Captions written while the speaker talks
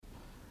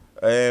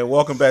And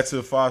welcome back to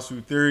the Fast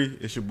Food Theory.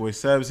 It's your boy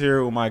Sebs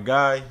here with my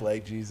guy,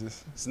 Black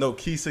Jesus. It's no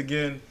Keese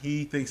again.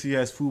 He thinks he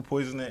has food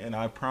poisoning, and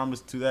I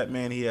promise to that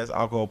man he has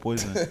alcohol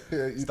poisoning.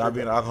 Stop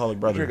being an alcoholic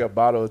brother. Drink a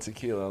bottle of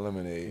tequila and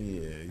lemonade.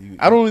 Yeah,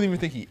 I don't even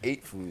think he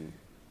ate food.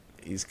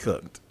 He's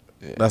cooked.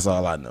 Yeah. That's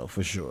all I know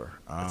for sure.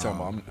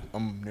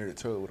 I'm near the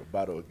toilet with a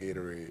bottle of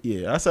Gatorade.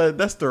 Yeah, I said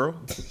that's thorough.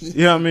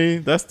 You know what I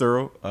mean? That's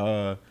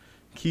thorough.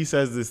 Keese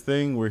has this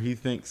thing where he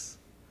thinks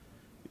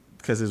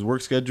because his work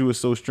schedule is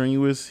so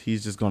strenuous,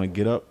 he's just gonna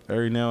get up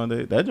every now and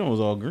then. That joint was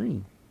all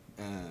green.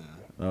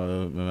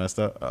 Messed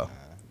up. Oh,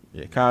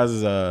 yeah. Kaz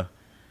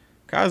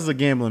is a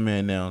gambling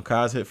man now.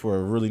 Kaz hit for a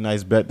really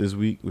nice bet this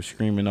week. Was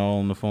screaming all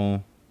on the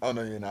phone. Oh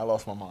no, I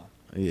lost my mind.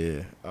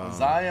 Yeah.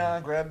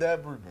 Zion grabbed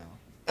that rebound.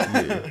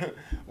 Yeah.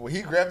 Well,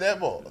 he grabbed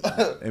that ball.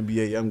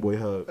 NBA YoungBoy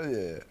hug.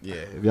 Yeah.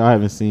 Yeah. If y'all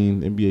haven't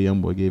seen, NBA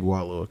YoungBoy gave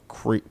Wallow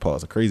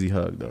a crazy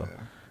hug though. Yeah.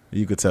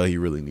 You could tell he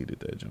really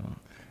needed that, John.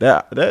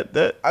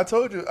 That I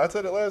told it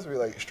last week.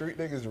 Like street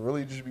niggas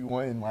really just be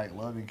wanting like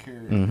love and care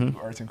and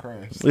arts and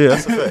crafts. Yeah,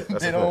 that's a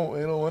fact. They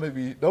don't want to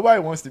be. Nobody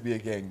wants to be a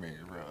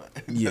gangbanger, bro.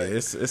 Yeah,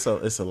 it's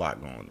a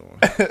lot going on.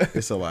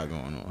 It's a lot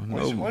going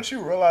on. Once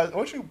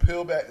you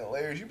peel back the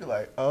layers, you be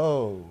like,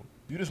 oh,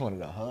 you just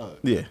wanted a hug.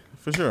 Yeah,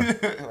 for sure.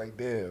 Like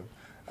damn,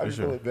 I just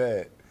feel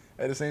bad.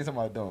 At the same time,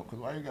 I don't. Cause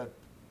why you got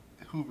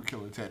Hoover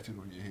Killer tattooed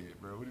on your head,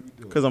 bro? What are you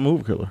doing? Because I'm a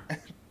Hoover Killer.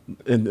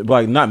 And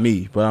like not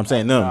me, but I'm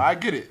saying them. No, I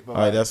get it. But all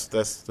right, that's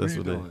what they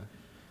doing.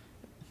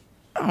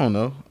 I don't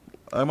know.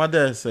 Like my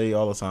dad say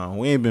all the time,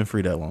 we ain't been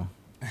free that long.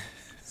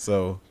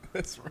 So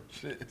that's real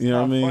shit. It's you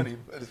know what I mean? Funny,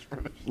 but it's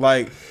real shit.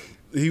 Like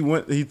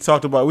he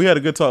talked about. We had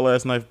a good talk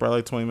last night for probably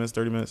like 20 minutes,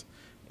 30 minutes,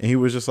 and he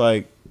was just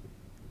like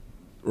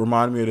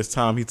reminding me of this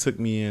time he took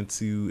me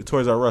into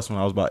Toys R Us when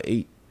I was about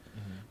 8,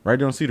 right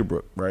there on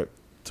Cedarbrook, right?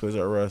 Toys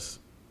R Us,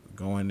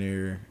 going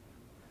there.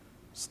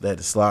 They had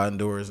the sliding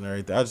doors and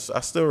everything.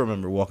 I still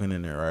remember walking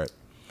in there, right?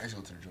 I used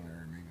to go to the joint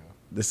every Mingo.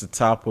 This is the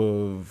top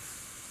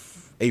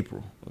of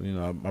April. You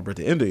know, my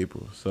birthday end of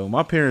April. So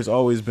my parents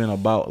always been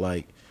about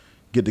like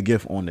get the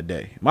gift on the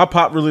day. My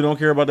pop really don't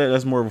care about that.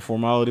 That's more of a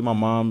formality. My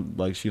mom,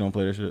 like, she don't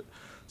play that shit.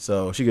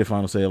 So she get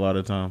final say a lot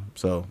of the time.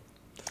 So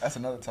that's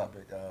another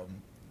topic.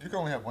 You can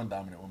only have one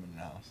dominant woman in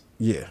the house.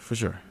 Yeah, for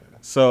sure. Yeah.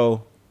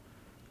 So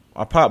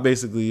my pop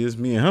basically is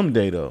me and him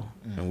day though.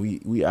 And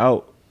we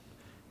out.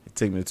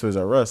 Take me to Toys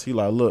R Us. He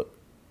like, look,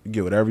 you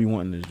get whatever you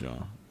want in this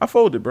joint. I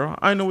folded, bro.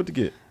 I didn't know what to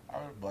get. I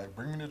was like,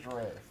 bring me the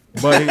giraffe.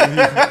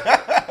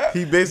 But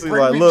he basically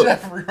bring like, look,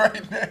 Jeffrey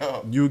right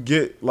now. You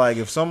get like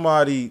if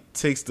somebody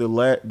takes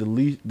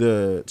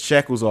the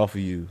shackles off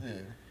of you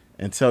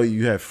and tell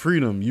you have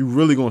freedom, you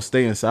really gonna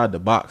stay inside the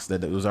box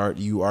that was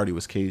you already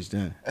was caged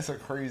in. That's a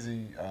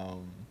crazy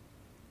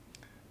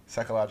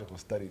psychological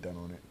study done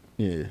on it.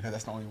 Yeah,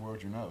 that's the only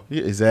word you know.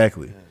 Yeah,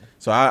 exactly. Yeah.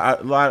 So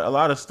a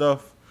lot of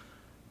stuff.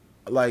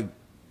 Like,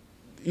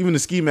 even the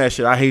ski mask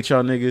shit, I hate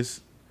y'all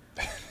niggas.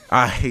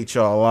 I hate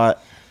y'all a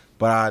lot.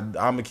 But I'm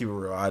going to keep it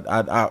real.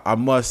 I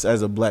must,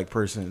 as a black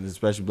person,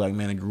 especially black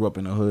man that grew up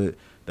in the hood,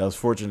 that was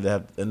fortunate to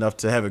have enough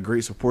to have a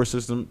great support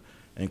system,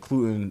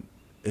 including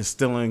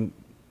instilling,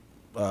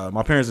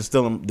 my parents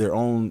instilling their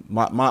own,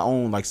 my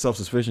own, like,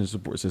 self-sufficient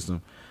support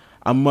system.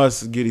 I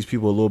must give these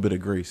people a little bit of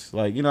grace.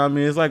 Like, you know what I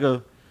mean? It's like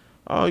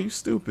oh, you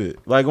stupid.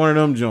 Like one of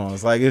them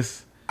Jones. Like,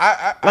 it's,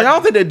 I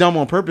don't think they're dumb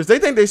on purpose. They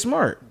think they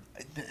smart.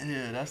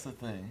 Yeah, that's the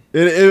thing.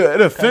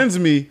 It offends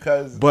me,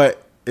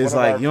 but it's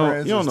like you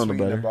don't know no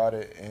better. About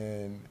it,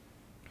 and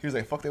he was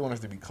like, "Fuck, they want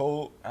us to be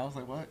cold." I was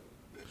like, "What?"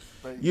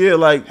 Like, yeah,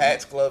 like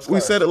hats, gloves.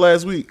 We said it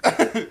last week.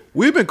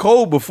 We've been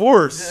cold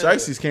before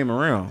Shiesties came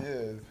around.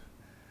 Yeah,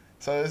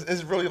 so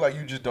it's really like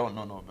you just don't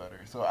know no better.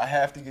 So I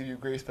have to give you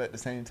grace, but at the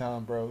same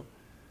time, bro,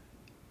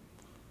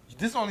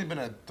 this only been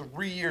a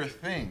 3-year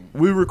thing.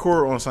 We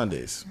record on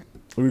Sundays.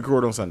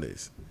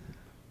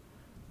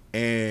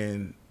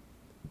 And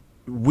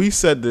we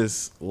said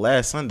this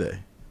last Sunday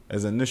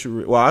as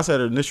initial. I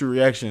said initial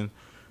reaction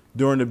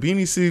during the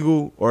Beanie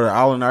Siegel or the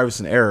Allen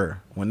Iverson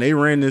era when they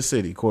ran this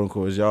city, quote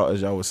unquote, as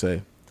y'all would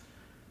say.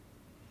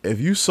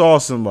 If you saw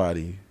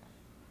somebody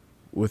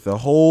with a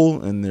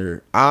hole in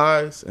their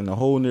eyes and a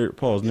hole near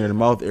the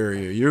mouth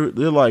area,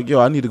 they're like, yo,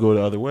 I need to go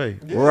the other way,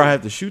 or I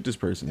have to shoot this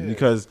person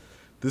because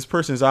this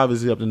person is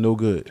obviously up to no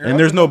good, and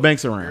there's no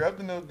banks around. You're up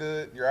to no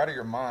good. You're out of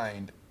your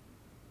mind.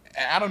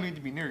 I don't need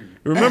to be near you.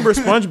 Remember,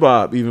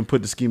 SpongeBob even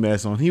put the ski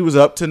mask on. He was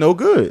up to no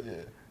good. Yeah,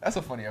 that's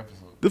a funny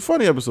episode. The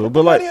funny episode,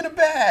 but like money in the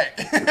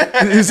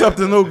bag. He's up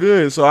to no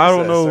good. So I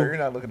don't know. Sir, you're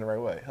not looking the right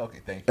way. Okay,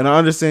 thank you. And I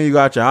understand you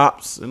got your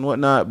ops and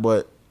whatnot,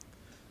 but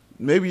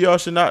maybe y'all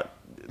should not.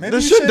 Maybe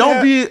this shit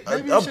don't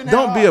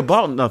be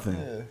about nothing.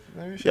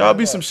 Yeah, y'all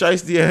be some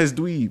shiesty ass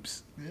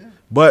dweebs. Yeah.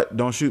 But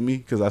don't shoot me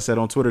because I said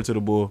on Twitter to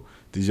the bull,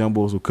 these young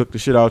bulls will cook the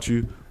shit out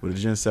you with a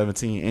Gen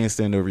 17 and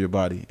stand over your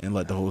body and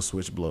let the whole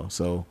switch blow.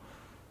 So.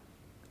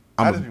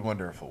 I just be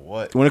wondering for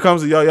what. When it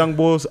comes to y'all young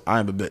boys,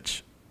 I'm a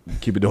bitch.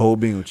 Keep it the whole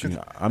being with you.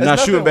 I'm not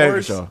shooting back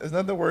at y'all. It's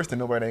nothing worse than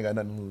nobody ain't got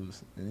nothing to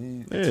lose.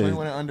 And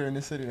 21 and under in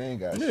this city, they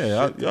ain't got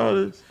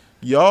shit.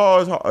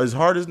 Y'all as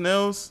hard as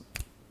nails.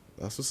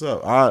 That's what's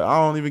up. I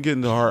don't even get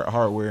into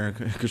hardware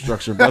and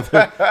construction,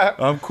 brother.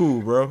 I'm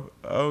cool, bro.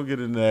 I don't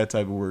get into that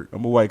type of work.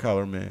 I'm a white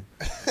collar man.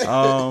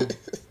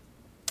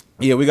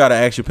 Yeah, we got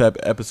an action packed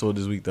episode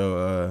this week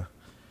though.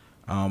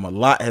 A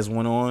lot has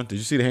went on. Did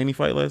you see the Haney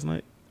fight last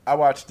night? I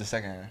watched the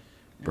second half.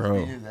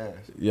 Bro,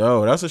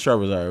 yo, that's the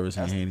sharpest I ever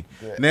seen Haney.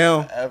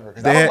 Now,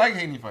 because I don't like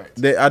Haney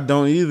fights. I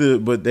don't either,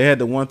 but they had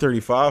the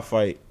 135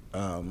 fight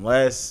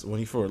last when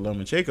he fought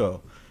Lomachenko,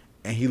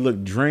 and he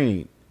looked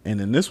drained. And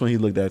in this one, he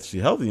looked actually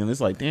healthy, and it's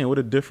like, damn, what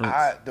a difference.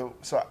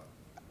 So,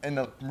 in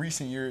the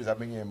recent years, I've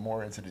been getting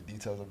more into the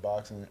details of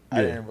boxing. Yeah.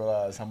 I didn't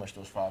realize how much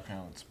those 5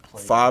 pounds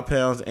played. 5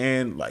 pounds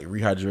and like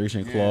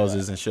rehydration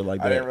clauses and shit like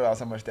that. I didn't realize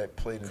how much that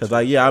played. Because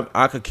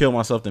I could kill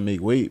myself to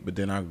make weight, but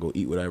then I could go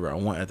eat whatever I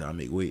want after I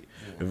make weight.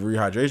 Yeah. If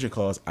rehydration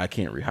clause, I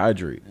can't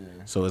rehydrate.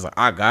 Yeah. So it's like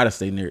I gotta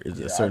stay near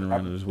a certain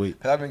amount of this weight.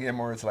 Because I've been getting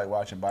more into like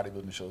watching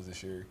bodybuilding shows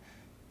this year,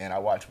 and I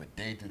watched what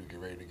they do to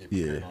get ready to get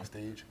prepared on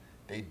stage.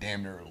 They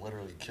damn near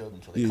literally killed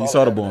him. So you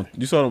saw the boy.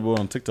 You saw the boy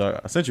on TikTok.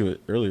 I sent you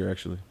it earlier,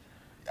 actually.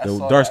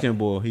 The dark skinned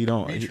boy. He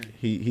don't. He didn't.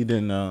 He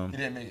didn't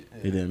make it.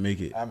 Yeah. He didn't make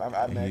it.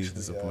 He's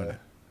disappointed.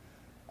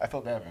 I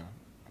felt bad for him.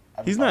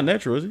 He's not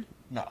natural, is he?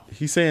 No.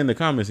 He's saying in the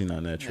comments he's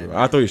not natural.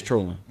 Yeah, I thought he was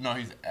trolling. No,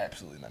 he's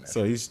absolutely not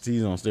So natural.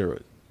 he's on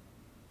steroids.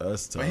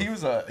 That's tough. But he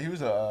was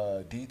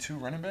a D2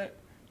 running back,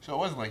 so it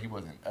wasn't like he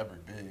wasn't ever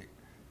big.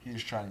 He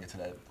was trying to get to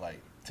that, like,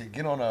 to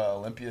get on a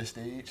Olympia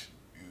stage,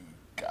 you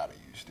gotta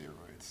use steroids.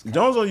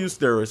 Jones don't use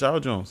steroids. Shout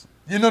out Jones.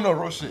 Yeah, no,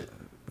 real shit.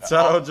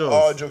 Shout out Jones.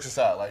 All jokes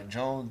aside, like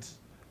Jones'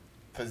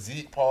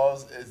 physique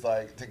pause is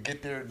like to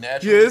get there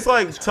naturally. Yeah, it's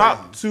like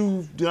top crazy. 2. You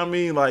know what I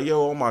mean? Like,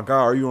 yo, oh my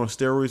God, are you on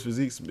steroids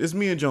physique? It's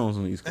me and Jones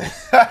on the East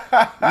Coast. You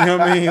know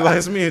what I mean? Like,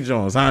 it's me and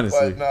Jones,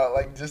 honestly. Like, no,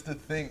 like just to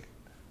think,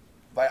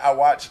 like I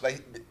watched,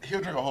 like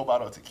he'll drink a whole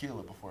bottle of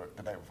tequila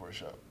the night before a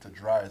show to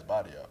dry his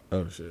body out.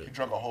 Oh shit. He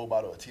drank a whole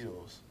bottle of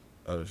Tito's.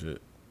 Oh shit.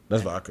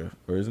 That's vodka,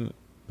 or isn't it?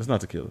 It's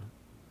not tequila.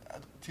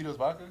 Tito's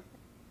vodka?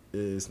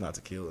 It's not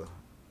tequila.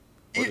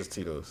 What is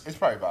Tito's? It's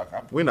probably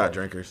vodka. We're not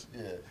drinkers.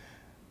 Yeah.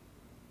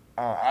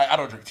 I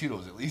don't drink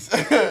Tito's at least.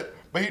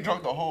 But he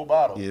drank the whole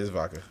bottle. Yeah, it's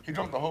vodka. He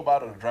drank the whole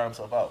bottle to dry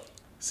himself out.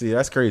 See,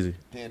 that's crazy.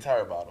 The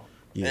entire bottle.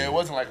 Yeah. And it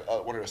wasn't like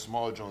one of the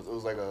small joints. It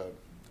was like a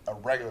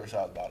regular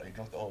size bottle. He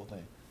drank the whole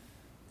thing.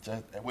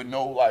 Just with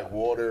no like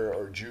water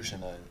or juice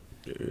in it.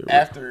 Yeah,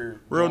 after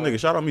real nigga,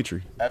 shout out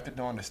Mitri. After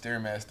doing the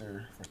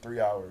Stairmaster for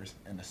 3 hours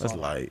in the sun. That's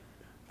light.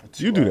 For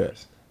 2 you do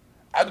hours. that.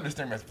 I do the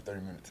Stairmaster for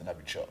 30 minutes and I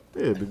be chucked.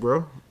 Yeah, big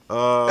bro.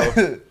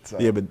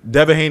 Yeah, but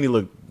Devin Haney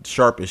looked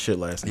sharp as shit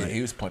last night. Yeah,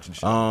 he was punching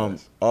shit.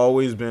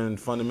 Always been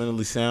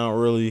fundamentally sound,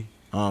 really.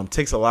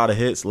 Takes a lot of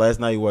hits. Last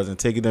night he wasn't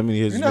taking that many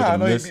hits. You know how I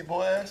know he beat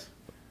Bull ass?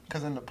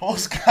 Because in the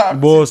post-com.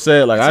 Bull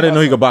said, like, I didn't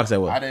know he could box that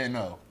well. I didn't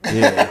know.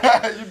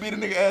 Yeah. You beat a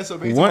nigga ass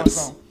up.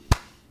 Once.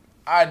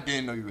 I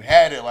didn't know you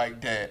had it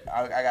like that.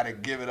 I got to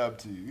give it up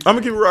to you. I'm going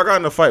to keep it real. I got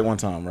in a fight one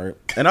time, right?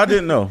 And I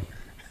didn't know.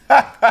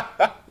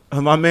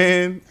 My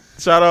man,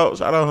 shout out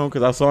him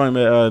because I saw him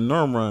at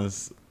Norm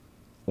Runs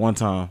one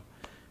time.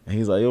 And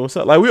he's like, yo, what's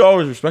up? Like, we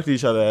always respected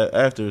each other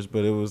afters,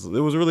 but it was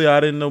really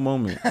I didn't know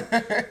moment.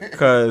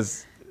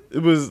 Because it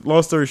was,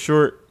 long story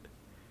short,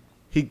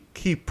 he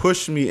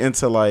pushed me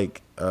into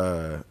like,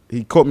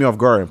 he caught me off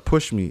guard and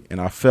pushed me, and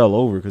I fell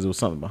over because there was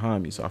something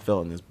behind me, so I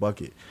fell in this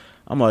bucket.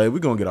 I'm like, hey, we're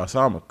going to get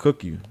outside, I'm going to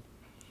cook you.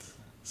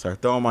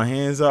 Start throwing my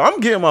hands up.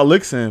 I'm getting my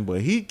licks in, but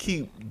he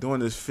keep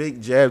doing this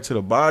fake jab to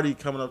the body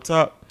coming up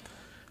top.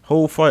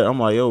 Whole fight, I'm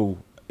like, yo,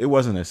 it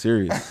wasn't that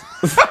serious.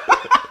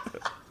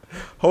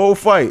 Whole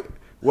fight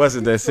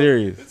wasn't that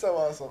serious. It's so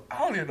awesome. I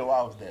don't even know why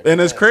I was there. And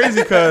it's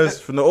crazy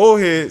because from the old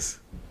heads,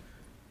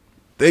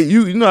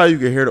 you know how you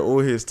can hear the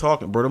old heads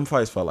talking, bro. Them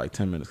fights felt like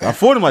 10 minutes. I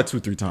fought him like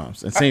 2-3 times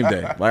the same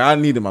day. Like I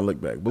needed my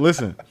lick back. But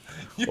listen,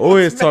 old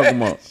heads talking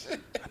about.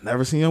 I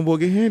never seen young boy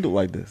get handled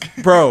like this,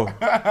 bro.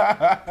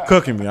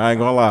 Cooking me. I ain't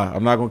gonna lie.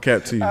 I'm not gonna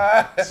cap to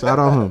you. Shout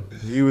out him.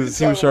 He was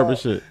sharp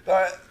as shit.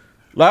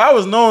 Like I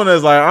was known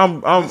as like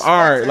I'm all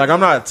right. Like I'm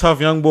not a tough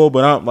young boy,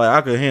 but I'm like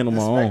I could handle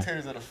my own.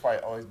 Spectators of the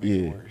fight always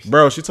be the worst.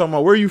 Bro. She talking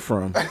about where you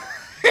from?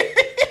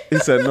 He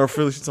said North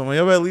Philly. She told me,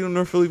 y'all better leave them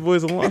North Philly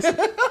boys alone.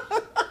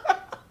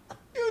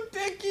 You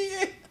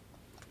dicky.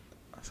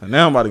 So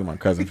now I'm about to get my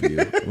cousin for you.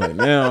 Like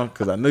now,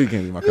 because I know you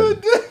can't be my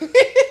cousin.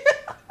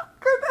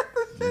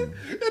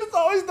 It's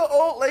always the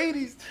old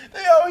ladies.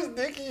 They always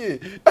dicky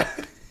it.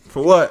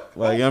 For what?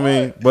 Like I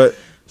mean, but.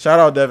 Shout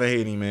out Devin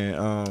Haney,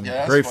 man.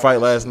 Great fight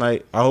last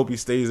night. I hope he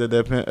stays at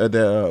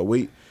that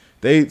weight.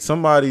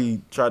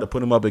 Somebody tried to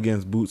put him up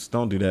against Boots.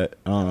 Don't do that.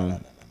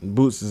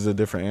 Boots is a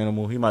different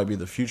animal. He might be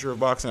the future of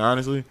boxing,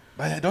 honestly.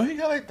 But don't he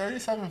got like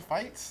 37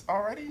 fights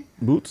already?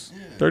 Boots,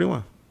 yeah.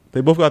 31.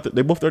 They both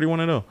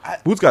 31-0.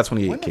 Boots got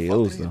 28 KOs though.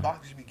 When the fuck do these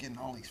boxers be getting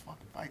all these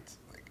fucking fights?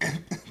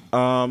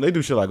 Like, they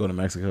do shit like go to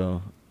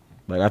Mexico.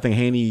 Like I think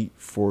Haney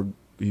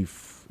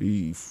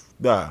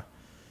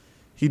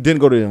he didn't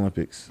go to the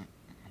Olympics.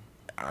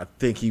 I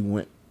think he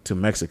went to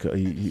Mexico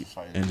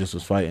and just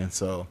was fighting.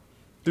 So,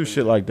 do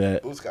shit like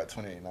that. Boots got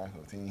 28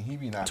 knockouts. He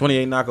be knocking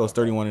 28 knockouts,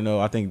 31-0.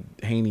 I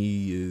think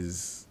Haney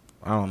is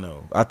I don't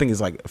know. I think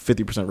it's like a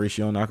 50%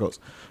 ratio on knockouts.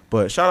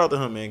 But shout out to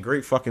him, man.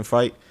 Great fucking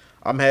fight.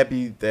 I'm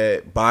happy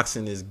that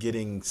boxing is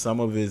getting some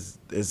of his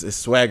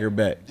swagger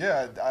back.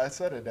 Yeah, I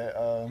said it.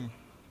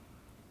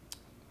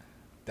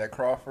 That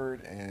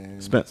Crawford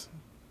and Spence.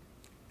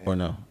 Or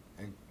no?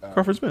 And,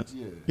 Crawford Spence.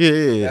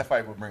 Yeah. That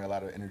fight would bring a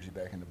lot of energy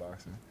back into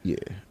boxing. Yeah.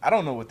 I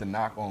don't know what the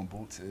knock on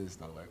Boots is,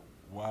 though. Like,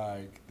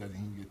 why doesn't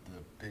he get the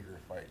bigger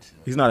fights?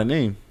 He's not a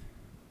name.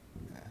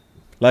 Yeah.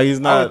 Like, he's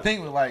not. I would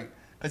think, like,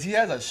 because he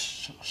has a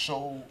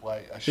show,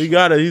 like, a show.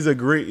 He's a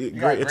great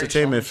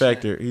entertainment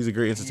factor. He's a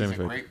great entertainment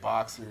factor. He's a great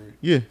boxer.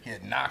 Yeah.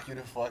 He'd knock you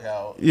the fuck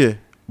out. Yeah.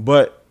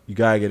 But you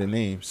got to get a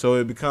name. So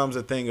it becomes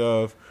a thing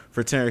of,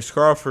 for Terrence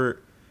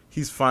Crawford,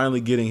 he's finally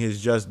getting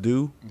his just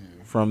due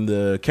from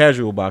the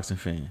casual boxing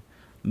fan.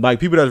 Like,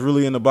 people that's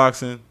really into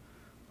boxing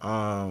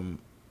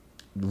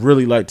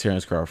really like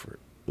Terrence Crawford.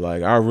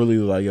 Like, I really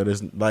like, yo,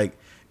 this, like,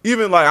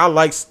 even like, I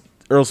like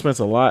Earl Spence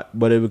a lot,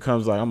 but it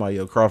becomes like, I'm like,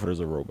 yo, Crawford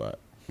is a robot.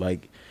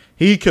 Like,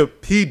 he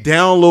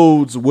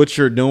downloads what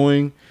you're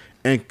doing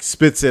and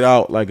spits it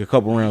out like a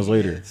couple rounds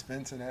later.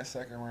 Spence in that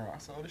second round. I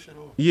saw this shit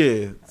over.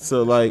 Yeah.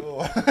 So, like,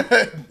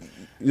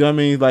 you know what I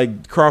mean?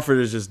 Like, Crawford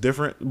is just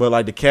different. But,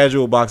 like, the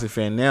casual boxing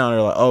fan now,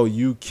 they're like, oh,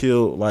 you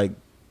killed, like,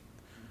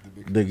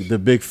 the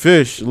big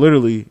fish,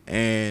 literally.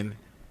 And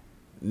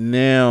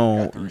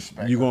now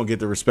you're going to get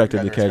the respect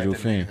of the casual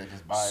fan.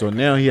 So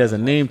now he has a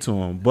name to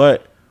him.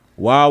 But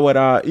why would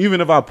I,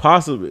 even if I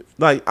possibly,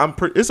 like,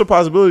 it's a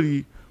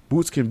possibility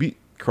Boots can beat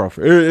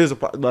Crawford. It is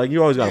like,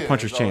 you always got a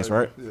puncher's chance,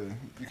 right? Yeah,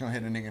 you can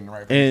hit a nigga in the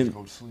right place and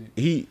go to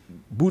sleep.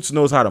 Boots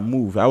knows how to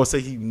move. I would say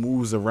he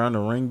moves around the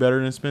ring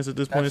better than Spence at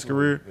this point in his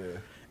career.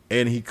 Yeah.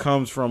 And he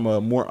comes from a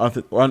more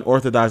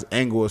unorthodox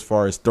angle as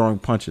far as throwing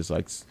punches.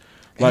 Like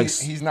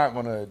he's not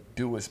gonna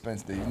do what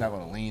Spence did. He's not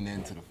gonna lean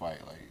into the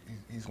fight. Like,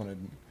 he's gonna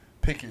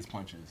pick his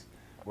punches.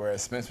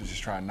 Whereas Spence was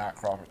just trying to knock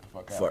Crawford the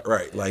fuck out.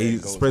 Right.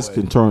 Like, Spence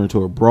can turn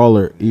into a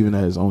brawler even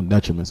at his own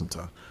detriment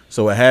sometimes.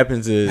 So what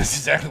happens is, that's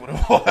exactly what it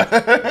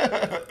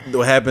was.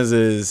 What happens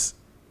is,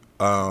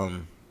 I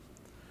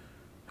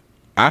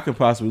could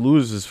possibly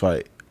lose this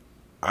fight.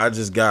 I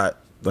just got,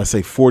 let's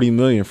say, $40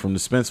 million from the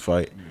Spence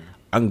fight.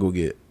 I can go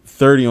get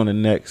 30 on the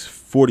next,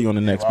 40 on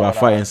the next by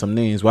fighting some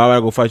names. Why would I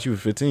go fight you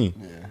for 15?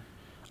 Yeah.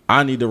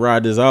 I need to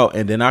ride this out,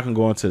 and then I can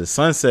go into the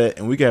sunset,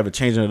 and we can have a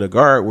changing of the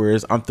guard.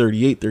 Whereas I'm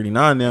 38,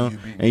 39 now,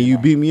 and you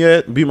beat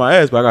my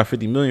ass, but I got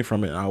 50 million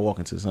from it, and I walk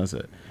into the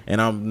sunset,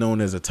 and I'm known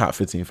as a top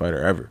 15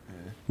 fighter ever.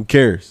 Who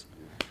cares?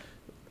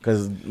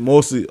 Because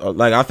mostly,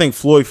 like, I think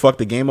Floyd fucked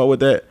the game up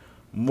with that.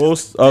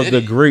 Most of the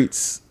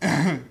greats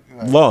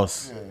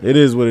lost. Yeah. It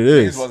is what it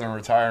is. Niggas wasn't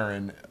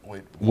retiring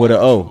with an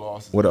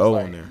O. With an O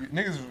in there.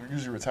 Niggas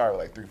usually retire with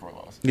like 3-4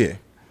 losses. Yeah.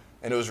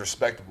 And it was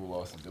respectable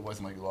losses. It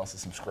wasn't like you lost to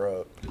some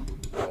scrub.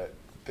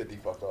 50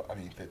 fucked up.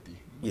 50.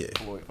 Yeah.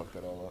 Floyd fucked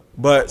that all up.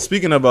 But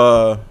speaking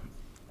of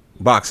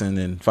boxing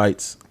and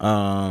fights,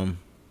 I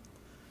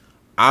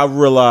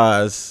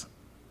realize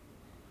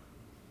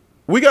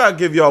we gotta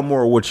give y'all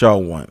more of what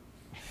y'all want.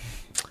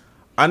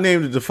 I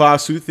named it the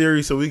 5 Suit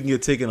Theory so we can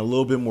get taken a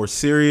little bit more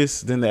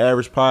serious than the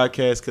average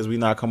podcast, because we're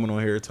not coming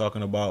on here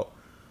talking about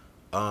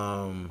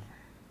dumb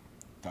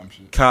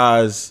shit.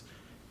 Kaz.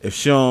 If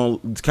she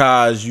don't,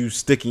 Kaz, you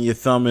sticking your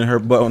thumb in her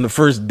butt on the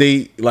first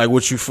date, like,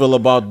 what you feel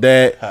about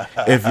that?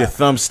 If your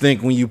thumb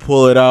stink when you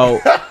pull it out,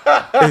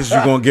 is you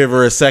gonna give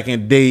her a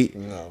second date?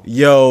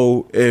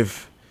 No.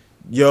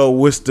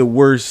 What's the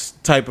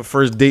worst type of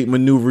first date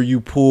maneuver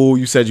you pull?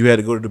 You said you had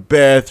to go to the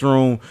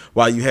bathroom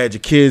while you had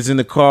your kids in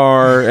the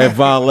car at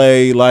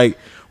valet. Like,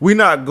 we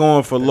not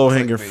going for low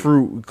hanging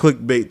fruit,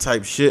 clickbait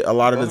type shit a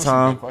lot of the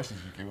time.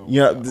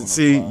 Yeah,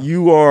 see,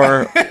 you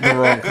are the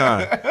wrong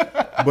kind.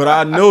 But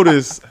I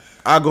noticed,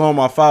 I go on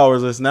my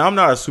followers list. Now, I'm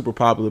not a super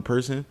popular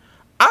person.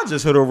 I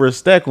just hit over a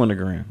stack on the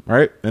gram,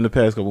 right, in the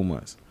past couple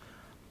months.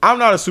 I'm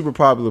not a super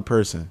popular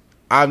person.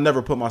 I've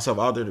never put myself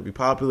out there to be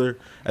popular.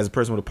 As a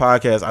person with a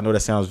podcast, I know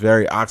that sounds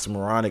very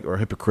oxymoronic or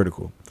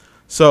hypocritical.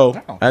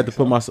 So I had to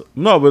put myself.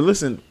 No, but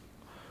listen,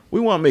 we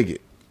want to make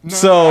it. No,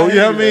 so you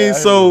know what I mean.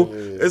 So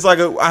it's like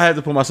I had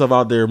to put myself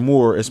out there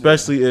more,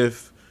 especially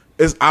if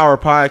it's our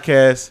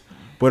podcast.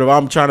 But if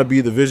I'm trying to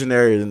be the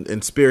visionary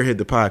and spearhead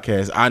the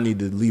podcast, I need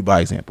to lead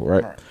by example,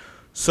 right?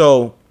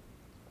 So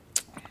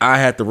I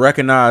had to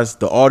recognize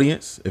the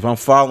audience. If I'm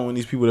following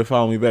these people that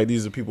follow me back,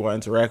 these are people I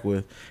interact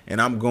with, and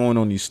I'm going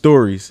on these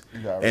stories,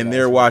 and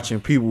they're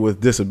watching people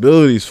with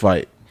disabilities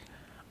fight.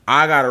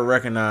 I got to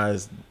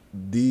recognize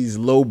these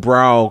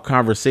lowbrow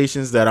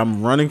conversations that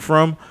I'm running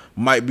from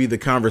might be the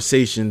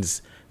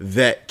conversations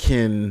that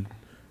can,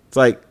 it's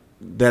like,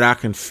 that I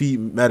can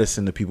feed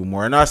medicine to people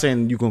more. I'm not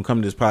saying you can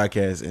come to this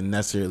podcast and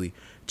necessarily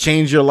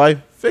change your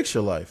life, fix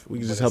your life. We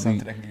can just help you.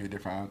 That can give you a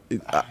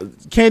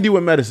different candy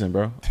with medicine,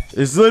 bro.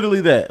 It's literally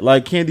that,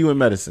 like candy with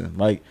medicine.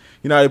 Like,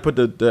 you know how they put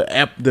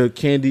the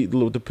candy,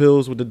 the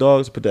pills with the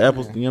dogs, put the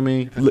apples. You know what I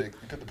mean? You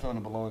put the pill in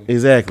the bologna.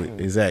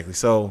 Exactly.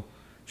 So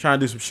trying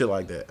to do some shit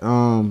like that.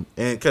 And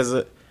because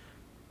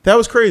That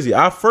was crazy.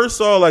 I first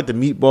saw like the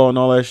meatball and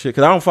all that shit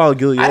because I don't follow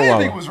Gilly. I didn't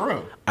think it was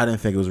real. I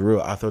didn't think it was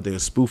real. I thought they were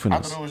spoofing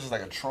us. I thought it was just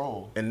like a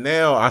troll. And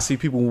now I see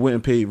people who went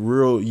and paid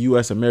real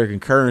U.S. American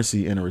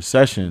currency in a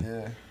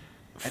recession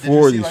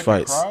for these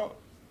fights. The crowd?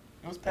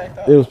 It was packed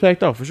out. It was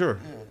packed out for sure.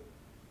 Yeah,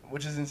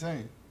 which is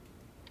insane.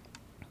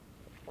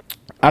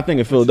 I think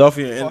in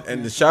Philadelphia,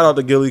 and the shout out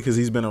to Gilly because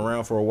he's been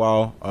around for a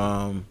while.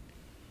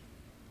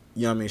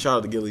 You know what I mean? Shout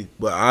out to Gilly.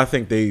 But I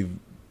think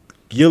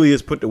Gilly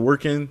has put the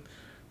work in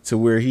to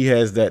where he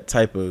has that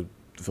type of,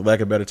 for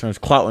lack of better terms,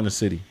 clout in the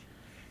city.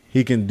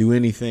 He can do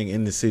anything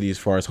in the city as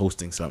far as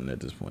hosting something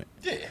at this point.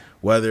 Yeah.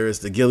 Whether it's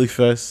the Gilly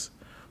Fest,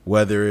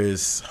 whether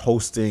it's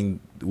hosting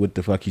what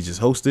the fuck he just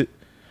hosted,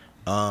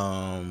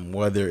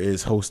 whether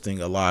it's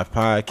hosting a live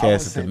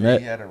podcast at the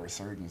Met. He had a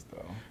resurgence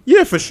though.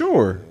 Yeah, for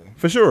sure. Yeah.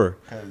 For sure.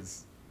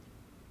 Because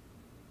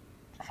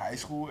high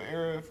school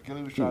era, if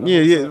Gilly was trying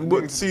to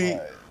But see,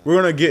 we're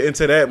going to get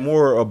into that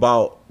more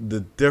about the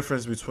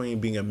difference between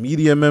being a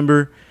media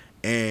member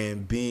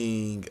and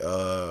being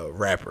a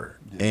rapper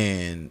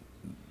and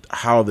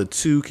how the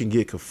two can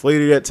get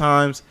conflated at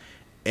times,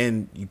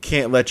 and you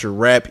can't let your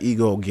rap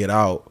ego get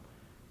out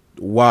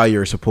while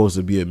you're supposed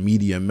to be a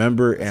media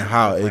member, and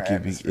how it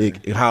can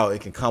be how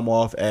it can come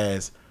off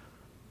as,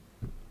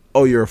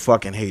 oh, you're a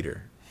fucking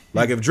hater.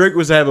 Like if Drake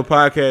was to have a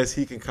podcast,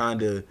 he can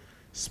kind of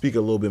speak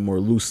a little bit more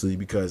loosely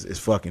because it's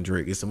fucking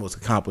Drake. It's the most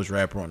accomplished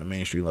rapper on the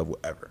mainstream level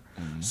ever.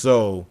 Mm-hmm.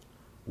 So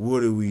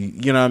what do we,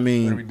 you know what I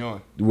mean? What are we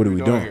doing? What are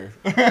we doing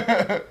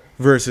here?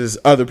 Versus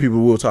other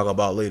people we'll talk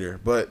about later.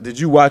 But did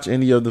you watch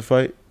any of the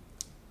fight?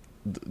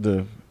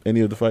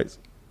 Any of the fights?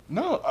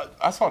 No,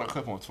 I saw the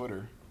clip on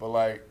Twitter. But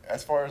like,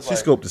 as far as she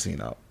scoped the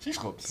scene out. She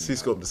scoped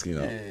the scene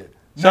out. Yeah.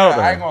 Shout out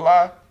I ain't gonna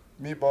lie,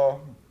 Meatball,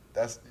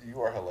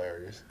 you are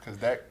hilarious. Because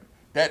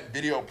that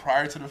video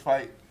prior to the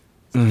fight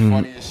is the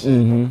funniest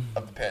shit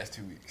of the past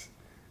 2 weeks.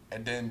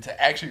 And then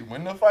to actually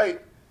win the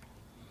fight,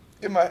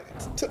 tip my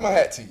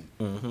hat to you.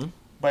 Mm-hmm.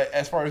 But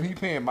as far as me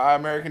paying my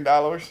American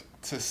dollars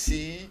to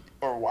see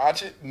or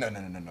watch it, no.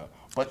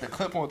 But the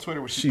clip on Twitter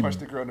where she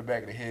punched the girl in the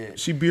back of the head.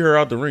 She beat her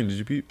out the ring. Did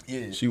you peep?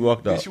 Yeah. She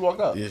walked out. Yeah, she walked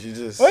out. Yeah, she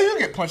just. Well, you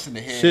get punched in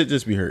the head. Shit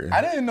just be hurting.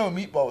 I didn't know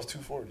Meatball was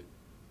 240.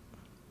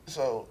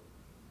 So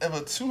if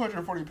a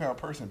 240-pound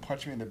person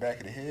punched me in the back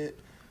of the head,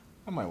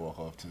 I might walk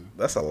off too.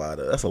 That's a lot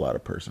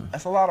of person.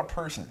 That's a lot of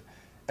person.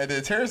 And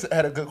then Terrence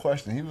had a good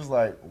question. He was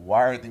like, why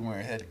aren't they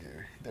wearing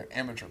headgear? They're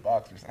amateur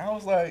boxers. And I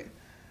was like,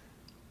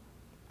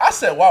 I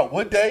said, why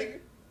would they?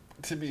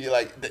 To be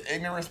like the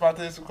ignorant response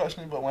to this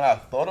question, but when I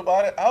thought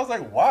about it, I was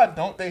like, why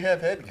don't they have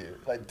headgear?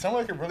 Like,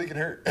 someone could really get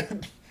hurt.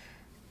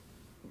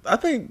 I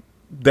think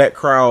that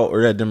crowd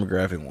or that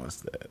demographic wants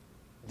that.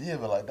 Yeah,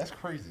 but like, that's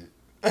crazy.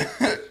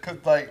 Cause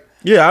like,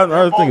 yeah,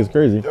 I think it's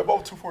crazy. They're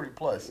both 240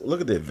 plus. Look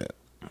at the event.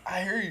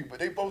 I hear you, but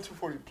they both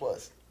 240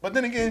 plus. But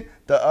then again,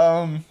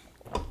 the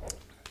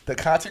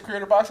content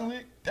creator boxing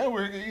league, they don't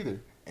work either,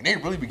 and they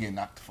really be getting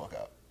knocked the fuck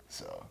out.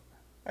 So,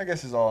 I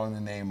guess it's all in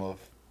the name of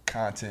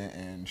content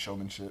and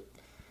showmanship.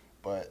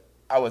 But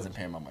I wasn't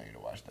paying my money to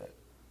watch that.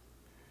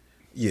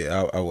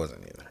 Yeah, I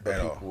wasn't either.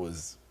 But people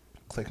was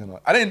clicking on.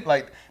 I didn't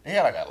like. They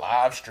had like a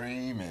live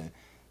stream, and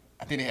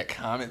I think they had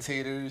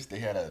commentators. They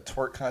had a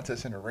twerk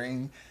contest in the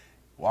ring.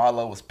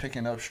 Walla was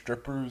picking up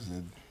strippers,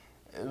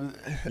 and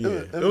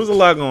it was a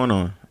lot going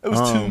on. It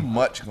was too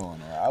much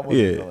going on. I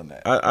wasn't feeling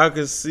that. I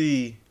could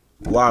see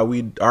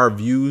why our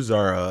views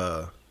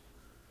are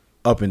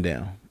up and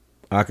down.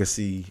 I could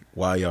see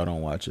why y'all don't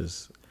watch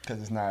us.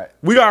 Because it's not.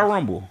 We got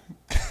Rumble.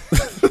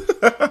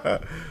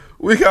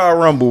 We got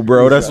Rumble,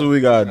 bro. That's what we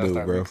gotta do,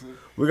 bro.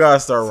 We gotta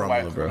start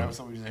rumbling, bro.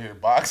 We just hear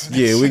boxing.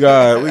 Yeah, we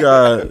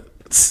got.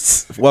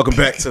 Welcome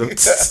back to.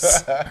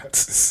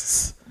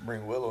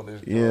 Bring Will on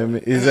this. Yeah,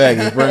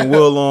 exactly. Bring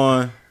Will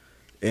on,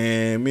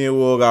 and me and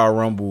Will got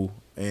Rumble,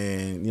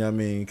 and you know what I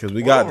mean, because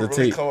we got the really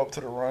tape. Come up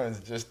to the runs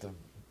just to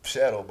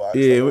shadow box.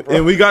 Yeah,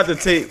 and we got the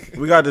tape.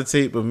 We got the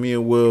tape of me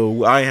and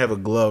Will. I ain't have a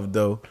glove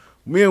though.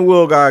 Me and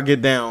Will gotta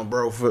get down,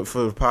 bro, for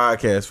the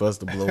podcast for us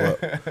to blow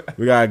up.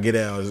 We gotta get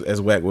down, as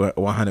Wack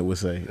 100 would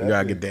say. We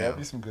gotta get down. That'd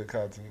be some good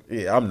content.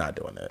 Yeah, I'm not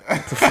doing that.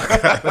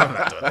 I'm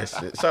not doing that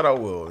shit. Shout out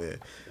Will, man.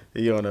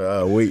 He on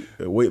a weight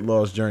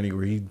loss journey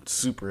where he's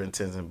super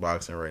intense in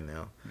boxing right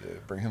now. Yeah,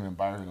 bring him and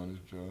Byron on this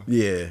show.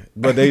 Yeah,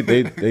 but they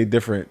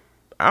different.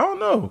 I don't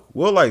know.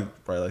 Will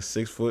probably like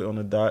 6 foot on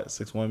the dot,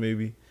 6'1"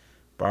 maybe.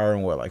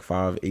 Byron like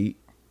 5'8".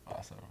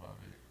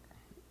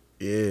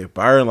 Yeah,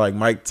 Byron like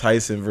Mike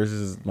Tyson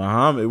versus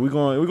Muhammad. We're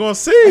gonna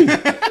see.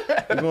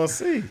 We're gonna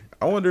see.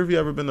 I wonder if you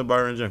ever been to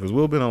Byron gym, because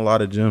Will been in a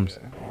lot of gyms.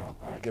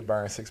 Yeah. Get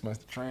Byron 6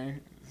 months to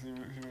train. See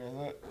where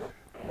that's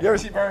at. You ever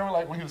see Byron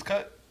like when he was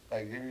cut?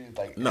 Like he was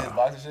like in his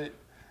boxing shit?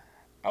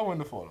 I wouldn't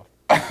have fought him.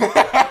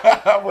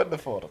 I wouldn't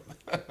have fought him.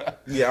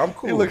 Yeah, I'm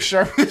cool. He looked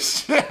sharp as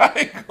shit. I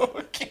ain't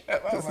gonna get him.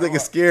 This nigga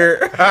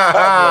scared.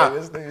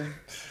 This nigga.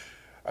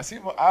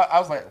 I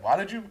was like, why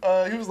did you?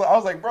 I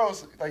was like, bro,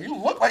 like you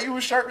look like you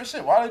was sharp as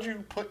shit. Why did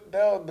you put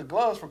down the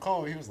gloves for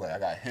Cole? He was like, I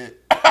got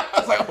hit. I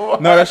was like,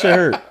 what? No, that shit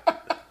hurt.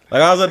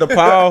 Like I was at the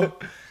pile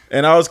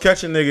and I was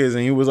catching niggas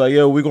and he was like,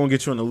 yo, we gonna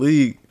get you in the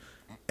league.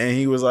 And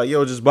he was like,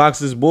 yo, just box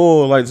this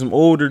bull, like some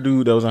older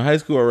dude that was in high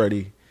school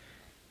already.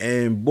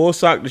 And bull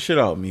socked the shit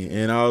out of me.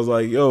 And I was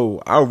like,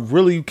 yo, I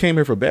really came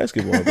here for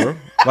basketball, bro.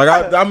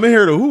 Like, I'm in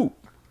here to hoop.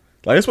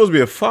 Like, it's supposed to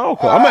be a foul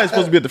call. I'm not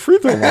supposed to be at the free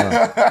throw line.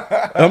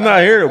 I'm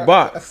not here to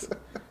box.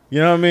 You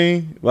know what I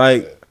mean?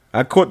 Like,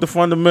 I caught the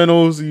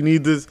fundamentals. You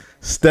need to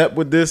step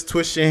with this,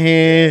 twist your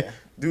hand,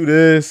 do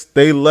this,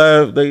 stay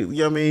left. You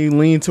know what I mean?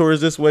 Lean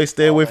towards this way,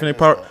 stay away from their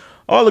power.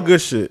 All the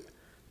good shit.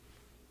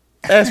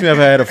 Ask me if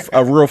I had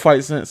a real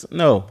fight since.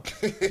 No.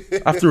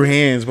 I threw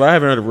hands, but I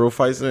haven't had a real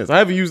fight since. I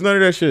haven't used none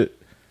of that shit.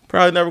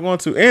 Probably never going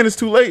to. And it's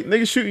too late.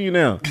 Niggas shooting you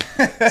now.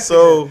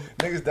 So.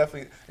 Niggas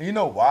definitely. And you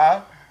know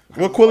why?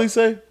 What Quilly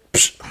say?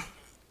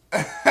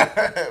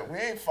 We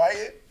ain't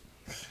fighting.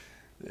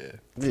 Yeah.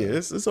 Yeah,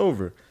 it's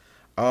over.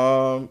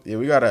 Yeah,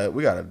 we got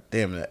a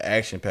damn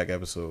action pack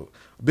episode.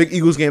 Big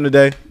Eagles game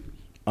today.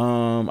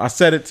 I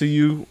said it to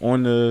you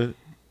on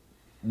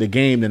the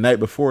game the night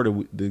before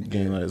the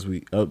game last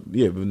week.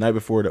 The night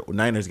before the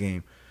Niners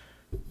game.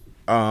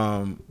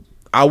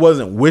 I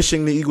wasn't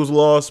wishing the Eagles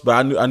lost, but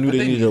I knew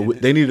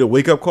they needed a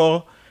wake up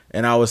call,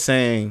 and I was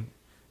saying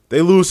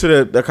they lose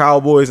to the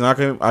Cowboys,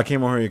 and I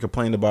came on here and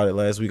complained about it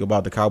last week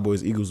about the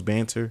Cowboys Eagles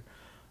banter.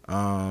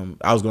 I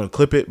was going to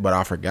clip it, but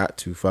I forgot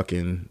to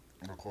fucking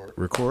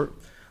record.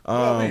 We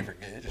ain't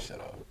forget. Just shut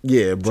up.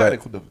 Yeah, but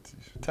technical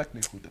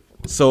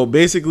difficulties. So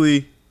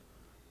basically,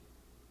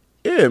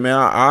 yeah, man,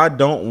 I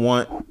didn't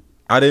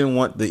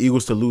want the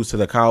Eagles to lose to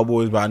the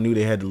Cowboys, but I knew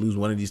they had to lose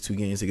one of these two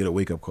games to get a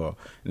wake up call.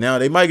 Now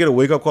they might get a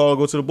wake up call and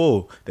go to the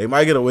Bowl. They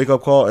might get a wake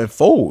up call and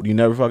fold. You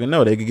never fucking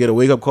know. They could get a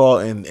wake up call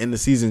and end the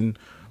season.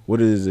 What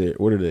is it?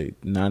 What are they?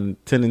 10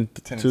 and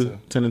 2.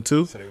 10 and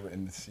 2. So they were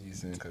in the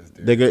season because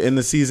they get in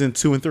the season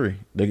 2 and 3.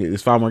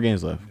 There's 5 more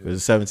games left.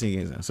 There's 17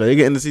 games now, so they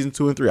get in the season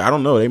 2 and 3. I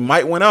don't know. They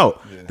might win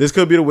out. Yeah. This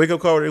could be the wake up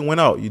call where they win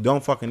out. You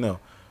don't fucking know.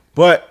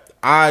 But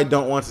I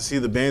don't want to see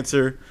the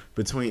banter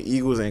between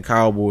Eagles and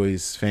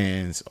Cowboys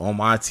fans on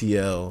my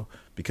TL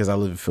because I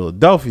live in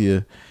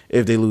Philadelphia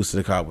if they lose to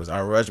the Cowboys.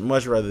 I'd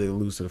much rather they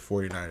lose to the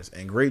 49ers.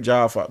 And great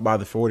job by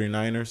the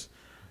 49ers.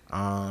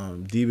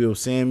 Deebo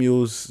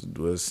Samuels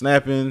was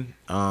snapping.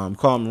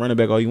 Call him running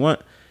back all you want.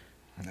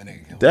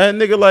 That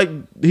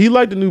nigga he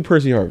liked the new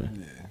Percy Harvin.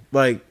 Yeah.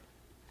 Like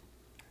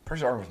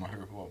Percy Harvin was my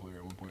favorite football player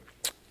at one point.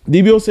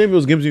 Deebo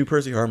Samuels gives me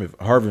Percy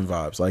Harvin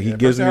vibes. Like he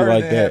gives Percy me Harvin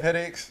like didn't that. have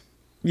headaches.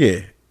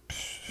 Yeah.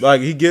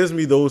 Like he gives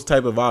me those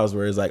type of vibes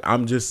where it's like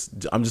I'm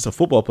just a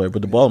football player,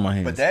 put the ball in my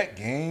hands. But that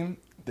game,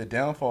 the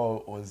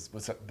downfall was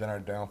been our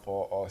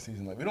downfall all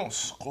season. Like we don't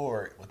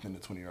score within the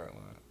 20-yard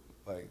line.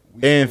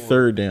 Like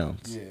third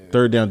downs. Yeah.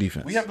 Third down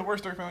defense. We have the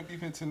worst third down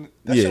defense in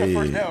that shit a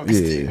first down.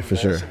 Yeah, for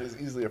sure. That shit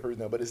is easily a first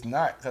down, but it's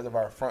not because of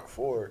our front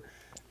four.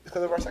 It's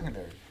because of our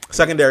secondary.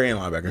 Secondary and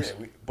linebackers.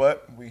 Yeah,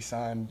 but we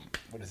signed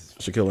what is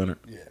this? Shaquille Leonard.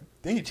 Yeah.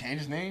 Didn't he change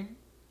his name?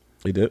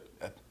 He did.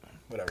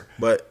 Whatever.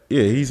 But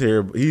yeah, he's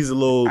here. He's a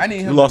little.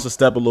 He lost a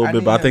step a little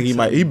bit, but I think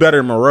he better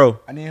than Moreau.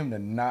 I need him to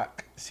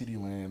knock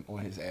CeeDee Lamb on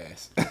his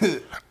ass.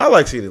 I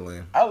like CeeDee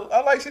Lamb.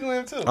 I like CeeDee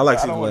Lamb too. I like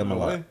CeeDee Lamb a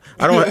lot.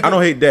 I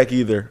don't hate Dak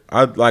either.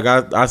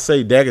 I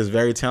say Dak is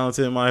very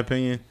talented in my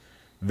opinion.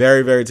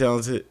 Very, very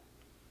talented.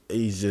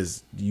 You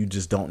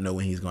just don't know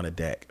when he's gonna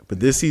Dak. But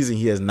this season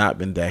he has not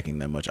been Daking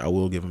that much. I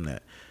will give him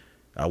that.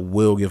 I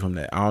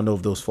don't know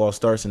if those false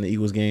starts in the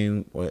Eagles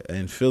game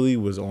in Philly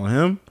was on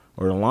him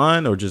or the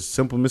line or just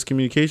simple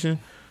miscommunication.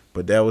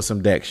 But that was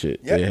some Dak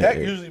shit. Yeah, Dak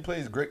usually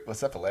plays great,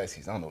 except for last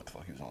season. I don't know what the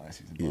fuck he was on last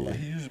season. But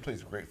he usually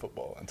plays great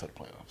football until the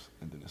playoffs,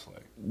 and then it's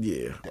like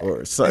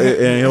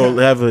and he'll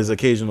have his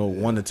occasional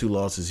 1 to 2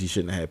 losses he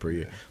shouldn't have per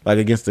year, like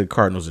against the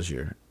Cardinals this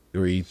year,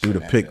 where he threw the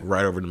pick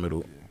right over the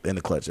middle in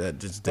the clutch. That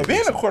just but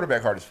being a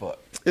quarterback hard as fuck.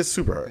 It's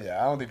super hard. Yeah,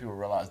 I don't think people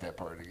realize that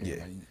part of the game.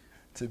 Yeah. Like,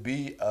 to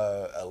be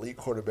a elite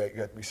quarterback,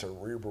 you have to be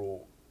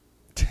cerebral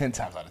 10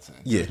 times out of 10.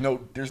 Yeah,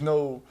 there's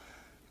no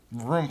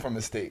room for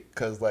mistake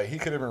because like he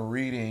could have been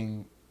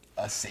reading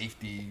a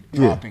safety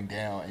dropping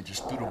down and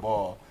just threw the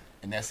ball,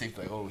 and that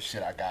safety like, oh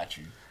shit, I got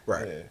you.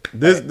 Right. Yeah.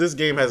 This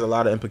game has a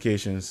lot of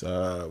implications.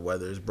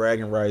 Whether it's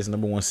bragging rights,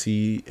 number 1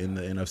 seed in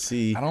the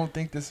NFC. I don't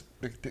think this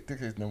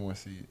is number 1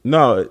 seed.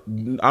 No,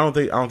 I don't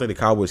think the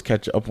Cowboys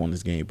catch up on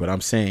this game. But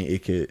I'm saying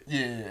it could.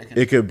 Yeah,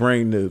 it could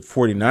bring the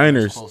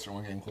 49ers closer,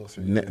 one game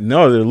closer. Yeah.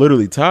 No, they're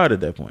literally tied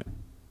at that point.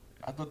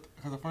 I thought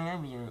because the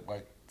 49ers are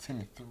like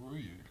 10-3,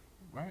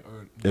 right?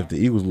 Or if the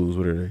Eagles lose,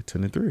 what are they?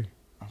 10-3.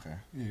 Okay,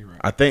 yeah, you're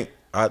right. I think.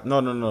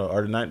 No.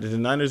 Are did the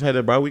Niners had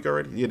their bye week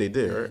already? Yeah, they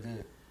did, right? They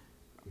did.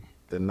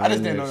 The Niners, I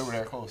just didn't know they were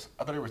that close.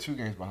 I thought they were 2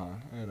 games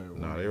behind.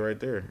 No, they're right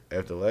there.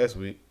 After last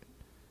week,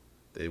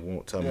 they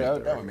won't tell me. Yeah,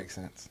 that would make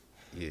sense.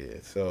 Yeah,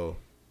 so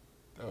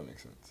that would make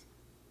sense.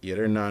 Yeah,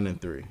 they're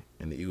 9-3,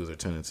 and the Eagles are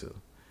 10-2.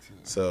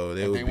 So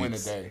they win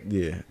today.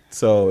 Yeah,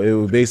 so it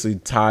would basically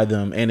tie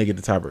them, and they get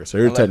the tiebreaker. So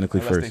they're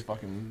technically first. Unless they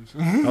fucking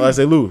lose. Unless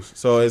they lose.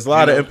 So there's a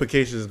lot of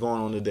implications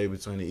going on today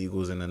between the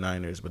Eagles and the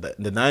Niners. But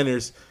the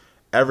Niners,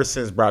 ever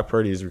since Brock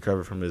Purdy has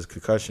recovered from his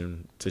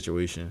concussion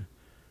situation,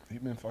 he's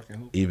been fucking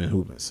hooping. Even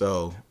hooping.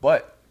 So,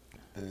 but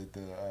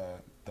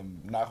the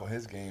knock on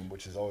his game,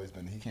 which has always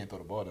been he can't throw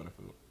the ball down the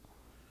field.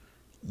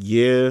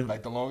 Yeah.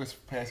 Like the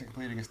longest pass he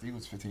completed against the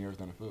Eagles, 15 yards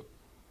down the field.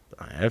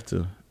 I have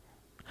to.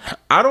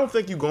 I don't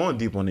think you going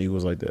deep on the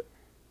Eagles like that.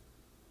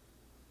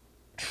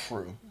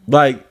 True.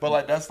 Like,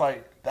 But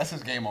that's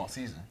his game all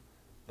season.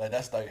 Like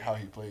that's like how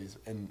he plays,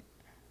 and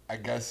I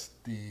guess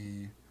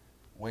the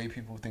way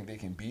people think they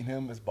can beat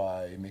him is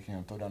by making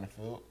him throw down the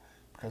field.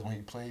 Because when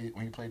he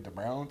played the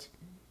Browns,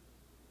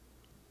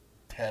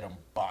 had him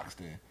boxed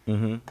in.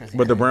 mm-hmm.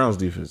 But the Browns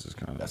defense is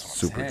kind of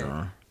super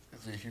drawn.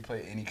 So if you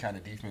play any kind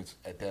of defense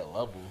at that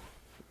level,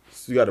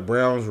 so you got the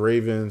Browns,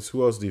 Ravens.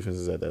 Who else defense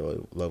is at that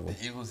level?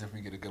 The Eagles, if we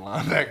get a good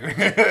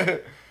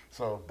linebacker.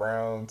 So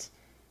Browns.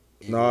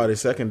 Eagles. No, the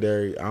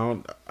secondary. I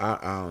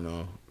don't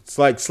know. It's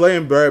like Slay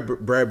and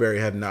Bradbury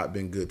have not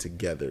been good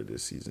together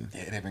this season.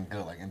 Yeah, they've been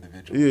good like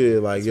individually. Yeah,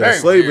 like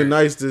Slay been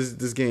nice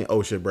this game.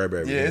 Oh shit,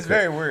 Bradbury. Yeah, it's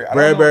very weird.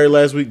 Bradbury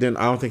last week, then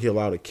I don't think he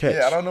allowed a catch.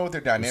 Yeah, I don't know what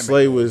their dynamic.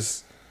 Slay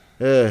was.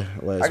 Yeah,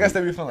 last I guess week.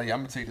 they be feeling like I'm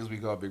gonna take this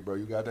week off, big bro.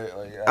 You got that?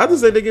 Like I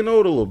just think they're getting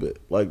old a little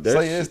bit. Like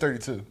Slay is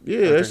 32.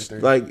 Yeah, that's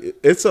like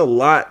it's a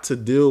lot to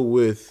deal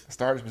with. It's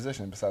the hardest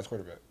position besides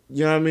quarterback.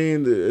 You know what I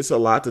mean? It's a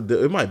lot to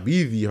do. It might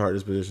be the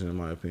hardest position in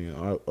my opinion.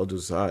 I'll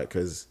just decide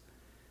because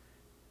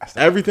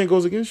everything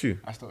goes against you.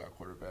 I still got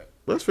quarterback.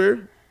 That's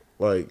fair.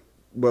 Yeah,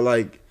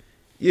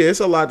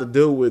 it's a lot to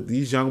deal with.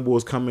 These young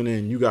boys coming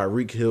in. You got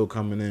Reek Hill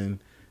coming in,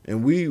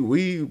 and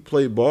we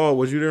played ball.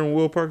 Was you there when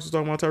Will Parks was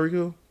talking about Tyreek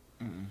Hill?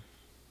 Mm-mm.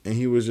 And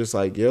he was just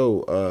like,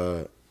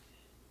 "Yo,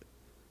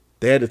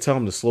 they had to tell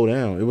him to slow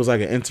down." It was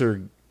like an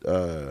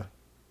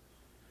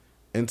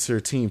inter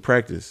team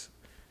practice,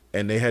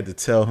 and they had to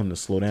tell him to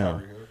slow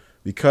down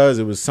because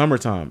it was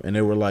summertime, and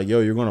they were like, "Yo,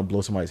 you're gonna blow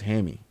somebody's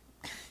hammy.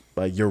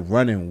 Like you're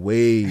running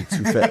way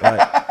too fast.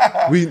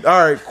 Like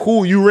all right,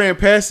 cool. You ran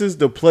passes.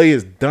 The play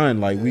is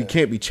done. Like we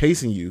can't be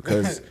chasing you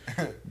because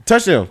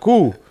touchdown,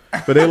 cool.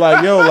 But they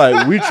like, yo,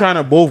 like we trying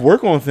to both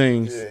work on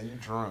things. Yeah, you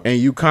drunk, and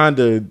you kind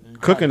of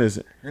cooking this.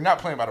 You're not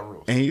playing by the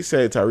rules." And he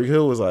said Tyreek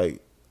Hill was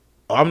like,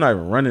 "Oh, I'm not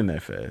even running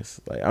that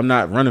fast. Like I'm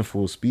not running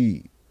full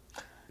speed."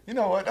 You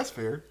know what? That's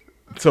fair.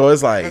 So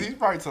it's like he's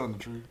probably telling the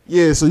truth.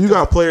 Yeah. So you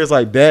got players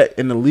like that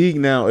in the league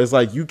now. It's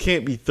like you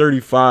can't be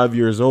 35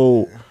 years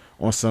old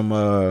on some.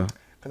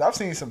 Because I've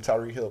seen some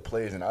Tyreek Hill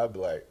plays, and I'd be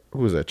like, "Who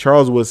was that?"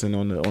 Charles Woodson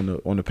on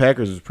the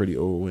Packers was pretty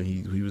old when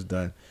he was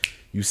done.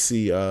 You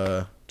see,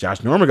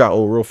 Josh Norman got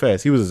old real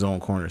fast. He was his own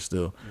corner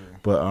still,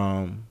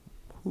 but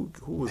who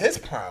was his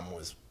prime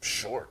was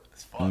short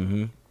as fuck.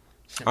 Mm-hmm.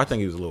 I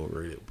think he was a little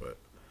rated, but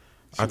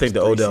I think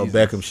the Odell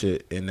Beckham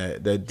shit and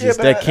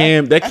that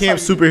Cam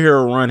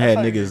superhero run had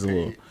niggas a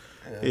little,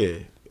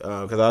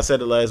 because I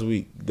said it last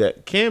week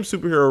that Cam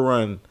superhero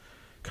run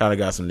kind of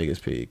got some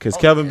niggas paid because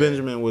Kevin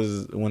Benjamin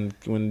was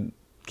when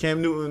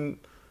Cam Newton,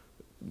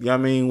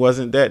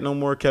 wasn't that no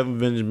more. Kevin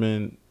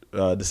Benjamin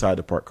decided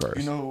to park cars.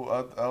 You know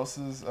who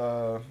else's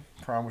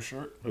prime was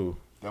short? Who?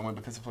 That won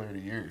Defensive Player of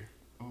the Year.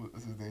 Who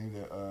is his name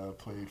that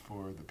played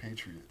for the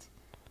Patriots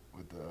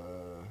with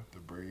the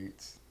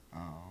braids?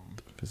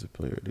 Defensive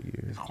Player of the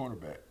Year. He's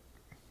cornerback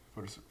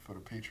for the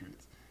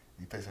Patriots.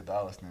 He plays for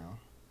Dallas now.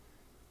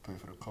 Played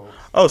for the Colts.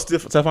 Oh,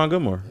 Stephon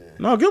Gilmore. Yeah.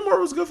 No, Gilmore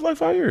was good for like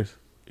 5 years.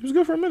 He was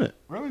good for a minute.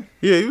 Really?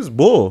 Yeah, he was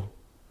bull.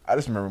 I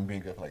just remember him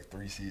being good for like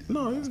 3 seasons.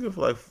 No, he was good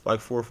for like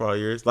 4 or 5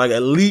 years. Like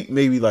elite,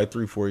 maybe like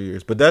 3-4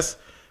 years. But that's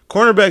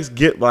cornerbacks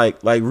get like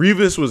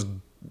Revis was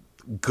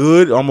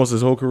good almost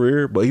his whole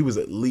career, but he was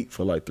elite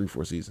for like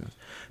 3-4 seasons.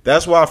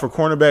 That's why for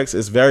cornerbacks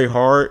it's very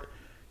hard.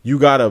 You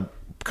gotta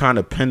kind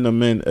of pin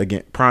them in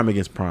against prime.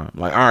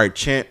 Like, all right,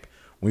 Champ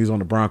when he was on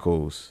the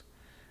Broncos,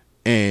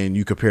 and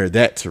you compare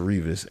that to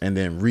Revis, and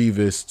then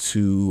Revis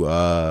to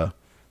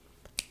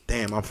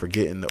I'm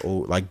forgetting the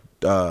old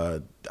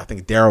I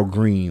think Darryl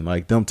Green,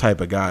 like them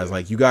type of guys.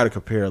 Like you got to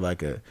compare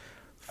like a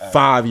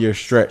 5-year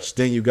stretch.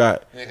 Then you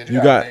got,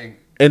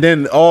 and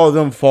then all of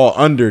them fall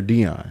under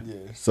Deion.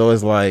 Yeah. So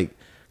it's like,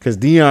 because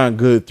Deion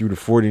good through the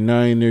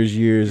 49ers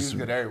years. He's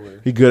good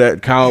everywhere. He good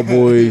at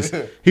Cowboys.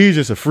 He's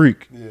just a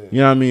freak. Yeah. You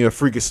know what I mean? A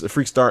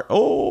freak star.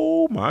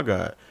 Oh my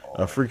God.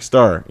 A freak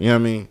star. You know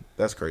what I mean?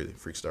 That's crazy.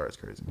 Freak star is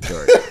crazy. I'm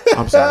sorry.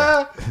 I'm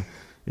sorry.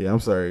 Yeah, I'm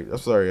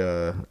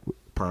sorry.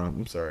 Prime.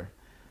 I'm sorry.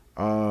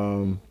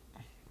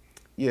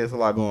 Yeah, it's a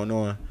lot going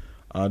on.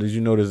 Did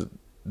you notice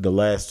the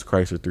last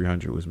Chrysler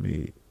 300 was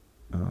made?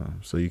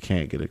 So you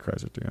can't get a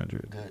Chrysler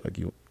 300. Good. Like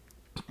you.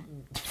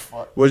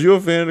 Was you a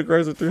fan of the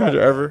Chrysler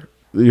 300 ever?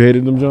 You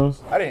hated them,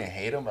 Jones? I didn't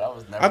hate them, but I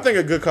was never. I think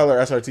a good color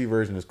SRT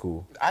version is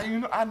cool. I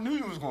knew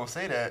you was gonna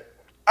say that.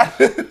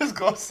 I was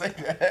gonna say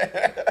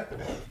that.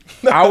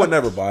 I would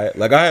never buy it.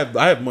 Like I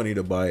have money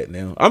to buy it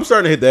now. I'm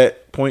starting to hit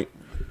that point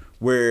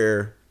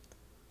where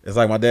it's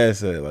like my dad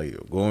said, like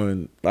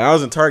I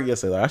was in Target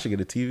yesterday, like I should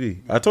get a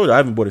TV. I told you I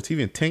haven't bought a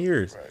TV in 10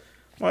 years. Right.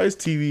 Well, this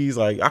TV's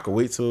like I could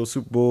wait till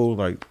Super Bowl.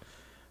 Like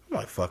I'm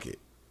like fuck it,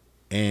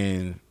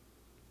 and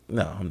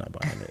no, I'm not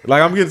buying it.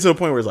 Like I'm getting to the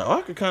point where it's like, oh,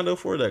 I could kind of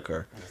afford that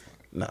car.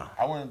 No,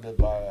 I wanted to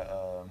buy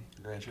a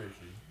Grand Cherokee,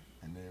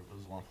 and there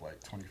was one for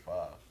like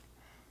 $25.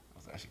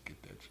 I should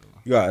get that joint.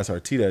 You got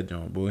SRT that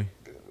joint, boy.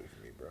 Get away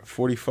from me, bro.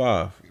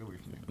 45. Get away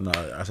from me. No,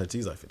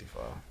 SRT's like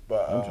 55.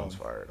 But them joints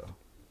fire though.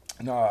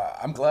 No,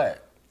 I'm glad.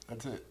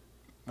 That's it.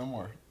 No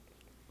more.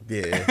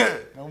 Yeah.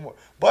 No more.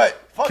 But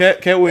fuck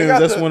Cat Williams,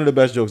 that's one of the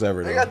best jokes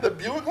ever. They though. got the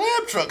Buick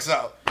Lamb trucks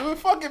out. Do it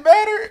fucking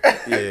matter?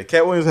 Yeah,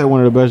 Cat Williams had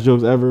one of the best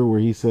jokes ever where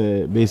he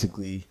said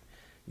basically,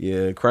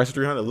 yeah, Chrysler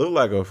 300 looked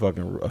like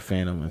a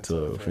Phantom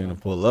until a Phantom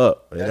pull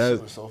up. That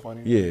shit was so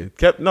funny. Yeah,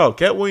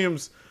 Cat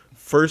Williams'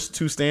 first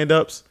two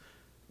stand-ups.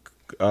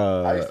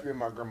 I used to be in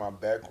my grandma's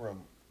back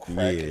room.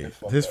 Yeah,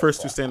 his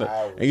first two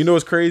stand-ups. And you know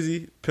what's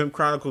crazy? Pimp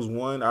Chronicles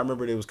 1, I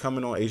remember they was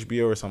coming on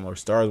HBO or something, or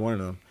Stars, one of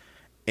them.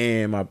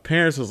 And my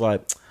parents was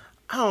like,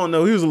 I don't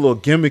know, he was a little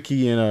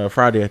gimmicky in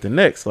Friday at the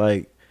Next.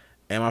 Like,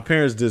 and my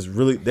parents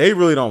they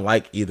really don't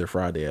like either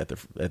Friday at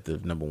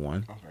the number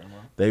one. Okay,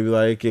 well. They be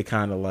like, it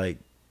kind of like,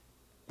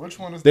 which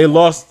one is they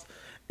lost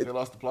the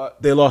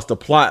plot? They lost the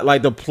plot.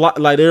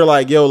 Like they're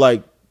like, yo,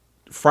 like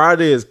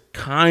Friday is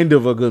kind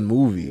of a good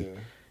movie. Yeah.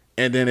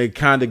 And then it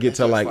kind of get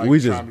to like we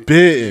just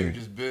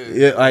bitten.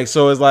 Yeah, like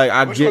so it's like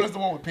Which one is the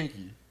one with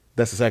Pinky?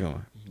 That's the second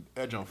one.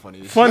 That joint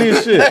funny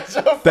as shit.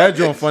 That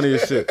joint funny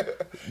as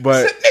shit.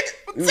 But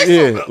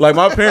yeah, like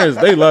my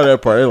parents, they love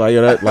that part. They're like,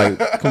 yo, that like,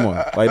 come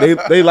on,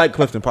 like they like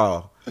Clifton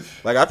Powell.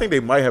 Like I think they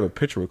might have a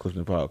picture with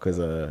Clifton Powell because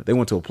they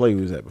went to a play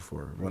we was at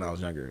before when I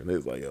was younger. And they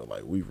was like, yo,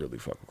 like we really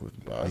fuck with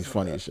Clifton Powell. He's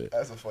funny as shit.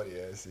 That's a funny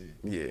ass scene.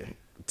 Yeah.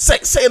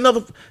 Say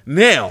another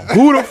now.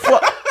 Who the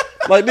fuck?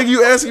 Like, nigga,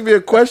 you asking me a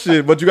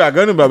question, but you got a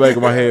gun in my back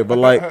of my head. But,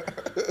 like,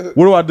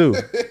 what do I do?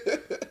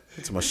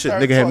 It's my shit.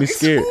 Nigga had me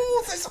scared.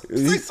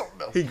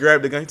 He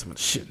grabbed the gun. He told me,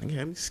 shit, nigga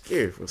had me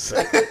scared for a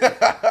second.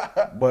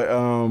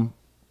 But,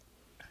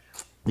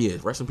 yeah,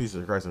 rest in peace to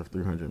Chrysler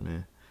 300,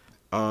 man.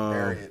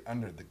 Bury it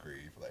under the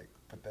grave. Like,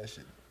 put that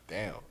shit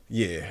down.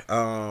 Yeah,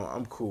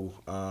 I'm cool.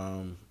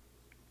 I'm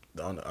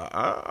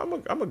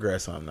gonna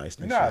grab something nice.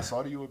 You know how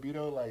salty you would be,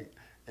 though? Like,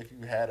 if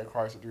you had a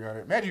Chrysler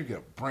 300, imagine you get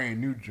a brand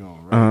new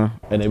John, right?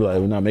 And they be like,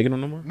 we're not making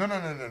them no more? No.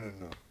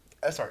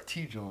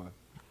 SRT John.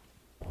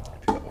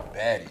 Pick up a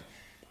baddie.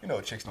 You know,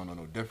 chicks don't know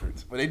no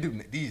difference. But they do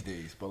these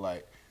days. But,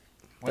 like,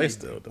 when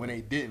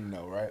they didn't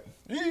know, right?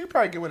 Yeah, you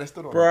probably get when they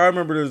still don't know. Bro, I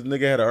remember this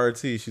nigga had an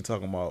RT. She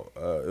talking about,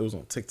 it was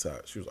on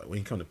TikTok. She was like, when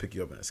he come to pick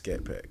you up in a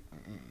scat pack.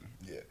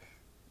 Yeah.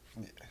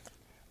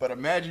 But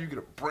imagine you get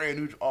a brand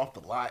new off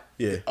the lot.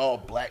 Yeah. All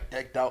black,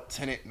 decked out,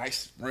 tinted,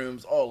 nice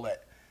rims, all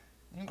that.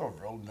 You can go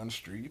rolling down the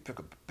street. You pick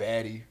up a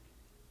baddie,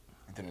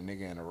 and then a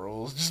nigga in the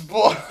rolls just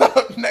blow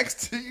up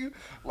next to you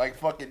like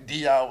fucking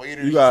DI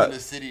waiters in the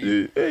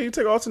city. Yeah, you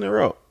take an alternate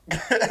route.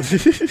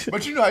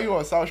 But you know how you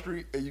on South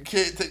Street and you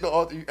can't take the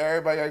alternate.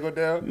 Everybody gotta go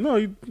down. No,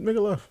 you make a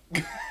left.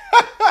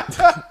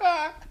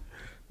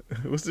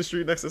 What's the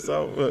street next to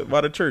South?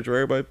 By the church where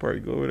everybody party.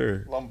 Go over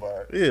there.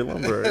 Lombard. Yeah,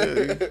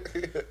 Lombard.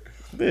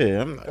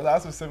 Yeah, I'm not. Because I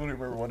specifically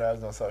remember when I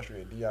was on South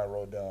Street and Dion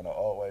rolled down the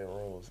all-white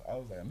rolls. I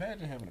was like,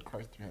 imagine having a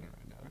Chrysler 300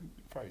 right now.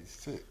 He'd probably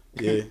sick.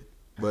 Yeah.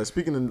 But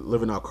speaking of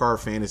living out car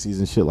fantasies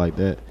and shit like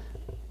that,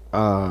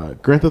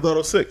 Grand Theft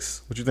Auto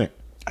 6, what you think?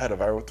 I had a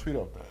viral tweet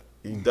off that.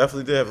 You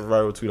definitely did have a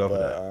viral tweet off of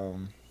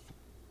that.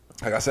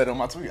 Like I said on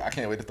my tweet, I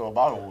can't wait to throw a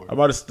bottle war. I'm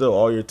about to steal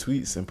all your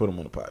tweets and put them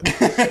on the pod.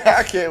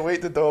 I can't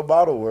wait to throw a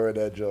bottle war in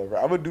that joke.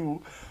 I'm going to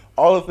do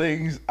all the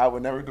things I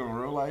would never do in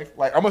real life.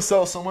 Like, I'm going to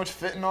sell so much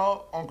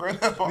fentanyl on Grand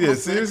Theft Auto 6. Yeah,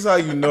 see, this is how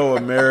you know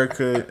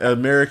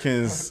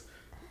Americans,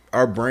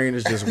 our brain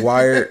is just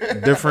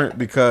wired different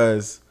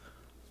because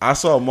I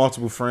saw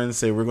multiple friends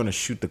say we're going to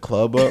shoot the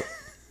club up.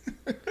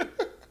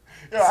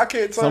 Yo, I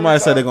can't tell Somebody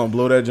said they're going to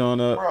blow that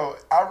joint up. Bro,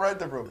 I read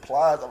the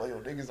replies. I'm like,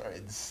 yo, niggas are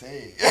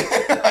insane.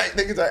 Like,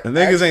 niggas are. The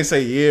niggas ain't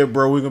say, yeah,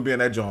 bro, we're going to be in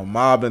that joint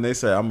mob. And they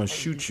say, I'm going to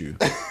shoot you.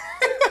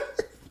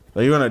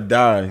 Like, you're going to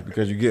die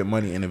because you get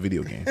money in a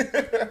video game.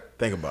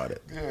 Think about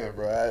it. Yeah,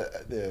 bro.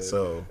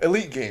 So,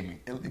 Elite Gaming.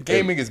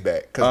 Gaming is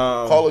back.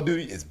 Because Call of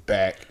Duty is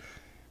back.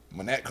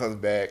 When that comes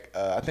back,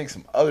 I think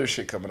some other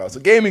shit coming out. So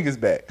gaming is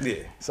back.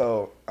 Yeah.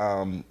 So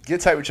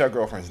get tight with your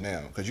girlfriends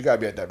now. Because you got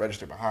to be at that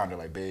register behind her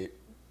like, babe.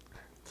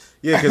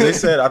 Yeah, because they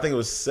said, I think it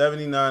was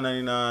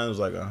 $79.99. It was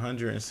like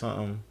 100 and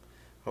something.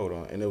 Hold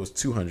on. And it was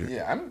 200.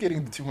 Yeah, I'm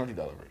getting the $200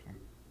 version.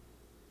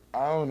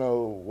 I don't know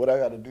what I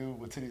got to do,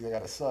 what titties I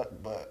got to suck,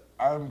 but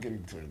I'm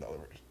getting the $200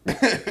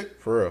 version.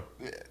 For real?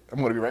 Yeah. I'm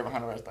going to be right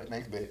behind the rest. Like,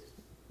 thanks, babe.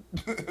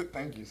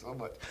 Thank you so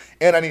much.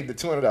 And I need the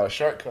 $200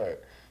 shark card.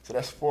 So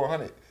that's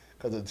 $400.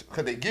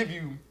 Because they give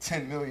you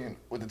 $10 million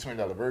with the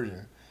 $20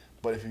 version.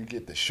 But if you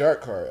get the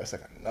shark card, that's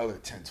like another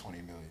 $10-20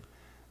 million.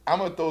 I'm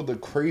going to throw the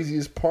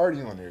craziest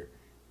party on there.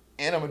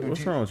 And I'm gonna do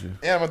What's wrong with you?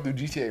 And I'm gonna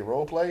do GTA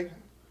roleplay.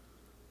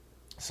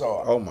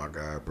 So oh my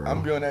god, bro!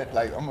 I'm doing that.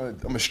 Like I'm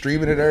gonna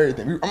stream it and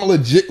everything. I'm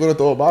legit gonna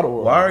throw a bottle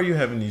war. Why are you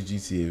having these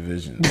GTA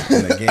visions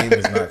when the game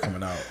is not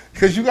coming out?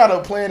 Because you gotta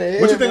plan ahead.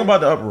 What you think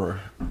about the uproar?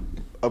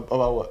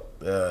 About what?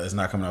 It's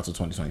not coming out till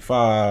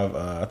 2025.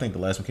 I think the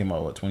last one came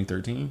out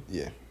 2013.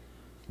 Yeah,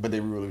 but they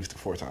re-released it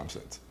 4 times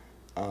since.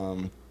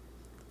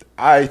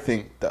 I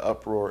think the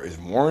uproar is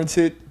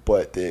warranted,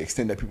 but the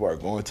extent that people are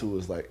going to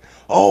is like,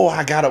 oh,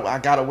 I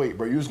gotta wait,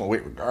 bro. You just gonna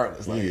wait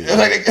regardless. Like, yeah.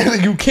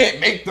 like you can't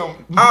make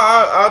them.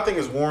 I think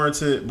it's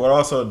warranted, but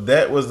also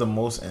that was the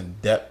most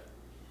in-depth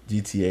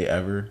GTA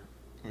ever.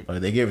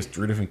 Like they gave us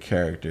 3 different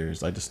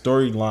characters. Like the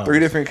storyline. 3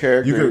 different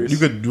characters. You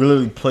could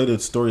really play the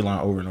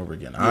storyline over and over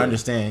again. I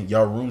understand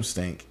y'all room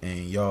stink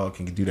and y'all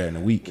can do that in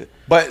a week.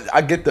 But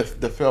I get the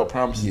failed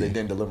promises they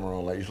didn't deliver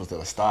on. Like you're supposed to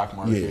have a stock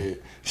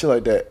market, shit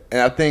like that.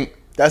 And I think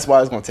that's why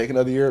it's gonna take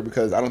another year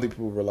because I don't think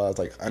people realize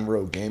like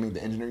Unreal Gaming,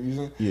 the engine they're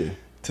using,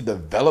 to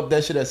develop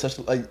that shit at such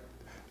like.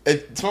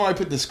 If somebody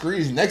put the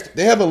screens next,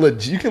 they have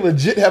you can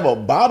legit have a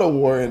bottle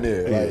war in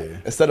there.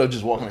 Like, instead of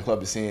just walking the club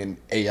and seeing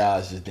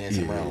AIs just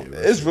dancing around.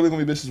 It's really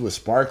gonna be bitches with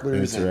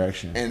sparklers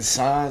and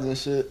signs and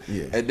shit.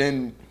 Yeah. And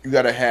then you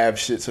gotta have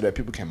shit so that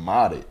people can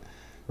mod it.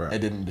 Right.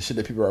 And then the shit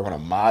that people are gonna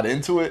mod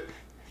into it,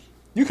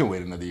 you can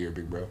wait another year,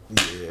 big bro.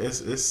 Yeah,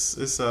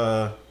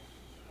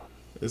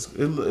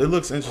 it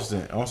looks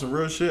interesting. On some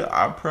real shit,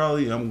 I'm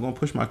gonna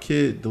push my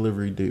kid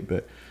delivery date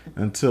back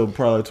until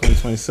probably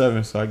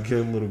 2027, so I can get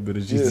a little bit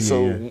of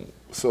GTA. Yeah,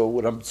 so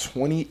when I'm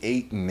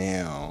 28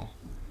 now,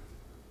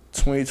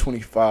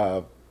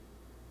 2025,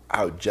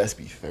 I'll just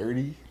be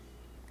 30.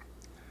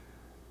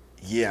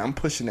 Yeah, I'm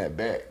pushing that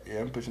back.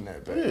 Yeah,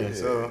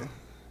 so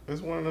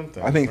it's one of them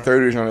things. I think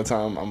 30 is around the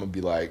time I'm gonna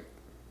be like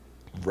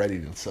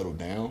ready to settle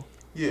down.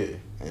 Yeah,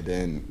 and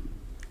then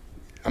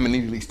I'm gonna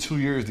need at least 2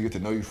 years to get to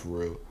know you for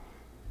real.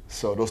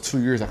 So those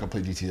 2 years I can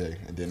play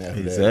GTA, and then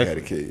after that I had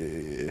a kid.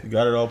 Yeah. You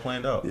got it all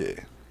planned out. Yeah,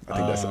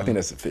 I think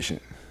that's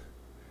sufficient.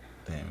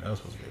 Damn, that was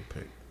supposed to be a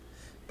pick.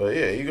 But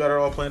yeah, you got it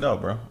all planned out,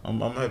 bro. I'm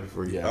happy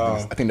for you.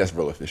 Yeah, I think that's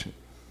real efficient.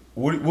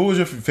 What was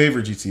your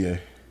favorite GTA?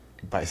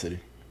 Vice City.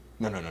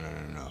 No.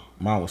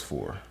 Mine was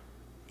 4.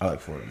 I like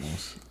 4 the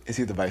most. It's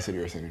either Vice City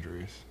or San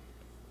Andreas.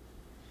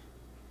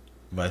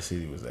 Vice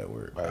City was that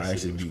word. I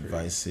actually beat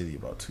Vice City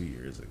about 2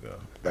 years ago.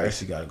 I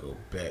actually got to go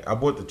back. I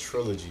bought the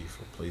trilogy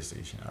for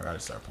PlayStation. I got to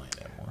start playing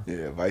that more.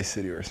 Yeah, Vice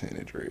City or San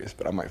Andreas,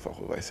 but I might fuck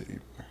with Vice City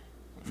more.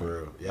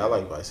 For real. Yeah, I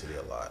like Vice City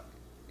a lot.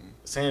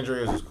 San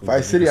Andreas was cool.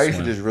 Vice City, I used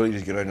to just really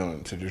just get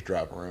on to just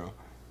drop around.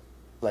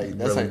 Like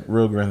that's like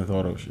real Grand Theft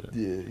Auto shit.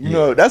 Yeah, you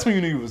know that's when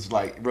you knew you was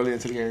like really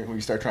into the game when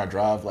you start trying to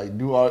drive, like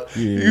do all.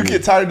 You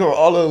get tired of doing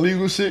all the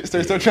illegal shit.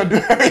 Start trying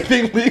to do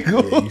everything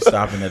legal. Yeah, you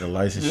stopping at the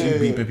license, you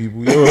beeping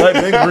people. Yo, like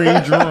that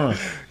green drum.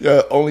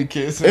 Yeah, only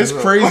kids. It's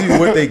crazy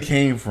what they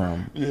came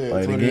from. Yeah,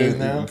 like the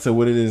game to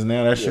what it is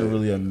now. That shit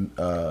really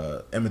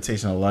a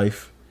imitation of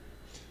life.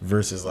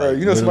 Versus like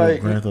you know somebody,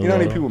 you know how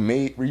many people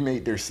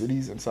remade their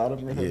cities inside of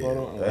Grand Theft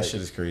Auto? That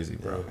shit is crazy,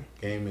 bro.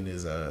 Gaming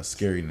is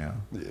scary now.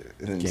 Yeah,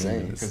 it's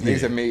insane because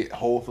niggas have made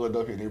whole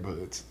Philadelphia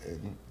neighborhoods,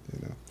 and you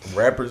know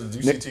rappers.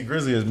 UCT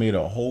Grizzly has made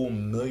a whole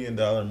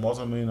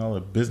multi-million-dollar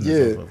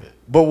business off of it.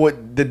 But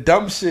what the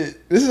dumb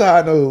shit? This is how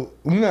I know.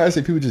 You know, I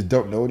say people just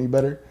don't know any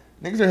better.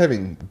 Niggas are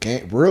having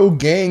real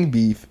gang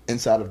beef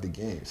inside of the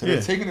game. So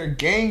they're taking their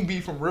gang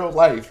beef from real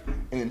life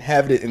and then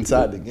having it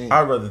inside the game.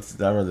 I'd rather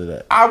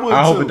that. I would.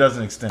 I hope it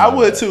doesn't extend. I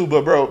would too,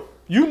 but bro,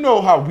 you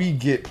know how we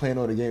get playing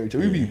on the game.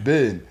 We be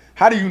bidding.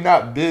 How do you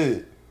not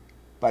bid?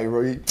 Like,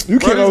 bro, you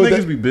can't know these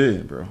niggas be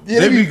bidding, bro.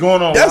 Yeah, they be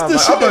going on. That's the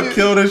shit. I'm gonna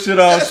kill this shit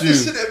off you.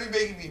 That's the shit that be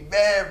making me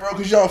mad, bro.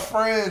 Cause y'all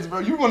friends, bro.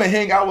 You want to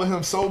hang out with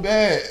him so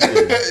bad.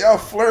 Y'all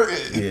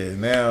flirting. Yeah,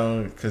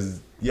 now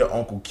because. Your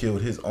uncle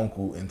killed his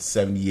uncle in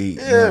 78.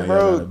 Yeah,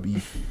 bro.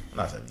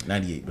 Not 70,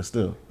 98, but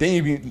still.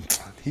 Then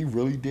he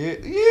really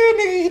did. Yeah,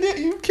 nigga, he did.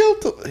 You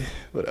killed him.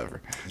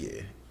 Whatever.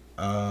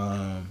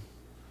 Yeah.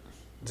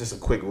 Just a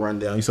quick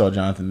rundown. You saw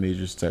Jonathan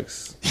Major's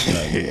text.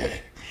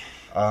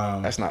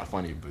 That's not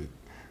funny, but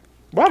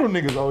why do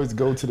niggas always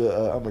go to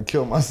the I'm gonna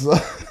kill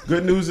myself?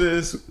 Good news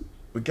is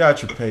we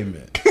got your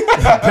payment.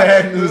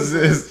 Bad news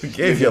is we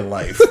gave you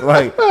life.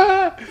 Like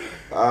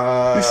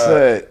he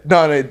said,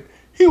 no.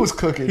 He was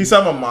cooking. He said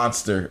I'm a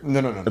monster.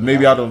 No.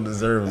 Maybe I don't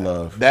deserve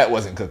love. That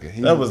wasn't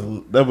cooking. That was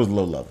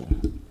low level.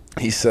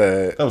 He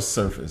said that was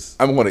surface.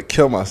 I'm going to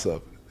kill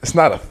myself. It's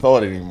not a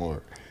thought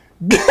anymore.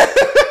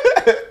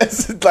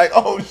 It's like,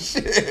 oh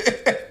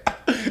shit.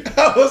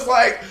 I was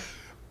like,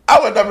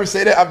 I would never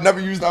say that. I've never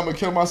used I'm gonna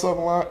kill myself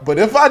a lot. But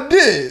if I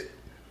did,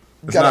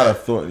 it's not a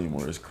thought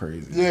anymore. It's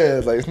crazy. Yeah,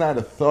 it's like it's not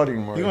a thought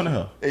anymore. You going to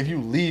hell? If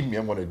you leave me,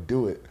 I'm gonna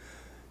do it.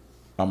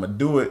 I'm gonna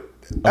do it.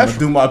 I'm gonna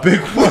do my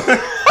big one.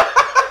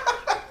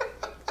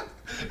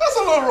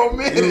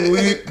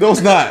 Romantic. No,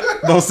 it's not.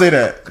 Don't say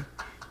that.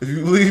 If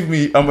you leave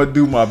me, I'm gonna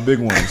do my big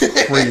ones.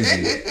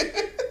 Crazy.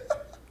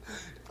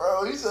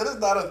 Bro, you said it's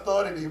not a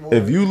thought anymore.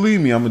 If you leave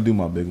me, I'm gonna do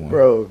my big one.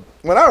 Bro,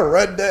 when I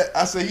read that,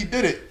 I said he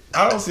did it.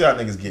 I don't see how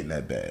niggas getting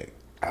that bag.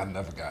 I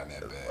never got in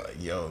that bag.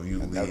 Like, yo, you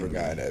never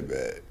got in that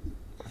bag.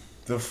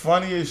 The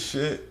funniest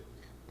shit.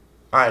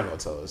 I ain't gonna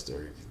tell the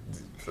story.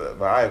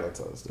 But I ain't gonna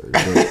tell the story.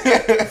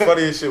 The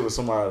funniest shit was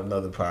somebody on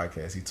another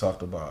podcast. He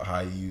talked about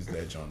how he used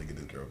that joint to get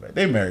his girl back.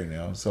 They married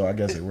now, so I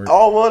guess it worked.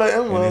 Oh, well,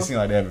 and they seem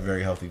like they have a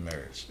very healthy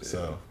marriage. Yeah.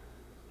 So,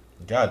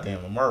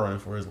 goddamn, Lamar running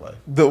for his life.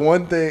 The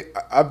one thing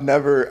I've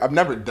never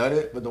done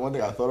it, but the one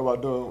thing I thought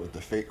about doing was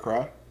the fake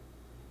cry.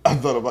 I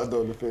thought about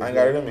doing the fake. I ain't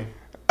got it in me.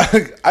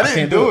 I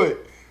didn't do it,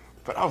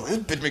 but I was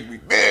like, this bitch make me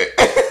mad.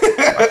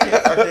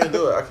 I can't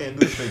do it. I can't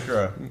do the fake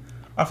cry.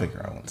 I'll fake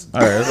cry once. All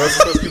right,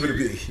 let's keep it a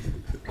beat.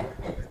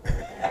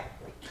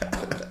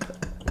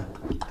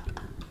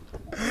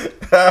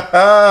 We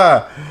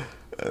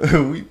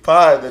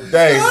pied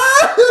today.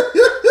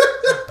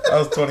 I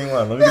was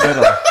 21. Let me get that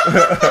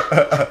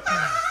off.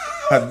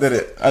 I did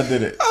it.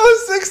 I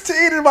was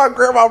 16 and my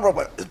grandma was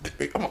like,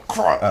 I'm gonna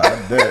cry.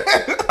 I did it.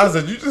 I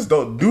said, you just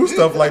don't do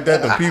stuff like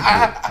that to people.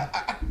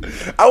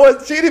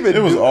 She didn't even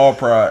It was all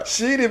pride.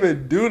 She didn't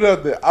even do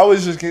nothing. I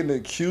was just getting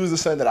accused of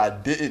something that I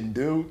didn't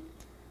do.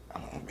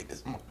 I'm gonna make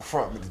this. I'm gonna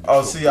cry.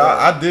 Oh, see,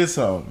 I did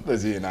something.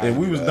 Listen, And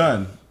we was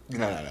done.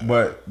 No.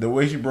 But the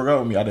way she broke up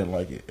with me, I didn't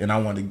like it. And I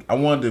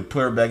wanted to put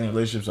her back in a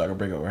relationship so I could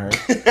break up with her.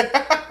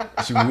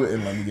 She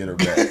wouldn't let me get her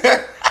back.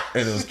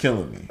 And it was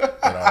killing me.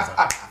 And I was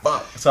like,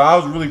 fuck. So I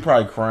was really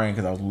probably crying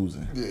because I was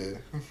losing. Yeah.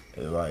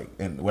 Like,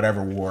 in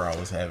whatever war I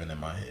was having in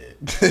my head.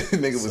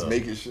 Nigga was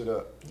making shit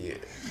up. Yeah.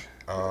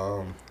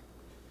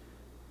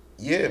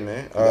 Yeah,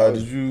 man.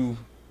 Yeah.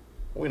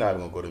 We're not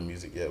even gonna go to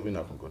music yet.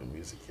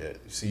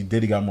 You see,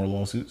 Diddy got more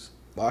lawsuits.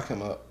 Lock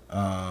him up.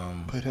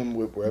 Put him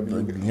with wherever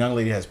The young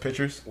lady has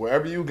pictures.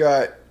 Wherever you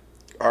got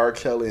R.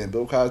 Kelly and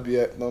Bill Cosby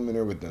at, throw him in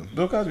there with them.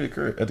 Bill Cosby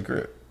at the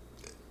crib.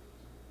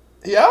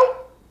 He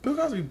out? Bill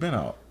Cosby been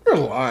out. You're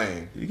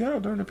lying. He got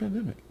out during the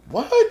pandemic.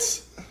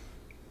 What?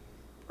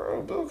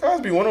 Bro, Bill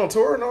Cosby went on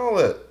tour and all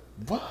that.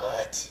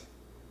 What?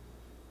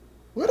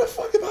 Where the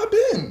fuck have I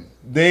been?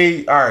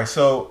 Alright,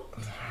 so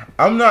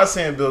I'm not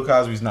saying Bill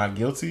Cosby's not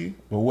guilty,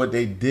 but what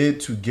they did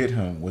to get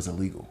him was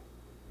illegal.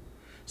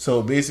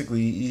 So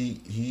basically,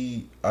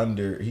 he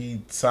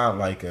signed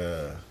like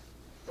I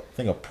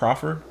think a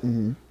proffer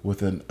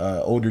with an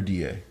older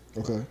DA.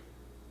 Okay.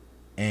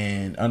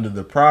 And under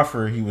the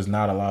proffer, he was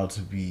not allowed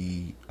to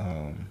be.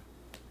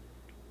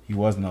 He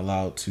wasn't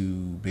allowed to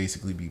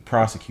basically be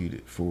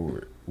prosecuted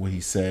for what he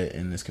said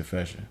in this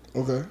confession.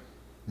 Okay.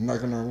 Not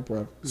gonna normal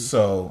proffer.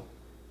 So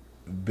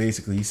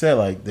basically, he said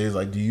like, "There's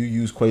like, do you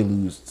use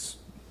Quaaludes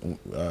in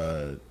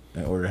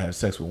order to have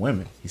sex with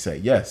women?" He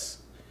said yes.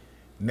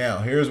 Now,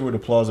 here's where the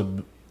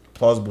plausible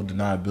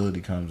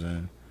deniability comes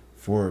in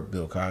for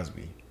Bill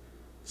Cosby.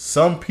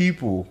 Some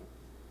people,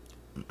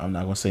 I'm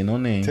not going to say no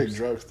names. Take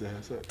drugs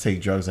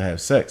to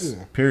have sex.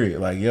 Yeah. Period.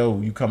 Like, yo,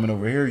 you coming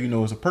over here, you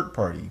know it's a perk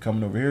party. You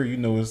coming over here, you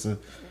know it's a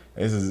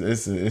There's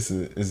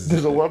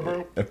a what,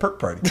 bro? A perk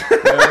party.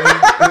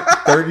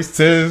 30s,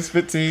 10s,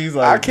 15s.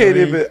 Like,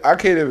 I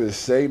can't even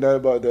say nothing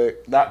about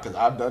that. Not because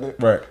I've done it.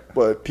 Right.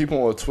 But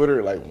people on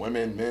Twitter, like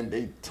women, men,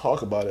 they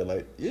talk about it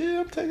like, yeah,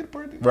 I'm taking a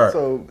party. Right.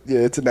 So, yeah,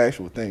 it's an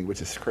actual thing,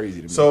 which is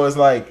crazy to me. So it's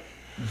like,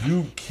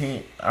 you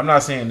can't, I'm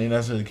not saying they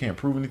necessarily can't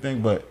prove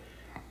anything, but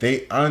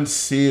they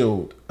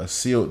unsealed a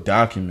sealed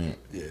document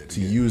to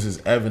use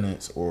as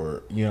evidence,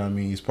 or, you know what I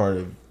mean, as part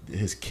of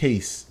his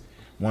case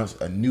once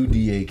a new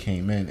DA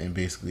came in and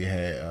basically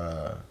had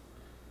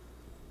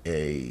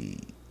a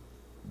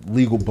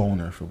legal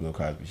boner for Bill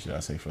Cosby, should I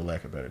say, for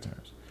lack of better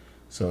terms.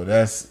 So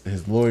that's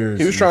his lawyers.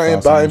 He was trying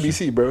to buy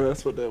NBC, bro.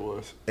 That's what that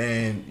was.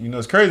 And, you know,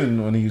 it's crazy.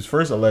 When he was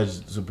first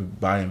alleged to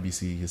buy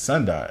NBC, his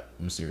son died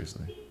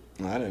mysteriously.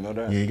 I didn't know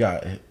that.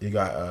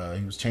 Yeah,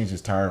 he was changing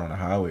his tire on a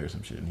highway or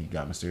some shit, and he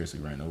got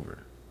mysteriously ran over.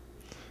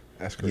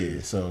 That's crazy.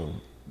 Yeah, so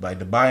like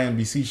the buy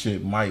NBC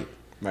shit might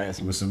have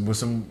some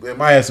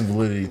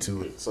validity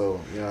to it. So,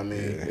 you know what I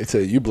mean? Yeah, it's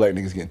you black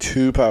niggas getting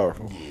too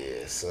powerful.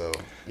 Yeah, so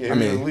I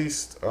mean, at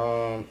least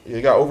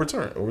it got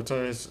overturned.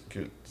 Overturned his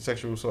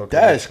sexual assault.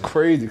 That's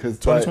crazy because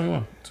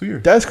 2021, 2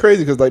 years. That's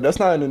crazy because like that's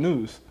not in the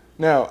news.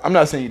 Now, I'm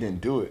not saying he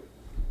didn't do it.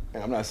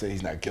 And I'm not saying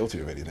he's not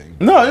guilty of anything.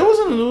 No, it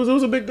wasn't in the news. It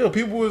was a big deal.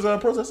 People was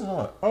protesting a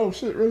lot. Oh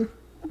shit, really?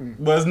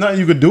 But it's nothing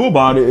you could do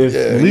about it.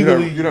 If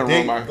legally,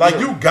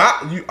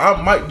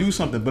 I might do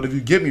something, but if you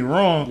get me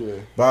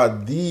wrong by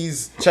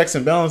these checks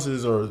and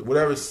balances or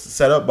whatever's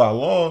set up by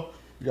law,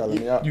 you gotta let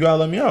me out. You gotta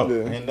let me out. Yeah.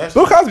 And that's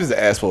Bill Cosby's an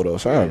asshole though,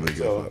 so I don't really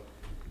give a fuck.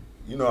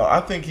 You know,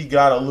 I think he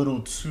got a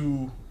little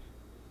too,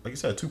 like you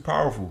said, too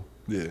powerful.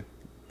 Yeah.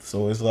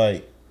 So it's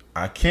like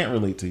I can't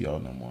relate to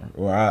y'all no more,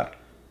 or I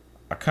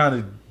kind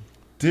of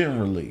didn't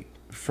relate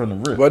from the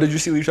rip. What did you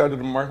see? We tried to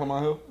do Mark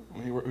Lamont Hill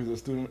when he was a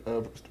student,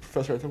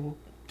 professor at Temple.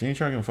 Didn't he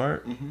try to get him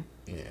fired? Mm-hmm.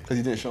 Yeah, because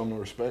he didn't show him no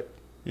respect.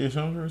 Yeah,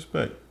 show him no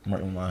respect,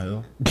 Mark Lamont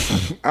Hill.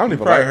 I don't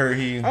even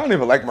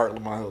like Mark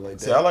Lamont Hill like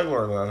that. See, I like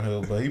Mark Lamont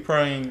Hill, but he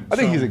probably ain't. I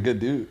think he's a good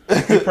dude.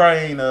 He probably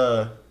ain't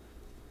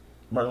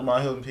Mark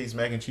Lamont Hill and Pete's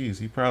mac and cheese.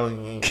 He probably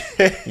ain't.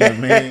 You know what I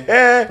mean?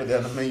 Put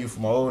that on the menu for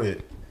my old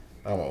head.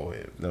 I'm my old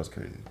head. That was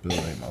crazy. Bill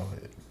ain't my old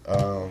head.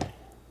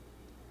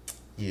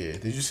 Yeah.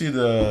 Did you see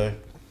the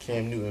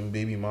Cam Newton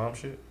baby mom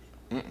shit?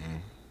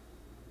 Mm-mm.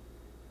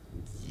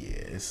 Yeah,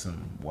 it's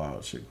some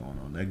wild shit going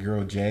on. That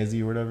girl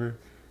Jazzy or whatever,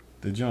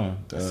 the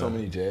John. There's so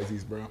many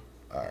Jazzies, bro.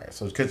 All right,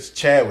 so because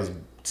Chad was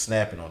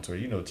snapping on Twitter,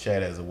 you know,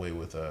 Chad has a way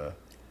with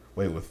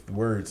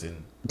words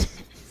and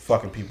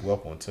fucking people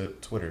up on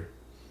Twitter.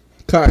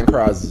 Cotton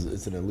Cross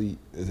is an elite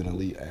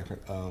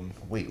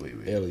wait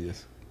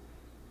alias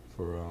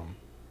for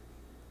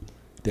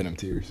Denim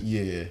Tears.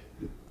 Yeah,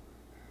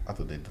 I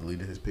thought they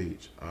deleted his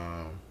page.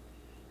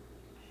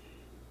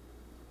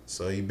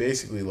 So he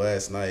basically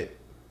last night.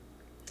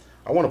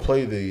 I want to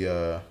play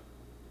the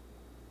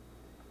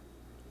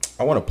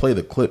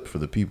clip for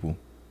the people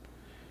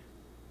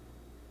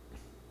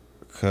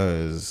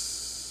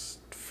Cause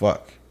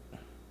fuck.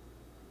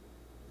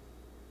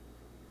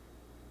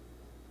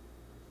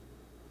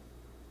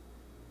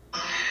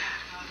 I'm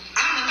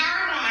the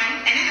third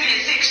woman, and this is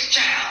his sixth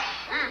child.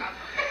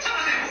 So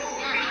I said,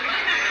 ooh.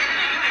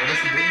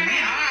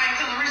 Man, all right,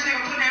 so the rich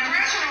nigga putting that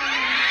pressure on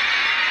you.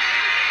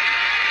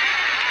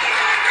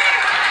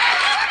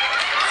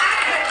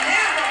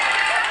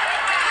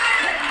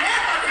 I could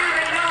never be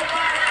with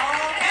nobody,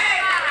 okay?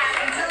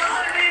 Until the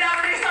 $100 million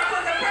start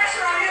putting the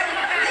pressure on you,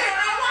 you don't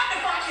know what the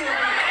fuck you do.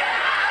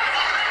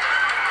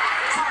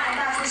 Talking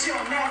about what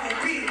you'll never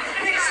be.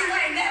 Bitch, you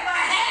ain't never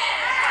had.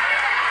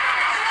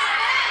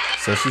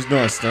 So she's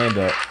doing stand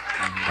up.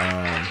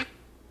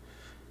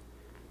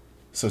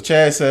 So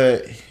Chad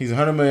said he's a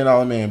 $100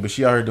 million man, but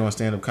she out here doing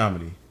stand up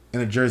comedy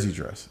in a jersey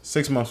dress,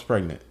 6 months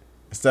pregnant,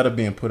 instead of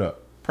being put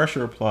up.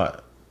 Pressure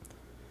applied.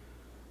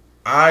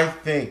 I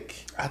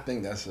think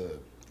that's a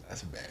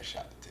bad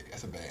shot to take.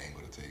 That's a bad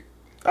angle to take.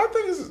 I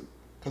think it's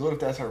Because what if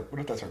that's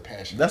her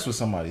passion? that's what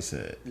somebody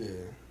said. Yeah.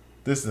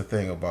 This is the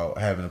thing about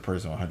having a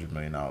person with $100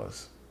 million.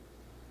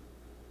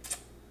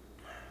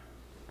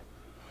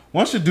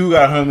 Once your dude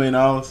got $100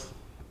 million,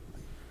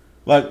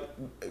 like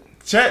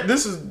Chad,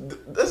 this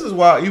is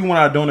why even when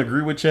I don't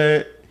agree with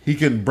Chad, he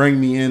can bring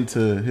me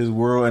into his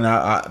world, and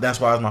I that's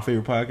why it's my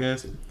favorite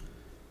podcast.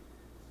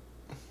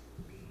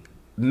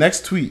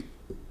 Next tweet,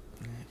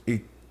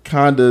 it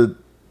kinda,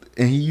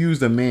 and he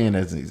used a man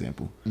as an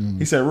example. Mm-hmm.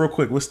 He said, "Real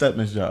quick, what's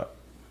Stepman's job?"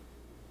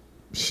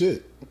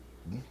 Shit,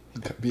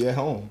 be at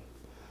home.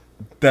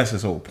 That's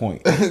his whole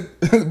point.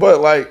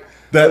 But like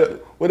that,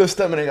 what if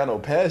Stepman ain't got no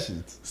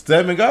passions?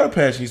 Stepman got a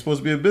passion. He's supposed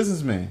to be a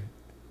businessman.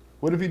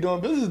 What if he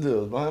doing business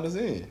deals behind the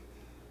scene?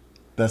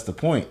 That's the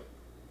point.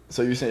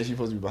 So you're saying she's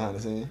supposed to be behind the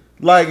scene?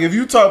 Like, if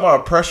you talk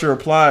about pressure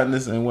applied and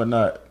this and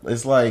whatnot,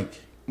 it's like.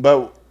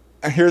 But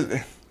here's,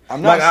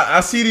 I'm not. Like,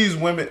 I see these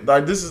women.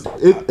 Like, this is.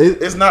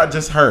 It's not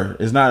just her.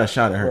 It's not a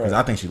shot at her because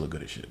I think she look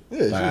good as shit.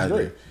 Yeah, like, she's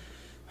great.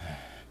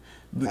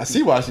 I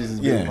see why she's as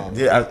big.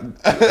 Yeah.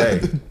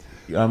 Hey,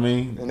 you know what I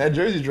mean? And that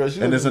jersey dress.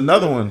 And there's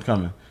another one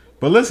coming.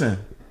 But listen,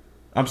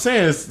 I'm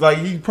saying it's like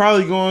he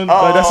probably going.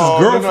 Like, that's his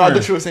girlfriend. No, I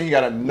thought you were saying he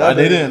got another.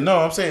 They didn't. No,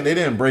 I'm saying they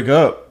didn't break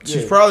up.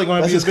 She's probably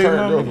going to be his big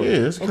mama. Girlfriend.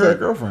 Yeah, it's current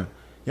girlfriend.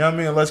 You know what I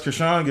mean? Unless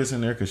Krishan gets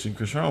in there, because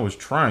Krishan was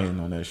trying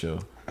on that show.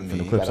 I mean,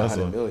 the clips I saw.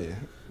 $100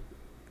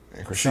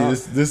 And Krishan,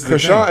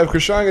 if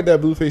Krishan get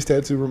that blue face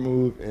tattoo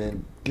removed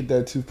and get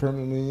that tooth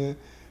permanently in,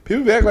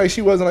 people be acting like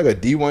she wasn't like a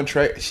D1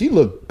 track. She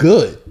looked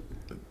good.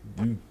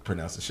 You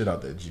pronounce the shit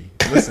out that G.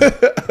 Listen.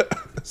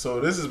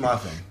 So this is my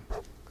thing.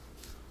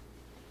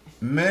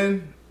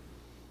 Men,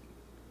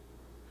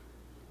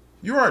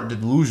 you are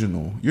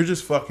delusional. You're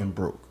just fucking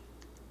broke.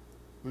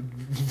 What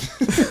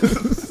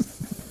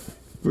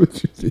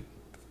you think?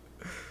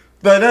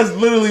 Like, that's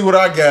literally what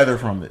I gather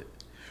from it.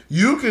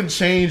 You can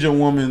change a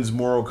woman's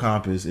moral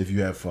compass if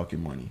you have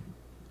fucking money.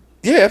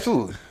 Yeah,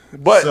 absolutely.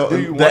 But so,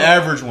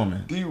 average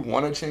woman. Do you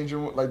want to change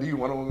your do you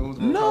want a woman who's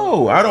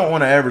No, I don't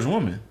want an average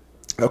woman.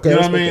 Okay, you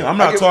know what I mean? I'm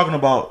not talking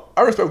about.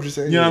 I respect what you're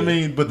saying. You know what I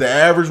mean? But the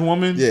average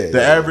woman,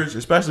 average,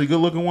 especially good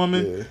looking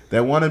woman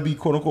that want to be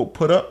quote unquote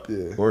put up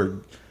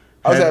or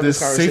I was having this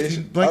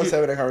safety blanket. I was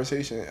having a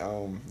conversation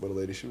with a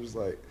lady. She was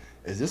like,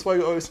 "Is this why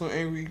you're always so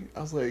angry?"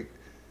 I was like,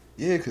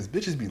 "Yeah, because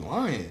bitches be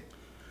lying."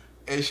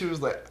 And she was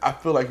like, "I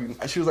feel like you."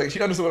 She was like, "She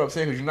understood what I'm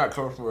saying because you're not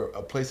coming from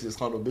a place that's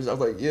called a bitch." I was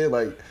like, "Yeah,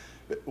 like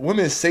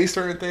women say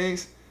certain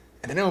things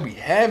and they don't be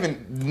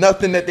having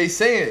nothing that they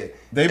saying.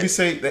 They be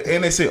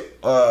they say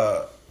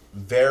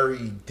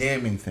very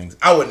damning things.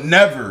 I would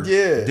never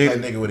date a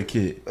nigga with a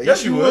kid. Like,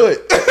 yes, you would.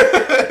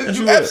 Yes,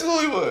 you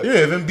absolutely would. Yeah,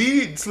 if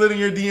Embiid slid in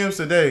your DMs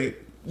today,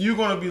 you're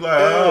gonna be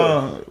like,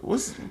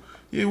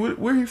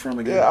 where he from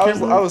again? Yeah,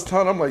 I was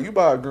telling him, I'm like, you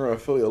buy a girl in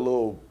Philly a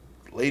little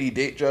lady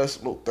date dress, a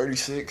little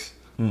 36.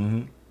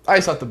 Mm-hmm. I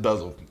just have to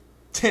bezel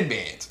 10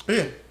 bands.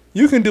 Yeah,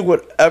 you can do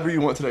whatever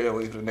you want to that young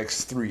lady for the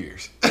next 3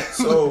 years.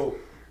 So,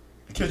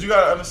 because you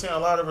gotta understand, a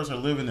lot of us are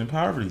living in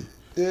poverty.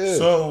 Yeah.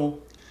 So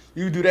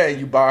you do that and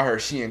you buy her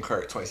Shein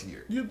cart twice a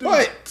year. You do.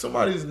 What?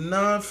 Somebody's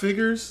 9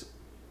 figures.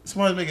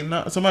 Somebody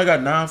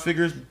got 9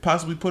 figures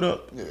possibly put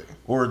up,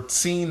 or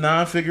seen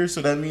 9 figures.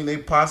 So that means they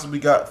possibly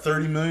got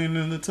 30 million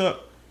in the tuck.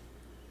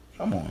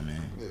 Come on,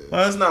 man. Yeah.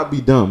 Let's not be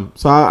dumb.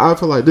 So I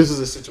feel like this is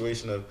a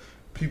situation of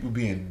people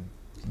being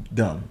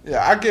dumb.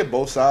 Yeah, I get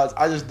both sides.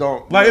 I just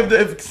don't like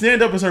if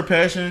stand up is her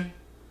passion.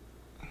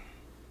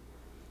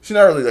 She's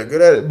not really that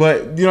good at it,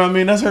 but you know what I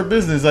mean. That's her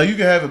business. Like, you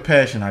can have a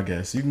passion, I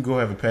guess. You can go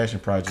have a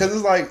passion project. Because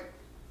it's like,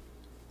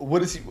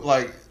 what is he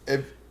like?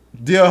 If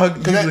DL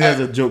usually has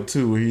a joke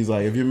too, where he's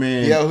like, if your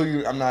man,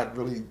 I'm not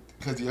really,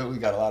 because DL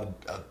got a lot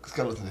of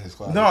skeletons in his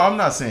closet. No, I'm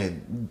not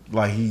saying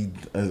like he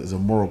is a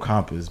moral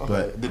compass,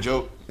 but the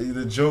joke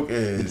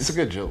is it's a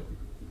good joke.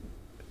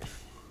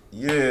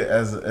 Yeah,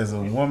 as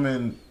a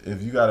woman,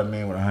 if you got a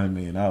man with $100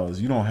 million,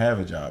 you don't have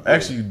a job.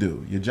 Actually, you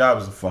do. Your job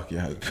is to fuck your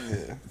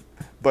husband. Yeah.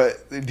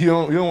 But you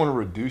don't want to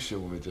reduce your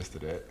woman just to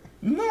that.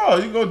 No,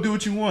 you go do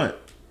what you want.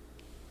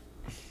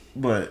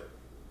 But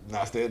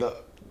not stand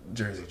up.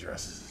 Jersey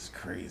dresses is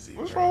crazy.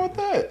 What's wrong with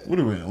that? What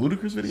are we in a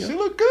Ludacris video? She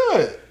look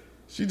good.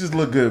 She just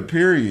look good.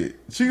 Period.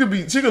 She could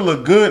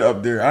look good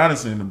up there.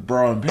 Honestly, in the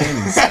bra and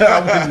panties.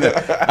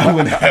 I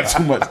wouldn't have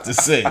too much to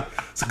say.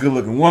 It's a good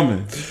looking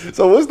woman.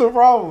 So what's the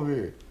problem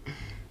here?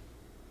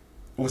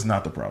 What's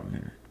not the problem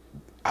here?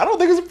 I don't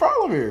think it's a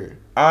problem here.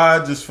 I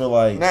just feel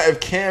like Now,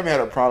 if Cam had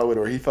a problem with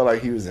it, or he felt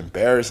like he was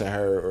embarrassing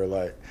her, or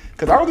like,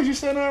 because I don't think she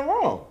said nothing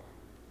wrong.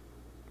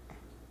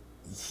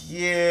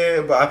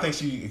 yeah, but I think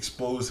she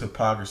exposed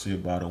hypocrisy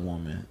about a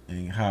woman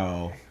and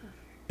how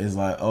it's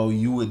like, oh,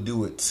 you would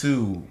do it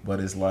too, but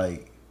it's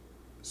like,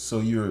 so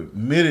you're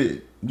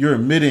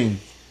admitting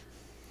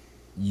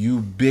you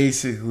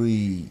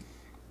basically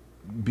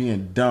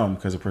being dumb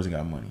because a person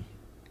got money.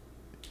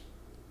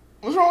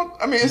 What's wrong?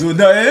 I mean, Dude,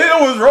 no,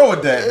 ain't what's wrong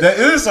with that.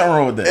 There is something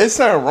wrong with that. it's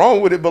something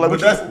wrong with it, but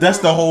like, That's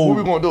the whole. What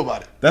we gonna do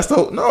about it? That's the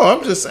whole, no.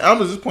 I'm just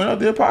pointing out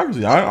the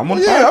hypocrisy. I'm on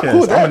the Yeah, I'm podcast.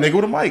 cool with I'm that. a nigga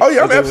with a mic. Oh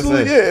yeah, I'm That's what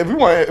absolutely say.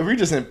 If we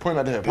just point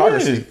out the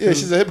hypocrisy, yeah,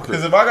 she's a hypocrite.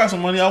 Because if I got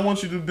some money, I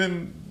want you to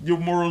bend your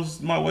morals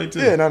my way too.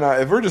 Yeah, no.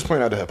 If we're just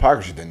pointing out the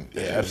hypocrisy, then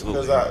yeah,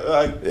 absolutely.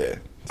 Because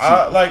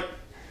Yeah.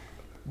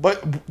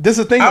 But this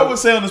is the thing. I would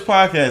say on this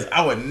podcast,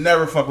 I would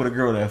never fuck with a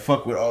girl that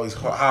fuck with all these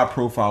high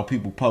profile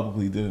people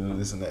publicly doing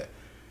this and that.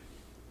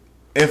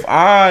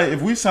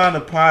 If we signed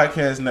a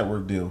podcast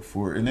network deal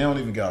for, and they don't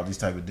even got these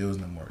type of deals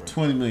no more,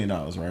 $20 million,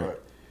 right?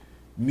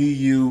 Me,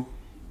 you,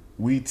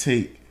 we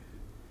take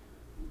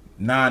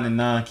 9 and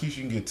 9. Keisha,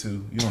 you can get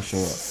 2. You don't show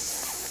up.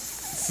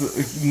 So,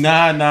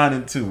 9, 9,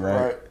 and 2,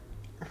 right?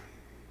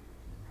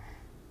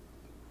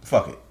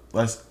 Fuck it.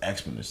 Let's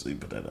exponentially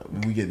put that up.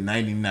 When we get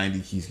 90, 90,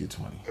 Keys get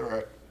 20.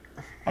 Right.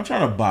 I'm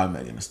trying to buy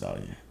Megan Thee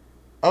Stallion.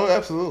 Oh,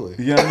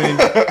 absolutely. You know what I mean?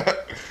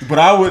 But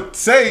I would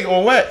say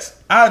on wax,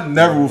 I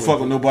never would fuck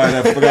with nobody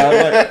that forgot.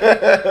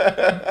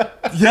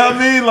 Like, you know what I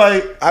mean?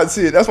 Like, I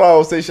see it. That's why I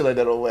would say shit like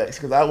that on wax,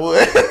 because I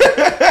would.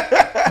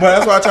 but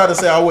that's why I try to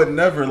say I would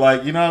never.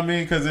 Like, you know what I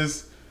mean?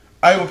 Because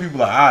I want people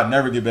like, I'd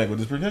never get back with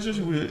this person. Yes,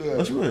 you would.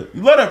 Yes, you would.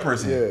 You love that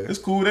person. Yeah. It's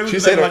cool. They was She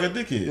just said like a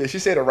dickhead. Yeah, she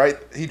said the right.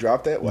 He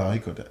dropped that. No, he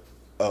caught that.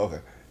 Oh, okay.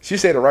 She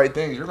said the right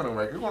things. You're gonna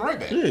write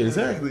back. Yeah,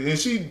 exactly. And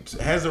she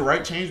has the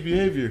right change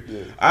behavior.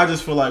 Yeah. I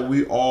just feel like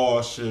we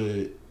all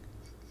should,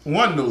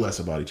 one, know less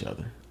about each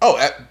other. Oh,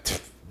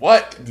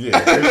 what? Yeah,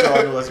 we should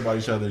all know less about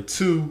each other.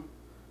 2,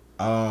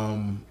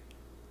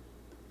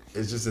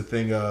 it's just a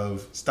thing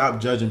of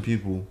stop judging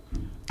people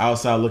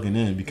outside looking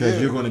in,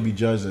 because you're going to be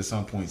judged at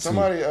some point.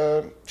 Somebody,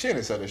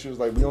 Shannon said that. She was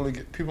like,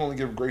 people only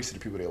give grace to the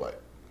people they like.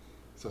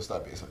 So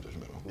stop being so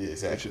judgmental. Yeah,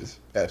 exactly. Which is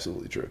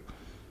absolutely true.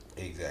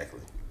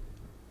 Exactly.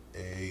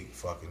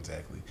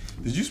 Exactly.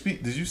 Did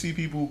you see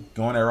people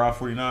going at Route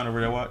 49 over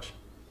that watch?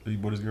 Did you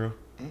bought his girl?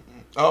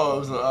 Oh, it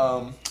was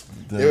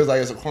it was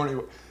like, it's a corny.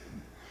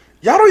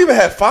 Y'all don't even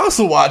have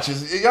Fossil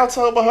watches. Y'all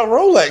talking about her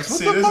Rolex.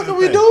 What the fuck are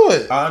we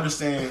doing? I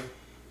understand.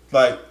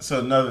 Like, so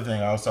another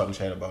thing I was talking to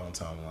Chad about on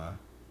timeline.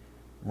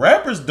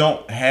 Rappers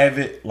don't have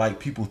it like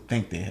people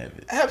think they have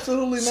it.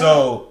 Absolutely not.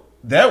 So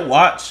that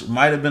watch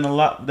might have been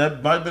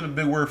a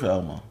big word for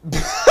Elmo.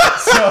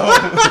 So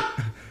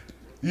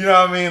you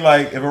know what I mean?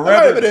 Like, if a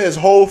rapper been his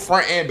whole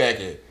front and back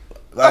end.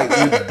 like,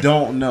 you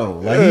don't know.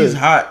 Like, he's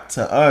hot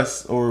to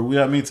us, or we,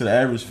 I mean, to the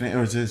average fan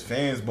or to his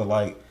fans, but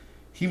like,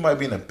 he might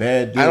be in a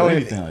bad deal or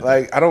anything like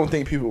that. I don't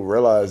think people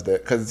realize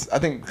that,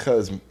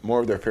 because more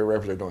of their favorite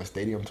rappers are doing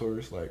stadium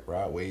tours. Like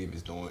Rod Wave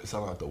is doing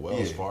something like the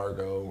Wells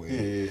Fargo,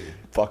 and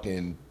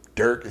fucking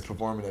Dirk is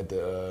performing at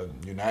the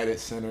United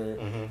Center.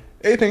 Mm-hmm.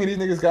 They think these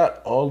niggas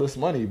got all this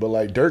money, but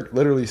like Dirk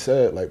literally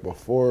said, like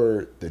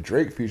before the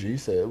Drake feature, he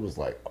said it was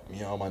like, me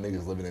and all my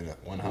niggas living in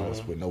one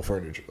house with no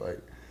furniture. Like,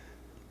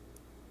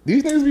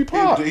 these niggas be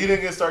pop. He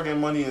didn't start getting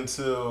money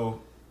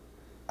until,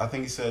 I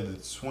think he said, the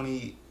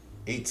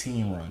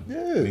 2018 run.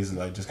 Yeah. Basically,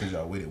 like, just because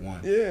y'all waited one.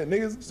 Yeah,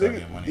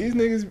 niggas money. these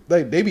niggas,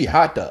 like, they be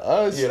hot to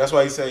us. Yeah, that's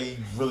why he said he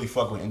really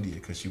fucked with India,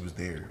 because she was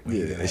there.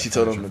 Yeah, and she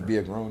told him to be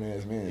a grown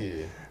ass man.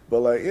 Yeah. But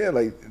like,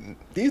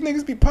 these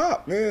niggas be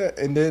pop, man.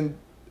 And then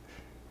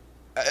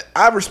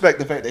I respect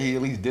the fact that he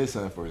at least did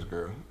something for his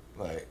girl.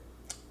 Like,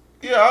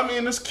 yeah, I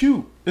mean, it's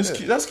cute. It's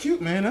cute. That's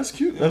cute, man. That's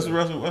cute. That's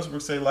what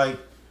Westbrook say. Like,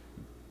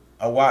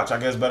 a watch, I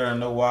guess, better than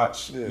no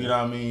watch. Yeah. You know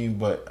what I mean?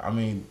 But I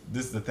mean,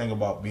 this is the thing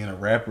about being a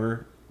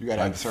rapper. You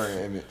gotta have a certain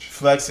image.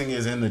 Flexing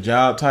is in the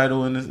job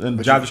title and in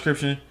the job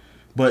description,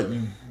 but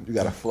you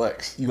gotta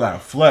flex. You gotta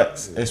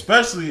flex,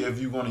 especially if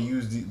you're gonna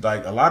use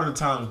like a lot of the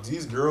times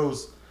these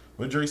girls.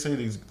 What Drake say?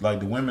 These, like,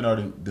 the women are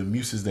the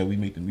muses that we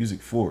make the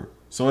music for.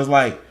 So it's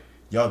like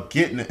y'all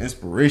getting the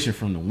inspiration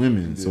from the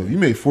women. Yeah. So if you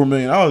made $4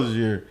 million a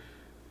year,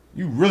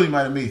 you really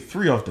might have made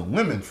 3 off the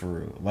women for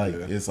real. Like,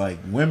 it's like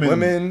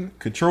women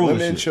control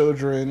women, shit.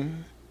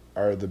 Children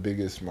are the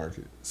biggest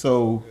market.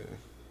 So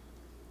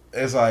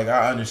it's like,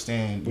 I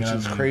understand, which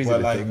is crazy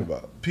to think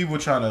about. People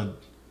trying to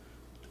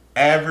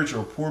average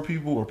or poor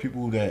people or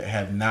people that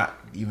have not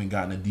even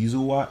gotten a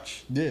diesel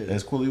watch,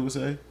 as Quilly would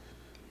say.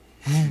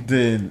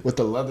 Then with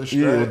the leather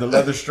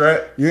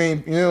strap,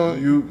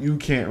 you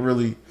can't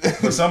really.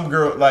 But some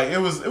girl, like, it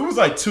was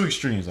like 2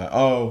 extremes. Like,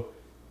 oh,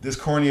 this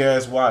corny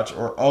ass watch,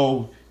 or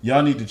oh,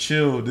 y'all need to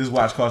chill. This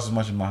watch costs as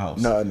much as my house.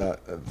 No.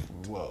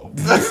 Whoa.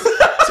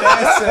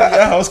 Chad said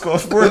your house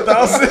cost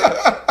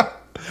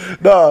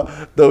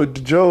 $4,000. No,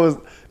 Joe was.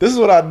 This is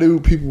what I knew.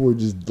 People were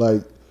just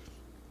like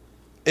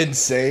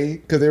insane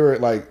because they were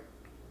like.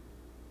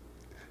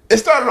 It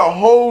started a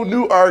whole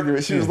new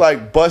argument. She was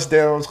like, "Bust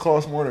downs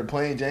cost more than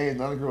plain Janes."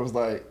 Another girl was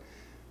like,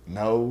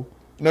 "No."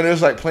 There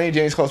was like plain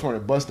Janes cost more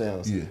than bust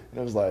downs. Yeah,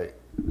 and it was like,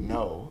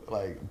 no,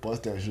 like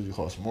bust downs usually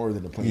cost more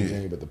than the plain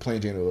Jane, but the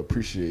plain Jane will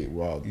appreciate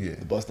while the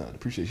bust down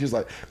appreciate. She was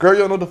like, "Girl, you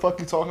don't know what the fuck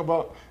you talking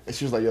about?" And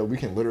she was like, "Yo, we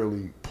can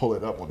literally pull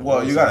it up on the."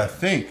 Well, you gotta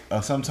think.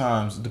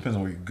 Sometimes it depends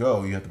on where you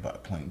go. You have to buy a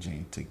plain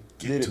Jane to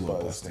get to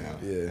a bust down.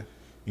 Yeah,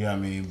 you know what I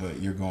mean.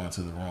 But you're going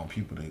to the wrong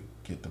people to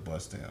get the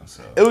bust down.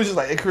 So it was just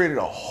like it created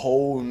a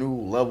whole new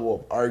level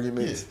of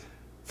arguments. Yeah.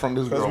 From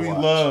this girl, we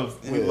love,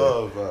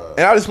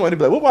 and I just wanted to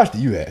be like, "What watch do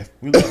you have?"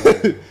 We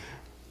love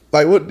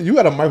like, what you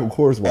got a Michael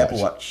Kors watch?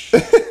 Apple Watch,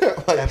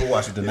 like, Apple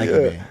Watch with the Nike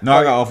band. No,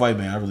 I got Off-White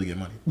band. I really get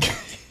money.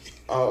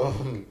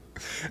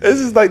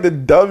 This is like the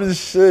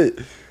dumbest shit.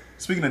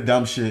 Speaking of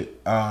dumb shit,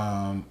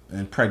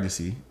 and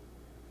pregnancy,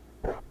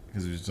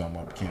 because we were talking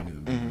about Cam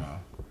Newton being mom.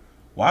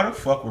 Why the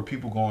fuck were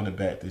people going to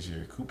bat this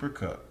year? Cooper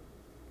Kupp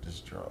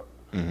just dropped.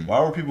 Why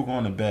were people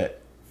going to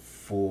bat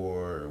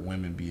for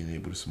women being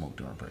able to smoke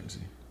during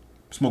pregnancy?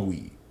 Smoke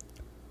weed.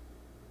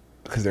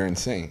 Because they're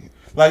insane.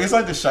 Like it's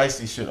like the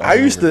shiesty shit. I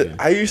used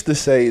to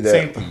say that.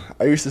 Same thing.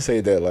 I used to say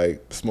that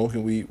like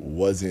smoking weed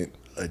wasn't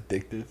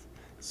addictive.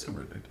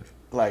 Super addictive.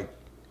 Like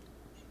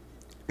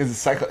it's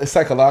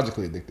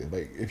psychologically addictive.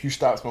 Like if you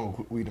stop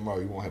smoking weed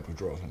tomorrow, you won't have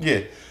withdrawals.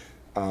 Yeah.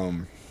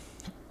 And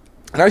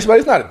actually,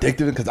 it's not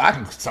addictive because I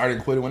can start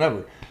and quit it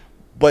whenever.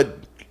 But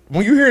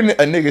when you hear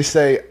a nigga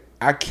say,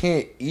 "I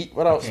can't eat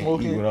without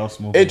smoking,"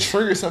 it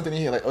triggers something in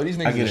here. Like, oh, these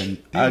niggas.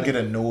 I get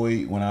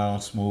annoyed when I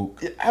don't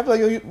smoke. I be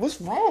like, yo,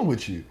 what's wrong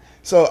with you?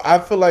 So I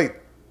feel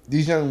like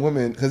these young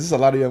women, because there's a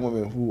lot of young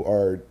women who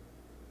are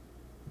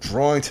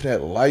drawing to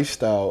that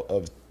lifestyle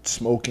of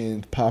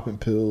smoking, popping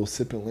pills,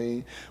 sipping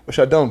lean, which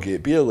I don't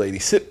get. Be a lady,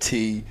 sip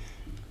tea,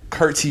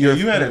 curtsy. Yeah,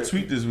 you had a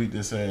tweet this week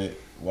that said,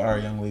 "Why are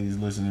young ladies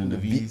listening to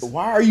V's?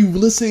 Why are you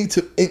listening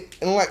to?"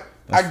 And like,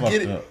 that's I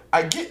get it. Up.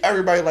 I get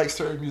everybody likes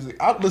certain music.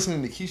 I'm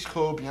listening to Keisha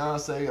Cole,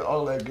 Beyonce,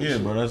 all that good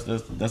shit. Yeah, bro,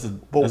 that's a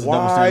double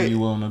standard you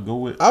willing to go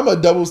with. I'm a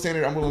double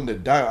standard. I'm willing to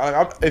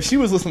die. If she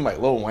was listening to like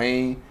Lil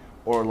Wayne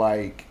or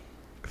like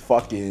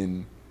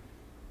fucking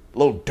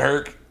Lil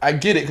Durk, I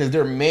get it because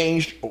they're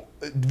mainstream.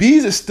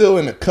 These are still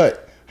in the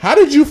cut. How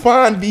did you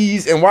find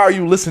these, and why are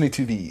you listening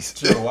to these?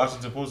 Sure,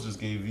 Washington Post just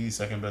gave V's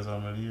second best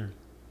album of the year.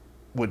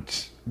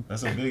 Which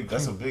that's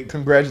a big.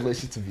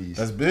 Congratulations to V's.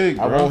 That's big.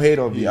 Bro. I won't hate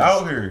on V's. He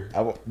out here.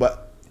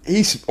 But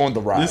he's on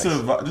the rise. This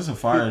is a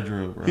fire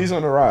drill, bro. He's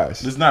on the rise.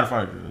 This is not a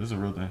fire drill. This is a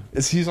real thing.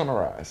 He's on the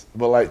rise.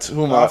 But like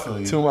two of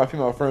my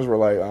female friends were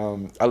like,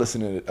 I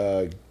listened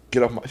to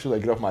Get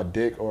Off My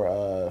Dick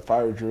or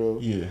Fire Drill.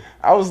 Yeah.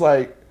 I was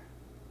like,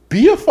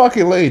 be a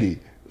fucking lady.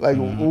 Like,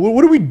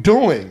 what are we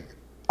doing?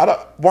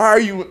 Why are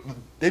you?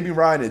 They be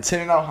riding in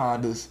tinted out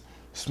Hondas,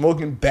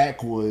 smoking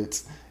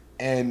backwoods,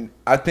 and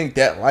I think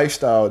that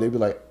lifestyle. They be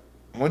like,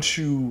 once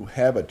you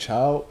have a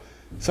child,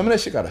 some of that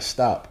shit gotta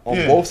stop on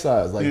both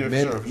sides, like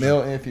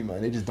male and female.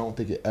 And they just don't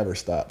think it ever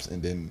stops.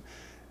 And then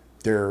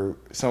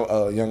some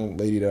young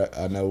lady that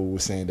I know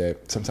was saying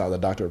that sometimes the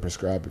doctor would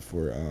prescribe it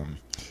for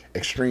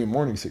extreme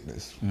morning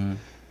sickness.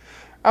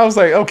 I was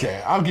like,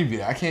 okay, I'll give you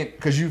that. I can't,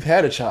 because you've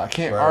had a child. I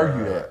can't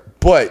argue that.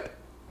 But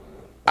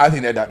I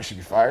think that doctor should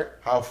be fired.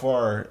 How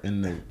far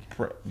in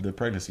the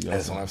pregnancy?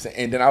 That's what I'm saying.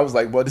 And then I was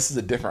like, well, this is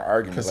a different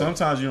argument. Because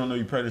sometimes you don't know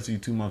you're pregnant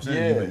 2 months in.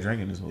 You've been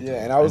drinking this whole time.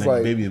 Yeah, and I was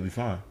like, baby will be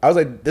fine. I was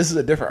like, this is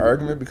a different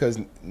argument because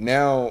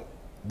now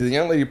the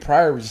young lady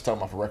prior was just talking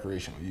about for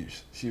recreational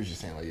use. She was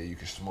just saying like, yeah, you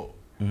can smoke.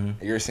 And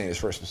you're saying it's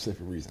for a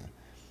specific reason.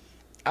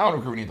 I don't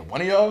agree with either one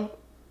of y'all,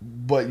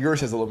 but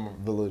yours has a little more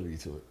validity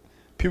to it.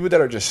 People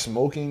that are just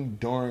smoking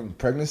during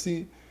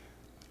pregnancy,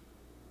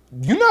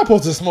 you're not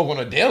supposed to smoke on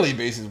a daily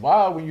basis.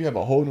 Why, when you have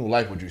a whole new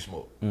life, would you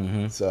smoke?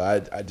 So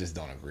I just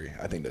don't agree.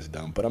 I think that's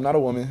dumb. But I'm not a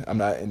woman. I'm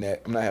not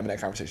having that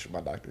conversation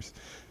with my doctors.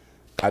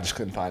 I just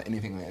couldn't find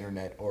anything on the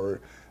internet, or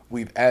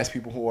we've asked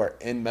people who are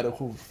in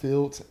medical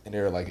fields, and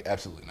they're like,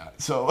 absolutely not.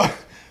 So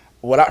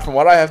from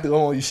what I have to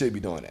go on, you should be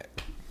doing that.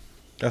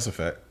 That's a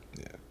fact.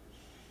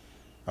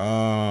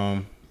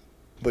 Yeah.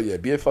 But yeah,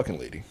 be a fucking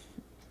lady.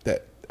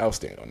 I'll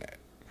stand on that.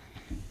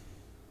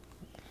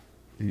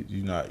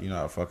 You're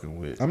not fucking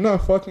with. I'm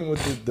not fucking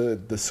with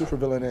the super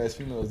villain ass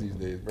females these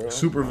days, bro.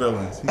 Super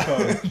villains.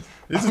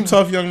 It's a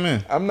tough young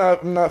man. I'm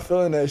not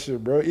feeling that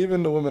shit, bro.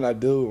 Even the women I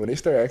deal with, when they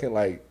start acting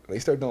like they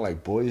start doing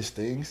like boyish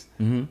things,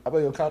 I'm like,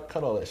 yo,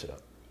 cut all that shit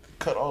out.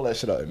 Cut all that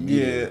shit out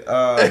immediately.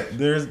 Yeah.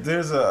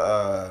 There's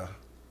a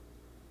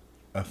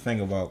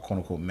thing about quote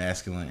unquote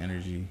masculine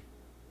energy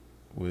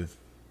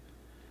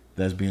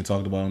that's being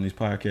talked about on these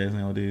podcasts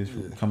nowadays,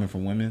 coming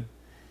from women.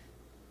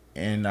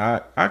 And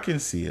I can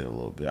see it a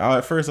little bit.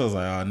 At first I was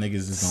like, oh,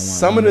 niggas just don't want.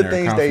 Some of the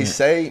things they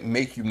say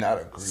make you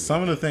not agree.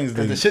 Some of the things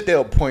the shit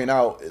they'll point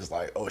out is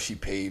like, oh, she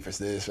paid for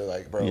this, or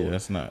like, bro,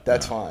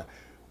 that's fine.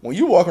 When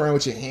you walk around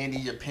with your hand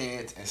in your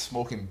pants and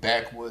smoking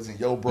backwoods and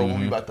yo, bro,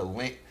 when we about to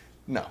link,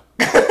 No.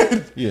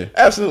 Yeah.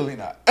 Absolutely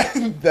not.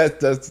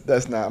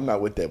 That's not. I'm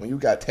not with that. When you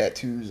got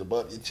tattoos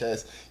above your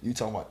chest, you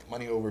talking about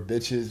money over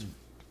bitches.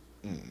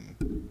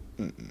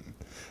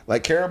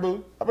 Like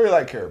Caribou, I really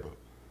like Caribou.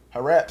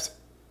 Her raps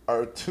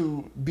are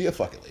to be a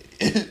fucking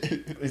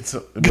lady.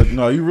 But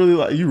no, you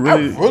really. I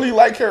really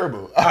like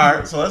Caribou. All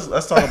right, so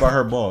let's talk about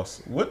her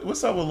boss.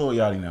 What's up with Lil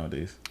Yachty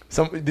nowadays?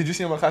 Did you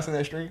see him on Casa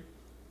that stream?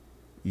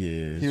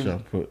 Yeah, he's trying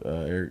to put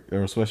Air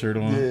sweatshirt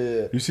on.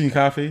 Yeah. You seen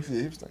Kai face?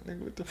 Yeah, he was like,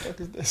 nigga, what the fuck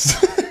is this?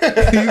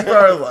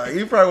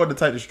 he probably wanted to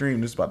type the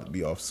stream. This is about to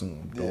be off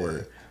soon. Don't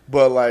worry.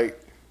 But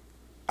like,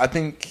 I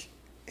think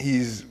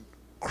he's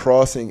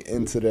crossing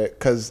into that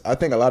because I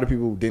think a lot of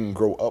people didn't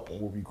grow up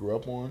on what we grew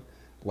up on.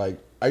 Like,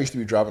 I used to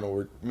be driving to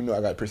work. You know, I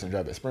got a personal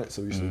job at Sprint,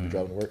 so we used to be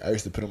driving to work. I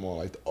used to put him on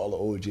like all the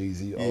old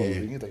Jay-Z.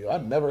 He's like,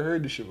 I've never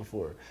heard this shit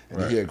before. And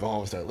then he'd go home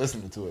and start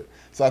listening to it.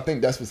 So I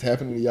think that's what's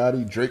happening to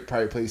Yachty. Drake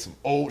probably played some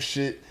old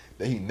shit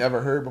that he never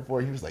heard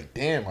before. He was like,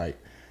 damn, like,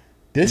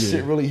 this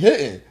shit really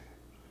hitting.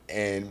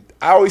 And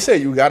I always say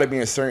you got to be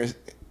in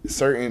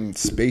certain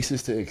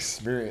spaces to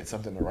experience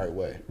something the right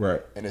way.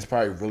 Right. And it's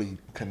probably really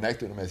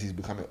connected with him as he's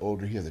becoming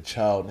older. He has a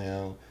child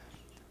now.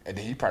 And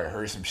then he probably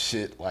heard some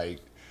shit like,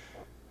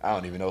 I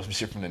don't even know, some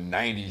shit from the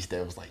 90s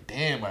that was like,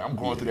 damn, like I'm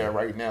going through that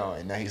right now.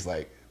 And now he's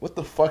like, what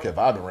the fuck have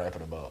I been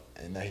rapping about?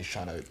 And now he's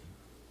trying to.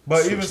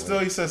 But even still,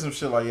 he said some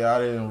shit like, yeah, I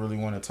didn't really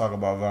want to talk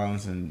about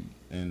violence and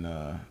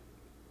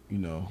you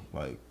know,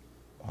 like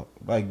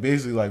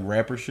basically like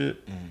rapper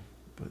shit.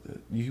 But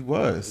he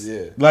was.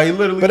 Yeah. Like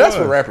literally. But that's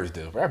what rappers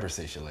do. Rappers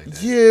say shit like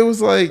that. Yeah, it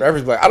was like.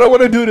 Rappers be like, I don't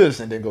want to do this,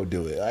 and then go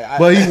do it.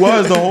 But he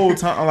was the whole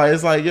time. Like,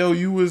 it's like, yo,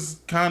 you was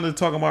kind of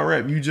talking about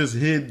rap. You just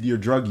hid your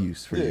drug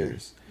use for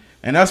years.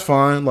 And that's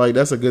fine. Like,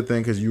 that's a good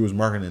thing because you was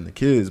marketing the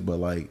kids. But,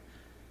 like,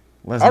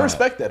 I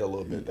respect that a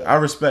little bit, though. I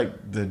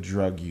respect the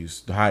drug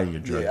use, the higher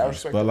your drug use. I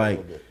respect but, that like,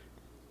 a little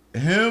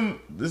bit. Him,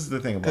 this is the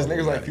thing about because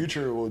niggas like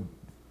Future will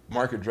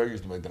market drug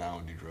use like that. I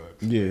don't do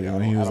drugs. Yeah,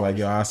 when he was like,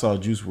 yo, I saw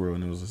Juice WRLD,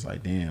 and it was just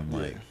like, damn,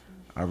 like,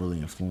 I really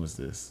influenced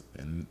this.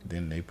 And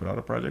then they put out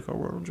a project called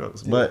World on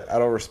Drugs. Yeah, but I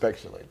don't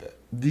respect shit like that.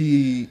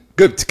 The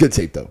good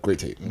tape though, great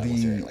tape.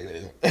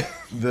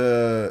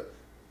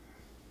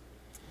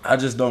 I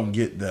just don't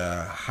get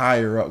the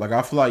higher up. Like,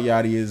 I feel like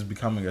Yachty is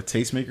becoming a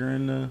tastemaker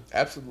in the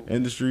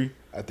industry.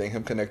 I think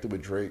him connected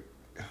with Drake,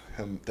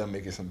 them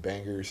making some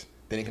bangers.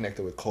 Then he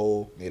connected with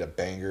Cole, made a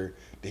banger.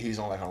 Then he's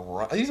on like a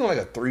run. He's on like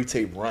a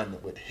 3-tape run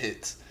with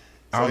hits. So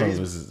I don't know if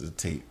this is a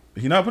tape.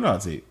 He not putting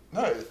out a tape.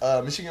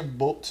 No, Michigan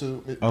Bolt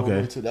 2.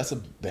 Okay. That's a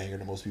banger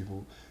to most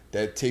people.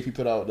 That tape he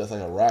put out, that's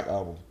like a rock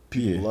album.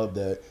 People love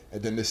that.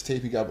 And then this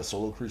tape he got with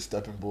Solo Creek,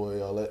 Steppin'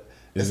 Boy, all that.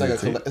 It's like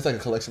a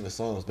collection of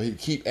songs, but he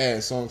keep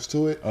adding songs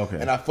to it. Okay.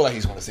 And I feel like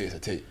he's going to say it's a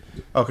tape.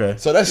 Okay.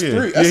 So that's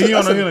 3. That's he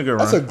on a good run.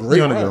 That's a great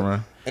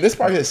run. And it's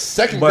probably his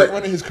second great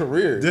run in his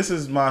career. This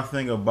is my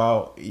thing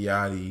about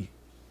Yachty,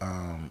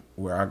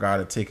 where I got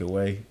to take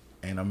away,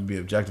 and I'm going to be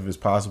objective as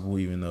possible,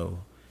 even though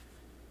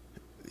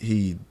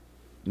he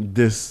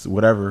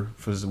whatever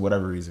for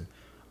whatever reason.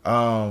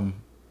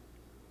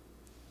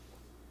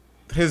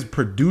 His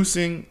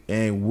producing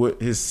and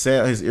what his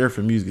sound, his ear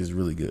for music is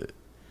really good.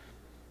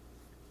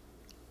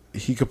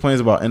 He complains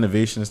about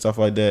innovation and stuff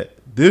like that.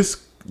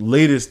 This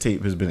latest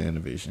tape has been an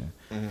innovation.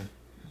 Mm-hmm.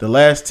 The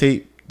last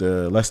tape,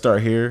 the Let's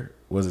Start Here,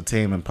 was a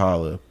Tame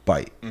Impala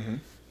bite. Mm-hmm.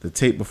 The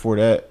tape before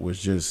that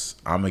was just,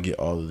 I'm going to get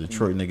all the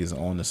Detroit niggas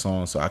on the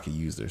song so I can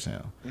use their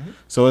sound. Mm-hmm.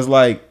 So it's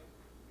like,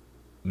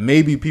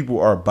 maybe people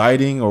are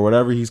biting or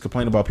whatever. He's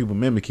complaining about people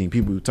mimicking,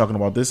 people talking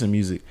about this in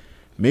music.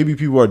 Maybe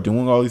people are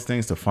doing all these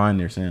things to find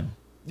their sound.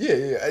 Yeah.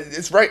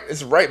 It's right.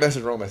 It's right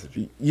message, wrong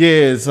message.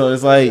 Yeah, so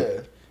it's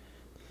like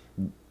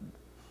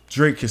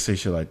Drake can say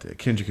shit like that.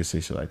 Kendrick can say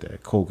shit like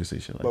that. Cole can say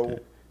shit like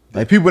that.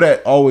 Like people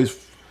that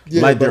always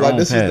like their own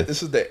path.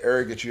 This is the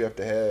arrogance you have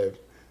to have.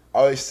 I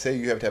always say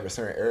you have to have a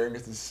certain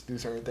arrogance to do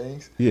certain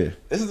things. Yeah.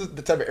 This is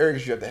the type of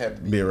arrogance you have to have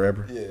to be a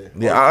rapper.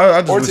 Yeah.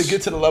 I just wish, to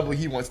get to the level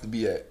he wants to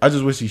be at. I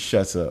just wish he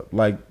shuts up.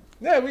 Like,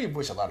 we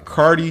wish a lot of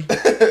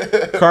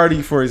people.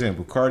 Cardi, for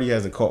example. Cardi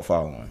has a cult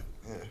following.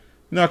 Yeah. You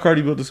know how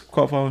Cardi built this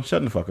cult following?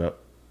 Shutting the fuck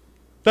up.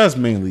 That's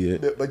mainly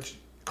it. But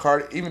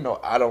Cardi, even though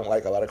I don't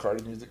like a lot of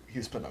Cardi music, he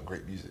was putting out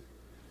great music.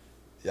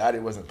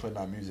 Yachty wasn't putting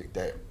out music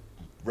that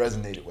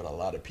resonated with a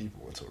lot of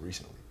people until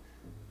recently.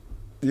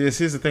 Yes,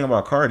 here's the thing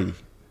about Cardi.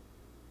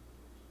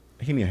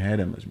 He didn't even have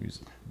that much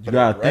music. You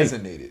gotta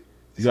think.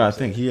 You gotta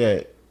think. He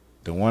had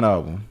the one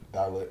album.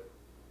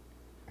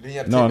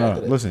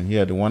 Listen. He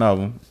had the one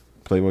album,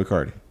 Playboy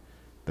Cardi.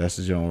 That's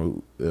the genre.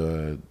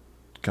 The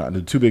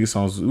two biggest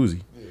songs was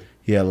Uzi. Yeah.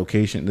 He had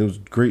Location. There was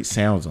great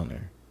sounds on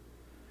there.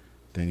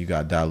 Then you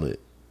got Dalit,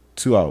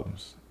 2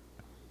 albums,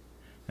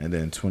 and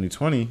then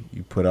 2020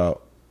 you put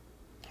out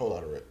Whole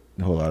Lot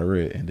of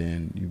Red, and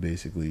then you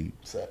basically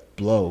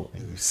blow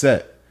and you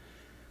set.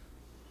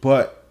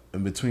 But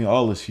in between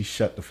all this, he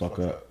shut the fuck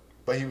up.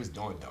 But he was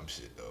doing dumb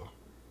shit though.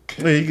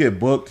 Yeah, he get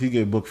booked. He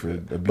get booked for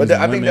abusing women. But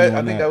I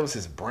think that was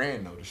his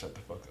brand though, to shut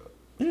the fuck up.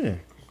 Yeah.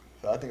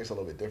 I think it's a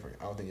little bit different.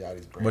 I don't think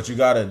Yachty's brand. But you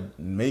gotta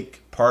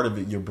make part of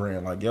it your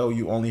brand. Like, yo,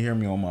 you only hear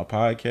me on my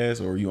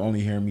podcast, or you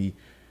only hear me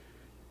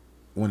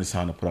when it's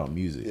time to put out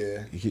music.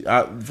 Yeah.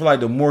 I feel like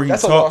the more he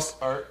That's a talks, lost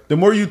art. the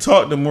more you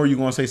talk, the more you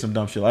gonna say some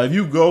dumb shit. Like, if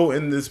you go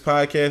in this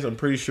podcast, I'm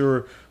pretty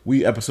sure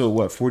we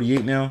episode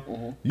 48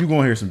 now. You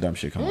gonna hear some dumb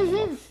shit coming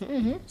off.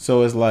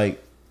 So it's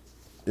like,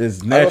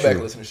 it's I go back and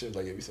natural. listen to shit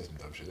like, yeah, we said some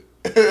dumb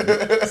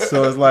shit.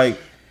 So it's like,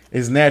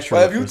 it's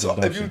natural. But for some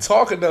dumb if you shit.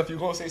 talk enough, you're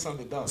gonna say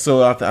something dumb.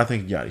 So I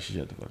think Yachty should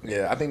shut the fuck up.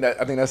 Yeah, I think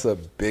that's a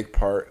big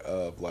part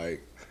of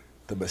like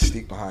the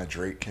mystique behind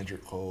Drake,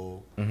 Kendrick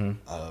Cole.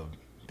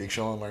 Big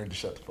Sean learned to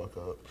shut the fuck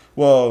up.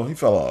 Well, he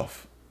fell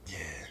off. Yeah,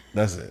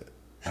 That's it.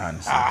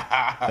 Honestly,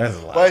 that's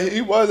a lot. but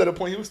he was at a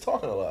point he was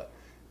talking a lot.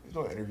 He was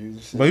doing interviews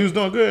and shit. But he was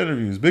doing good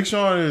interviews. Big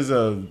Sean is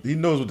he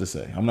knows what to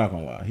say. I'm not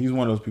gonna lie. He's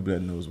one of those people that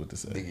knows what to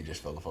say. I think he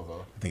just fell the fuck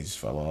off. I think he just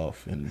fell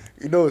off. And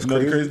You know what's the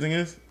crazy? crazy thing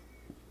is,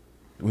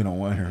 we don't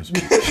want to hear him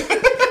speak.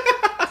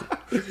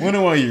 We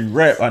don't want to hear you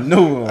rap. I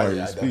know we don't want to hear I you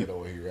definitely speak. don't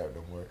want to hear rap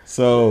no more.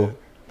 So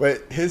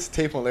But his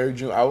tape on Larry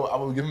June, I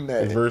will give him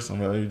that. his verse on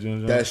Larry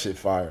June. That shit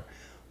fire.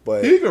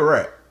 But He can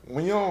rap.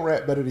 when you don't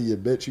rap better than your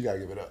bitch, you gotta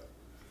give it up.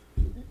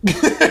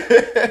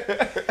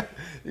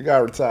 You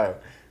gotta retire.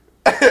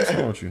 What's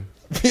wrong with you?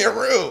 Being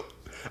real.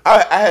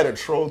 I had a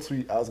troll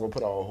tweet I was gonna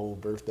put on a whole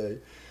birthday.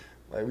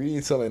 Like, we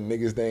ain't telling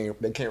niggas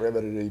they can't rap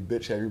better than their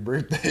bitch happy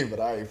birthday, but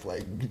I ain't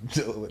like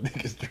dealing with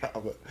niggas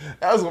drama.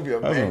 That was gonna be a I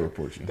was banger. gonna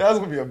report you. That was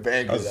gonna be a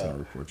banger. I was though. gonna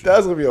report you. That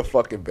was gonna be a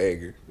fucking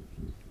banger.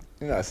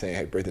 You're not saying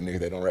happy birthday niggas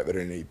that don't rap better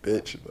than their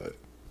bitch, but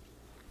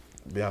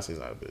Beyonce's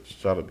not a bitch.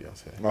 Shout out to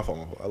Beyonce. my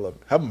fault. I love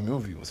it. Her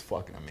movie was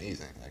fucking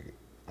amazing. Like,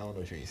 I don't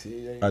know if you ain't see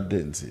it yet. I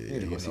didn't see You it. need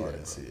to go You see know I that,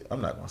 didn't bro. see it.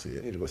 I'm not gonna see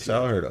You need to go it. see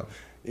Shout out that. her though.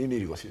 You need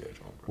to go see that,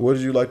 John, bro. What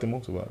did you like the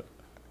most about it?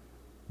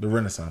 The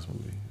Renaissance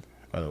movie,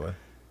 by the way.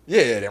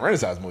 Yeah, the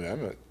Renaissance movie. I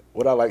mean,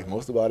 what I liked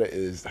most about it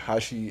is how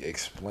she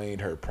explained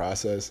her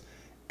process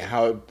and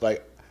how,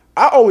 like,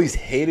 I always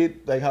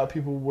hated like how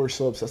people were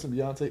so obsessed with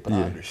Beyonce, but I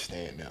Yeah.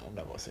 understand now. I'm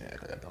not gonna say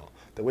act like I don't.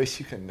 The way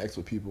she connects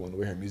with people and the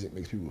way her music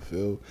makes people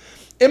feel,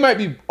 it might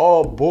be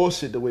all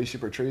bullshit the way she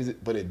portrays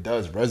it, but it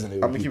does resonate.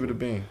 With I'm gonna keep people. it a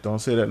bean. Don't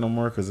say that no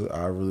more because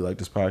I really like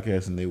this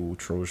podcast and they will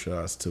troll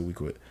shots till we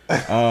quit.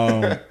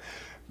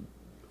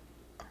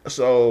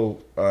 So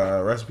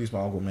rest in peace, my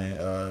uncle, man.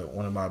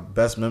 One of my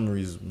best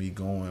memories is me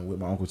going with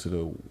my uncle to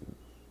the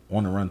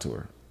On the Run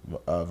tour,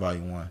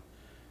 Volume 1.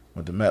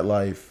 Went to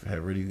MetLife, had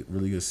really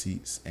really good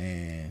seats,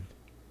 and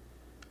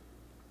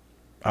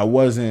I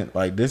wasn't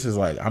like, this is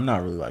like, I'm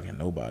not really liking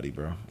nobody,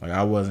 bro. Like,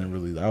 I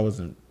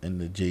wasn't in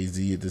the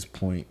Jay-Z at this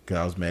point because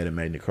I was mad at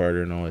Magna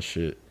Carta and all that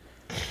shit.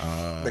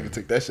 Nigga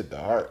took that shit to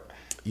heart.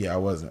 Yeah, I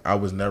wasn't. I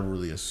was never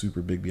really a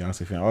super big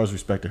Beyonce fan. I always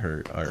respected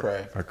her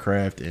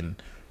craft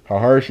and how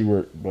hard she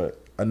worked,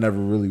 but I never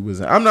really was.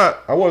 I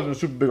wasn't a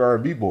super big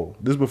R&B boy.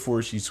 This is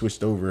before she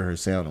switched over her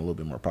sound a little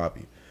bit more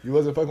poppy. You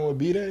wasn't fucking with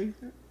B-Day?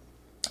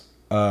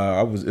 It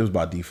was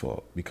by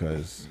default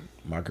because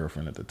my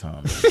girlfriend at the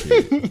time as a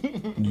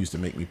kid, used to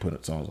make me put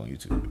up songs on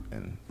YouTube,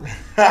 and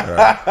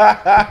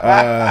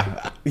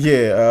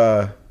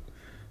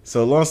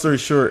so long story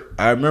short,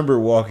 I remember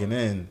walking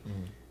in,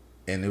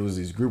 and it was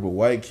this group of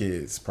white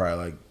kids,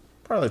 probably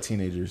like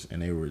teenagers,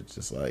 and they were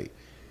just like,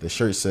 the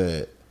shirt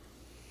said,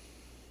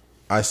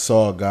 "I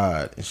saw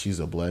God and she's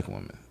a black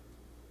woman,"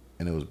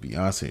 and it was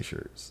Beyonce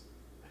shirts,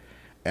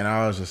 and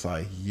I was just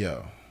like,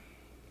 yo.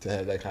 To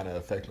have that kind of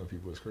effect on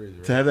people is crazy,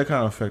 right? To have that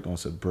kind of effect on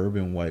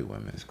suburban white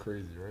women, It's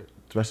crazy, right?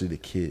 especially the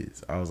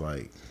kids, I was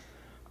like,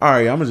 all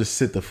right, I'm gonna just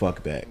sit the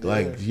fuck back. Yeah.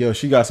 Like, yo,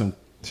 she got some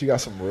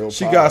real.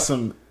 She got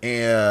some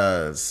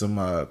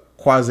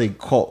quasi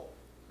cult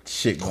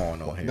shit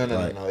going on here.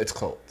 No, it's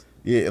cult.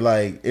 Yeah,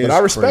 like, it's but I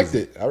respect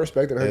crazy. it. I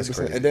respect it 100%.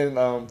 crazy. And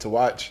then to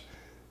watch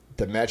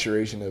the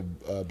maturation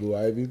of Blue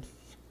Ivy.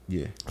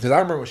 Yeah, because I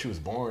remember when she was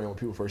born and when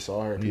people first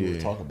saw her, people were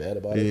talking bad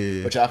about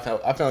it, which I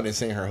found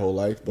insane her whole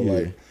life. But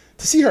like,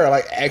 to see her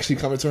like actually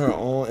coming to her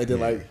own, and then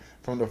like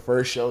from the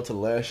first show to the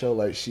last show,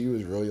 like she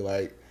was really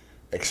like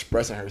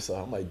expressing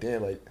herself. I'm like,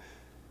 damn, like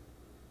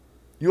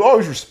you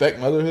always respect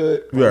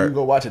motherhood. When you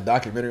go watch a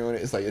documentary on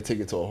it, it's like it take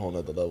it to a whole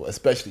nother level,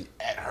 especially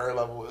at her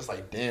level. It's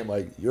like, damn,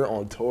 like you're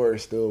on tour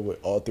still with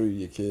all three of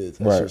your kids.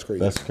 That shit's crazy.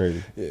 That's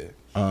crazy. Yeah.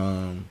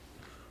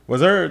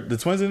 Was there the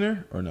twins in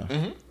there or no?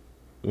 Mm-hmm.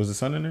 Was the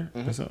son in there?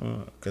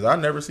 Because I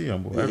never see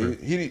him. Yeah,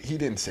 he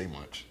didn't say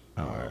much.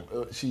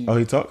 He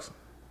talks.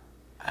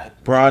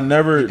 Bro,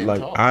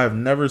 I have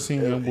never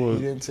seen him. He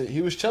didn't say.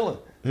 He was chilling.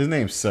 His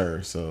name's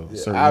Sir, so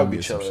Sir. I would be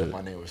chilling if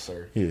my name was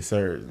Sir. Yeah,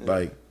 Sir. Yeah.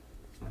 Like,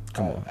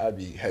 come on. I'd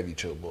be heavy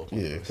chill, boy.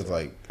 Yeah, because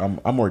like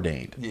I'm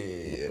ordained.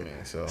 Yeah.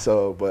 Man,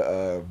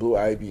 but Blue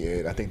Ivy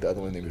and I think the other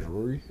one's name is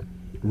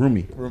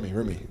Rumi.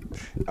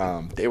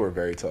 They were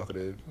very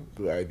talkative.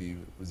 Blue Ivy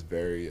was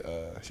very.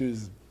 She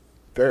was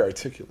very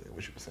articulate in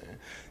what she was saying,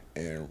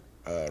 and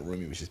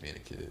Rumi was just being a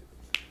kid.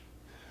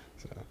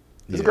 So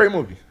it's a great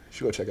movie. You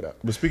should go check it out.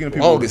 But speaking of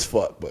people, long as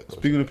fuck. But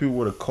speaking of people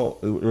with a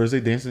cult, was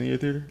they dancing in your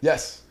theater?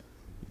 Yes.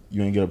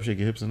 You ain't get up and shake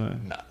your hips or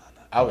nothing? Nah.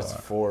 I was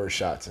 4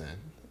 shots in.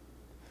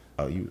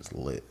 Oh, you was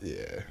lit.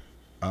 Yeah.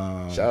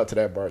 Shout out to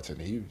that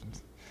bartender.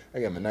 I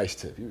gave him a nice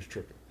tip. He was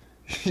tripping.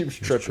 He was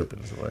tripping.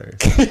 It's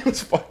hilarious. He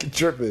was fucking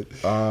tripping.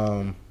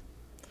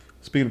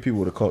 Speaking of people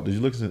with a cult, did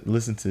you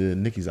listen to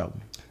Nicki's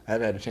album? I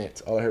haven't had a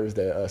chance. All I heard was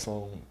that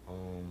song,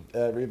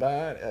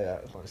 Everybody. Yeah,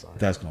 it's my song.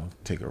 That's gonna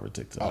take over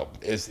TikTok. Oh,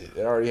 it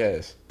already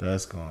has.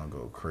 That's gonna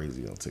go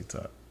crazy on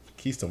TikTok.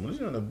 Keys told me this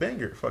is on a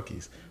banger. Fuck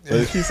Keys.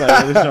 But Keys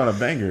like this is on a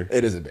banger.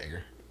 It is a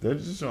banger. They're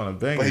just on a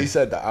banger. But he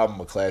said the album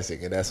a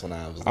classic, and that's when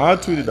I was like, I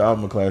tweeted the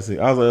album a classic.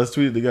 I was like, let's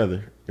tweet it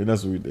together. And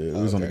that's what we did. It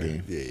was on the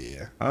game.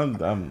 Yeah.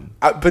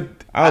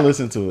 I'll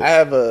listen to it. I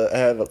have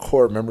a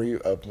core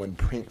memory of when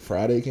Pink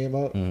Friday came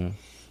out. Mm-hmm.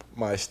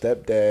 My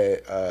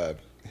stepdad,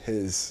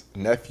 his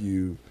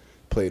nephew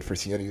played for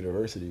Siena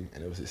University,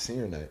 and it was his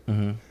senior night.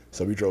 Mm-hmm.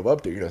 So we drove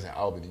up there. It's in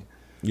Albany.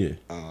 Yeah.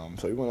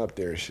 So we went up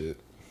there and shit.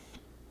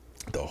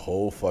 The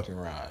whole fucking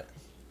ride,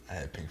 I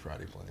had Pink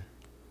Friday playing.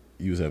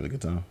 You was having a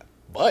good time.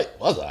 But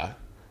was I?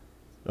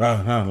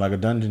 Oh, no, like a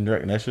Dungeon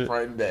Dragon, that shit?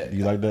 Front and back.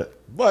 You like that?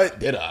 But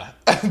did I?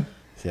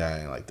 See,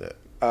 I ain't like that.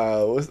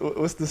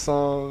 What's the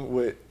song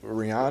with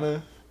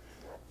Rihanna?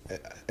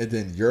 And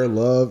then Your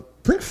Love.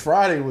 Pink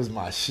Friday was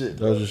my shit.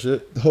 That was your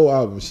shit? The whole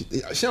album. She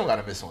don't got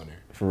to miss on there.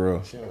 For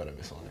real. She don't got to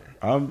miss on there.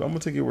 I'm gonna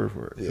take your word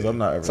for it because I'm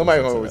not ever.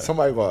 Somebody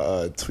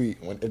gonna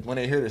tweet when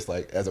they hear this,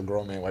 like, as a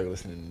grown man, why you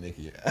listening to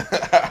Nicki?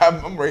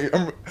 I'm ready.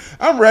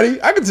 I'm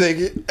ready. I can take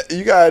it.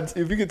 You got,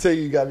 if you can take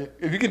it, you got me.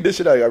 If you can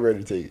dish it out, I'm ready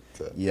to take it.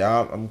 So.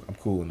 Yeah, I'm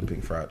cool with the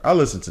Pink Friday. I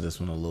listened to this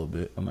one a little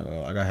bit. I'm like,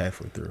 I got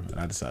halfway through and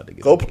I decided to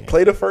get. Go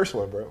play the first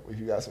one, bro. If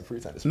you got some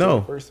free time, just play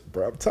the first,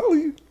 bro. I'm telling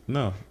you.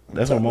 No,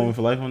 that's what Moment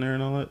for Life on there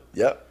and all that.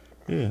 Yep.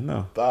 Yeah,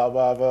 no. Bye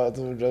bye bye.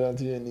 To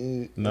your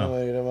knees. No.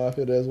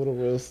 That's what the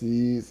real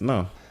sees.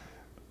 No.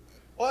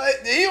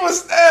 What? He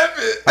was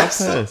snapping. I'm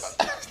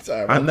pissed.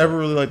 Sorry, I never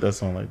really liked that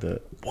song like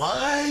that.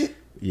 What?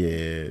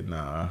 Yeah,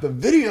 nah. The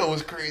video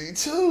was crazy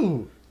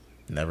too.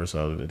 Never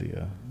saw the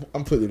video.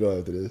 I'm putting it on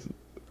after this.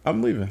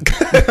 I'm leaving.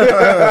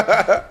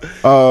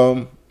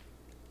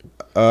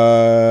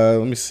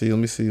 Let me see.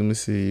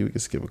 We can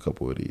skip a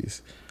couple of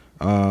these.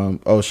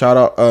 Shout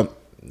out.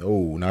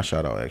 Not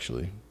shout out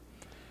actually.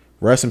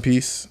 Rest in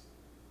peace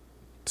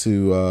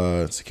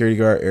to security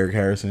guard Eric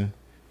Harrison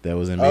that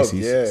was in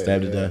Macy's,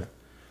 stabbed to death.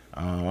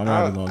 I'm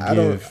not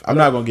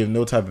gonna give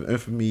no type of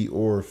infamy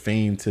or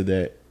fame to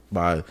that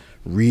by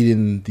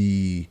reading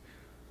the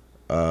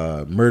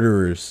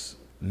murderer's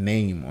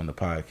name on the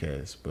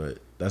podcast, but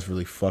that's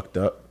really fucked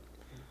up.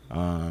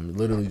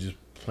 Literally just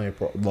playing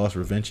lost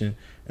prevention,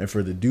 and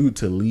for the dude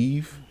to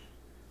leave,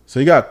 so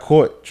he got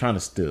caught trying to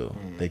steal.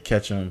 They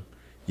catch him,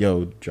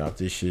 drop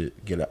this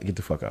shit, get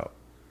the fuck out.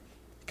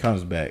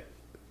 Comes back,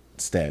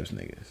 stabs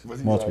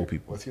niggas, multiple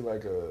people. Was he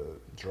like a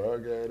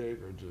drug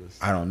addict or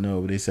just? I don't know,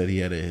 but they said he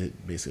had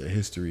basically a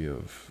history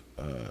of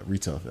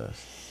retail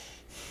theft,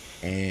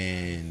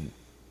 and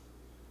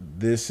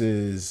this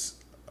is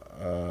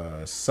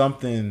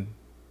something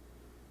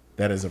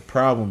that is a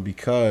problem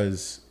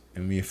because,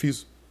 and me and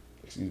Fuse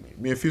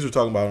were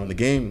talking about it on the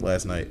game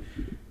last night.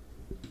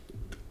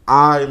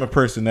 I am a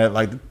person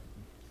that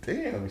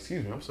damn,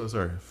 excuse me, I'm so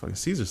sorry. Fucking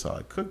Caesar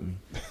salad cooked me.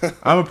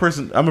 I'm a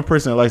person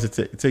that likes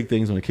to take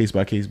things on a case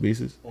by case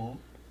basis. Mm-hmm.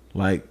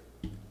 Like,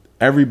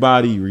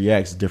 everybody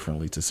reacts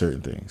differently to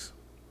certain things,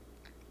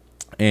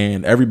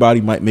 and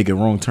everybody might make a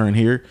wrong turn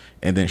here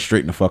and then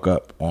straighten the fuck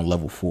up on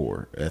level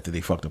 4 after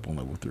they fucked up on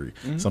level 3.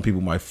 Mm-hmm. Some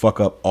people might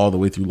fuck up all the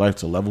way through life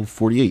to level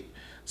 48.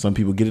 Some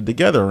people get it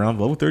together around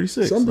level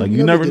 36. Like,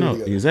 you never know.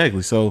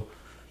 Exactly. So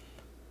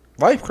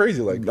life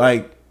crazy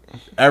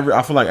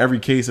I feel like every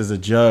case as a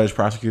judge,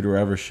 prosecutor, or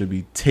whatever should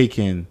be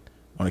taken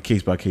on a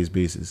case by case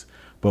basis.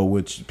 But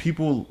with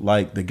people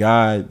like the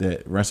guy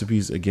that,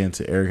 recipes again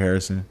to Eric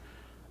Harrison,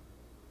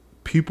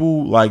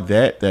 people like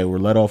that were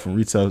let off from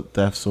retail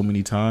theft so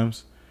many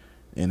times,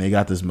 and they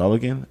got this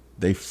mulligan,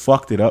 they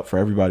fucked it up for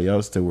everybody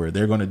else to where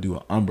they're gonna do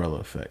an umbrella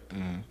effect.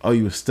 Oh,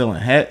 you was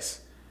stealing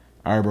hats?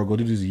 All right, bro, go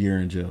do this a year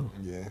in jail.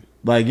 Yeah,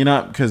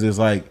 because it's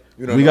like,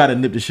 we got to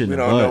nip this shit in the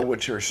bud. We don't know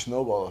what your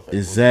snowball effect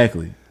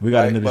exactly. We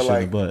got to nip this shit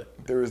in the bud.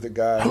 There was the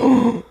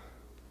guy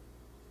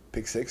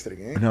pick 6 to the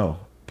game. No,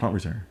 punt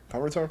return.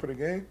 Punt return for the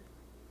game.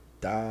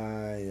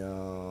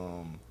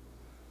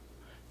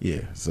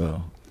 Yeah.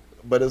 So,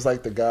 but it's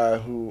like the guy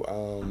who I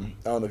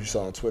don't know if you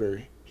saw on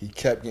Twitter. He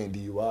kept getting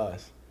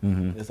DUIs.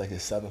 Mm-hmm. It's like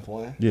his 7th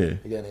one. Yeah,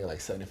 he got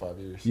like 75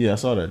 years. Yeah, I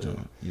saw that,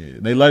 John. Yeah,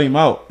 they let him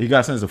out. He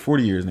got sentenced to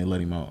 40 years, and they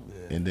let him out.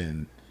 Yeah. And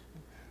then.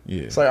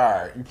 Yeah. It's like, all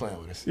right, you playing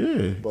with us.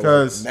 Yeah,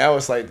 because now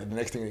it's like the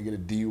next thing to get a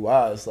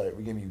DUI, it's like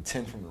we give you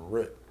 10 from the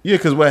rip. Yeah,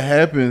 because what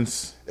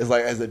happens? It's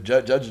like, as the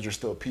judges are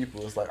still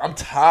people. It's like, I'm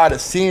tired of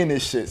seeing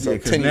this shit. So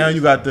because now you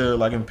got the,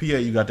 like in PA,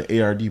 you got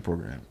the ARD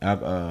program,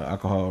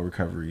 alcohol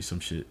recovery, some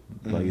shit.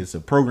 Mm-hmm. Like, it's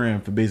a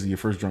program for basically your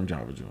first drunk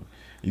driver joint.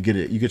 You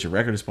get your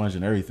record expunged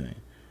and everything.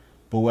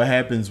 But what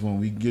happens when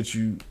we get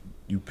you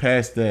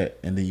pass that,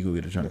 and then you go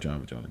get a drunk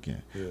driver joint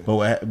again? Yeah.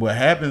 But what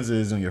happens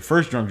is on your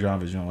first drunk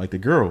driver joint, like the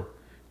girl,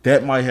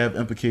 that might have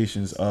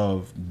implications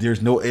of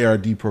there's no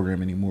ARD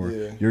program anymore.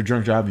 Yeah. You're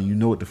drunk driving. You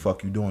know what the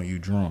fuck you doing. You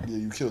drunk. Yeah,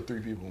 you killed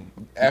 3 people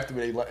after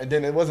and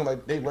then it wasn't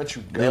like they let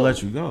you go. They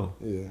let you go.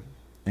 Yeah.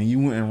 And you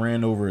went and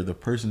ran over the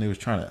person they was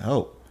trying to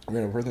help. I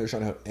mean, the person they were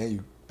trying to help, and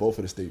you both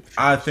of the state.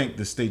 I think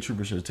the state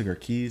trooper should have took our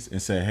keys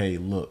and said, "Hey,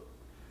 look,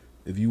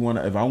 if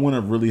I want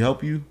to really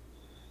help you,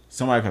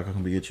 somebody can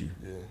come get you."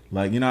 Yeah.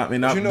 Like, you know what I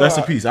mean? But you know That's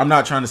how- a piece. I'm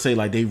not trying to say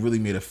like they really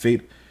made a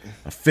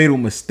fatal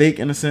mistake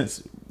in a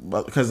sense,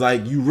 because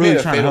like you really made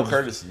a trying to fatal help.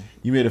 courtesy.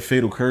 You made a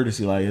fatal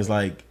courtesy. Like it's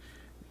like,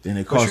 and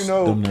it But cost you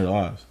know- them their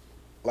lives.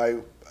 Like,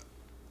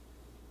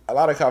 a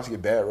lot of cops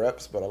get bad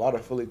reps, but a lot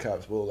of Philly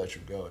cops will let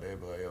you go. They'll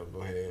be like, "Yo,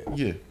 go ahead."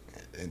 Yeah.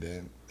 And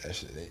then that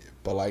shit.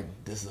 But like,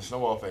 this is a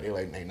snowball effect.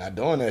 They not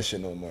doing that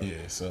shit no more.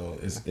 Yeah, so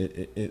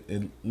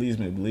it leads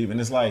me to believe, and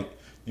it's like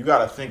you got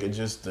to think of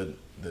just the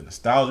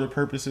nostalgia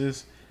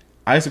purposes.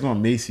 I used to go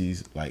on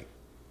Macy's like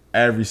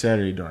every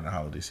Saturday during the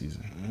holiday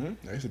season.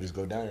 Mm-hmm. I used to just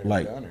go down there.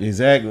 Like down there.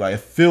 exactly, like it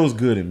feels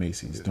good in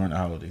Macy's during the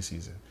holiday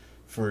season.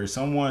 For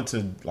someone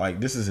to like,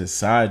 this is his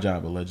side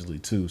job allegedly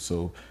too.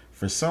 So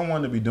for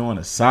someone to be doing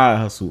a side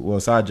hustle, well,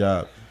 side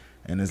job.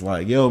 And it's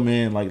like, yo,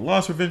 man, like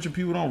loss prevention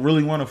people don't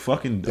really want to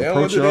fucking They don't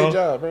approach do their y'all.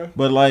 job, bro.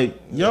 But like,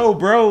 yo,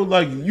 bro,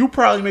 like you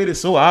probably made it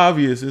so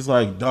obvious. It's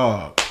like,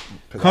 dog,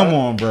 come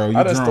on, bro. You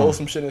I done drunk. stole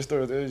some shit in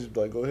stores. They was just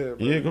like, go ahead,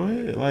 bro. Yeah, go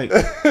ahead. Like, you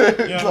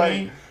know what I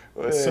mean?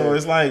 Like, So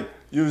it's like,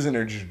 you was in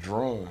there just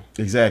drawing.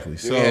 exactly. You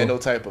So had no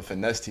type of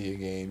finesse to your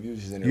game. You was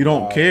just in there. you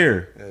don't wild.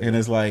 care, Yeah. and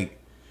it's like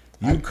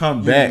you come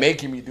You back.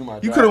 making me do my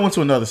job. You could have went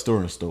to another store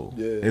and stole.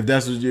 Yeah. If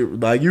that's what you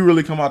like, you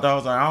really come out the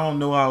house like, I don't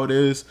know how it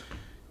is.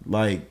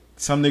 Like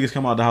some niggas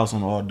come out the house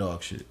on all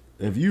dog shit.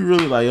 If you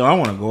really like, yo, I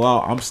want to go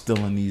out, I'm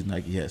stealing these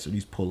Nike hats or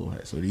these polo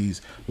hats or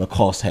these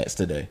Lacoste hats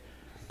today.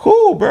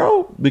 Cool,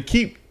 bro. But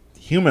keep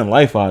human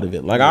life out of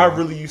it. Like I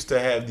really used to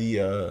have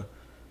the,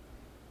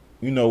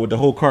 you know, with the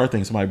whole car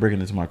thing. Somebody breaking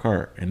into my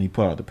car and he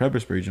put out the pepper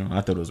spray joint. I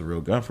thought it was a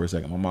real gun for a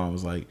second. My mom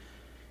was like,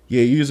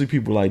 yeah, usually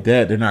people like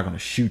that, they're not gonna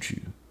shoot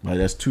you. Like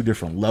that's 2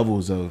 different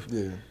levels of.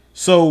 Yeah.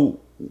 So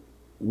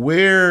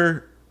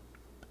where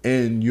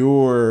in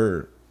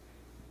your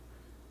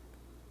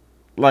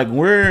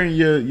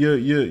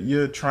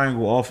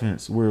triangle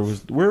offense where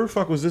the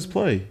fuck was this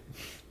play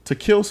to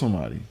kill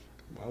somebody?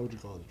 Why would you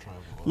call it a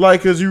triangle?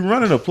 Like, cause you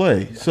running a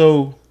play.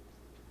 So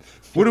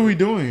what are we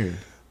doing here?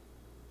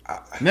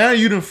 Now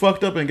you done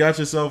fucked up and got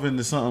yourself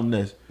into something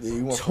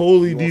that's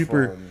totally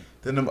deeper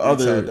than them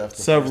other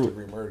several.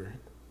 First-degree murder.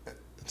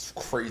 It's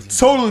crazy.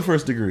 Totally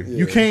first degree. Yeah.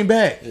 You came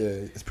back. Yeah,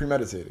 it's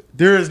premeditated.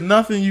 There is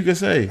nothing you can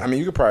say. I mean,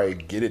 you could probably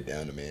get it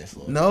down to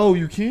manslaughter. No,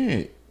 you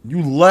can't.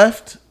 You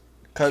left.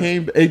 'Cause-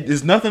 Came.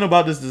 It's nothing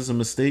about this that's a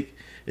mistake.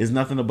 It's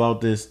nothing about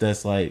this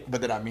that's like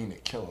But did I mean to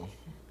kill him?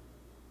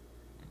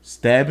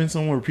 stabbing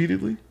someone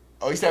repeatedly.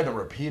 Oh, he stabbed him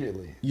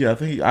repeatedly. Yeah, I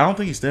don't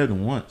think he stabbed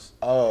him once.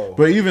 Oh.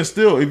 But even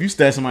still, if you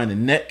stab somebody in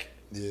the neck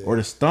Yeah. or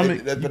the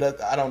stomach,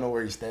 I don't know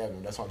where he stabbed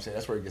him. That's what I'm saying.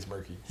 That's where it gets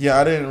murky. yeah,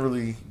 I didn't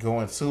really go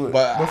into it.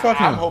 But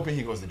fuck I'm him. hoping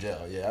he goes to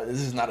jail. Yeah,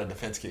 this is not a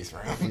defense case for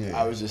him.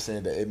 Yeah. I was just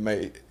saying that it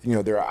may,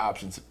 there are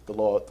options. The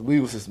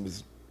legal system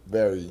is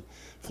very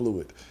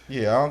fluid.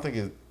 Yeah, I don't think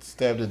it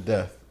stabbed to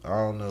death. I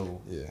don't know.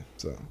 Yeah.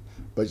 So,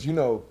 but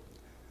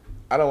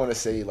I don't want to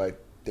say like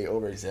they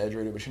over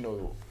exaggerated, but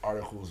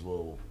articles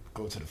will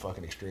go to the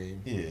fucking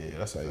extreme. Yeah,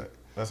 that's a fact.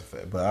 That's a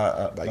fact. But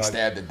I Like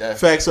stabbed to death.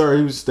 Facts are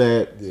he was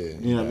stabbed. Yeah,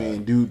 You know what I he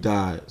mean? Dude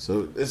died.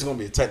 So it's gonna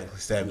be a technically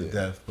stabbed to Yeah.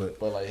 death. But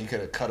But like he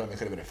could have cut him. It could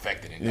have been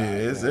infected and yeah,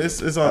 died.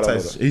 it's I all don't types. know.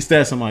 Of shit. He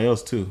stabbed somebody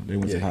else too. They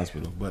went to the Yeah.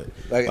 hospital. But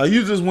Like- like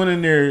you just went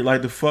in there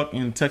like the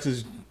fucking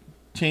Texas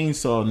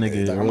chainsaw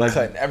nigga. Like, or I'm like,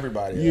 cutting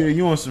everybody. yeah, up.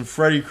 you want some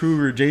Freddy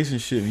Krueger, Jason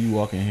shit? You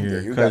walk in here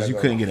Yeah, you because gotta you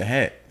go. couldn't get a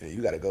hat. Yeah,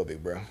 you gotta go,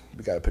 big bro.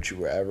 We gotta put you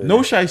wherever. No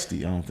shiesty,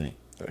 I don't think.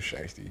 No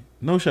shiesty.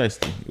 No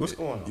shiesty. What's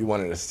going on? You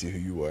wanted us to see who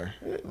you were.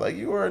 Like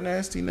you were a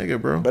nasty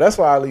nigga, bro. But that's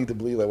why I lead to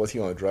believe, like, was he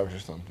on drugs or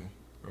something?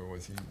 Or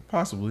was he...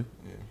 Possibly.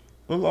 Yeah.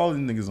 Well, all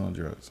these niggas on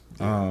drugs.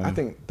 I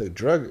think the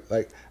drug...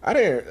 Like, I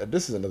didn't...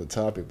 This is another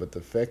topic, but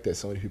the fact that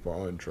so many people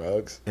are on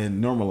drugs...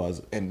 And normalize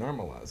it. And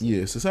normalize it.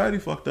 Yeah, society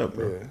fucked up,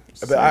 bro. Yeah. But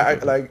Society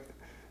fucked up. like...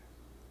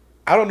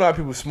 I don't know how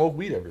people smoke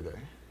weed every day.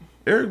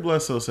 Eric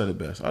Bledsoe said it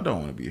best. I don't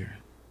want to be here.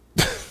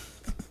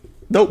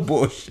 No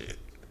bullshit.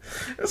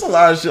 There's a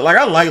lot of shit. Like,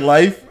 I like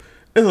life.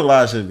 There's a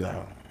lot of shit.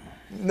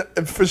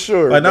 Like, For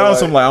sure. like but, not on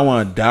some like I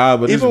want to die,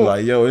 but it's even-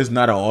 like, yo, it's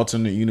not an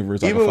alternate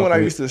universe. Even when I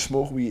with. used to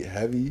smoke weed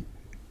heavy,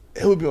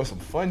 it would be on some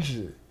fun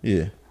shit.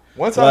 Yeah.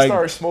 Once I Like,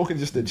 started smoking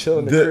just to chill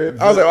in the the-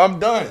 crib, I was like, I'm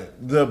done.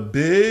 The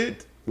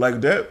bid,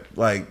 like that,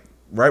 like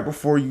right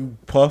before you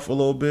puff a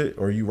little bit,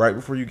 or you right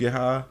before you get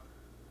high,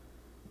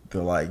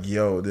 the like,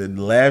 yo, the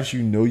laughs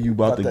you know you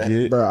about to that.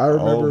 get. Bro, I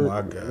remember oh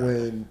my God.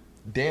 when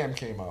Damn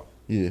came out.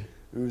 Yeah.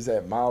 We was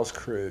at Miles'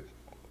 crib,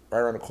 right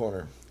around the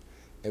corner,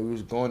 and we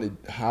was going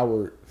to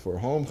Howard for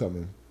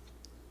homecoming.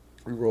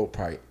 We rolled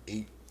probably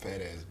 8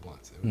 fat ass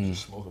blunts, and we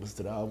just smoking this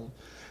to the album.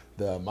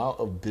 The amount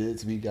of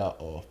bids we got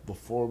off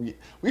before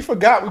we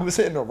forgot we was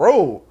hitting the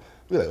road.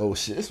 We like, oh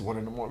shit, it's 1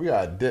 a.m. We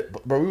got a dip,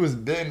 but we was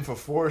bidding for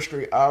 4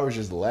 straight hours,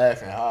 just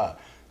laughing high.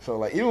 So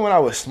like even when I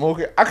was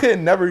smoking, I could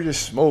never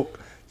just smoke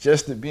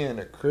just to be in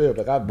the crib.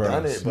 Like I've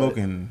done it,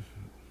 smoking.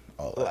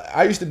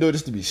 I used to do it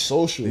just to be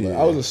social. Like,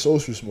 I was a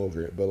social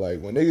smoker, but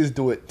like when niggas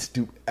do it to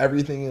do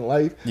everything in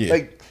life,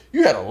 like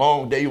you had a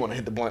long day, you want to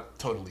hit the blunt,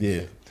 totally.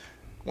 Yeah.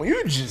 When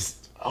you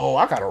just,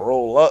 I gotta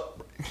roll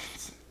up,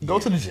 go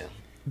to the gym,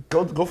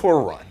 go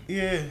for a run,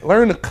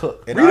 learn to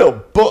cook, read a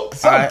book,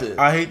 something.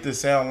 I hate to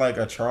sound like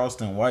a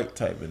Charleston White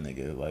type of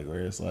nigga, like where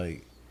it's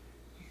like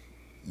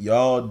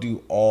y'all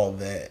do all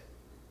that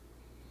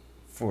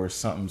for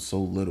something so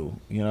little,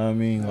 you know what I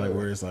mean? Like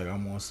where it's like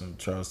I'm on some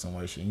Charleston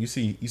White shit. You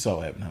saw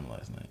what happened to him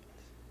last night.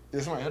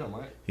 Yeah, somebody hit him,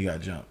 right? He got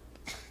jumped,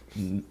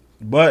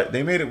 but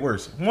they made it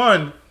worse.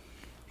 One,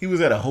 he was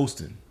at a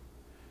hosting.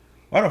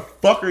 Why the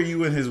fuck are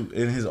you in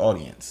his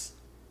audience?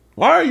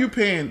 Why are you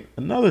paying?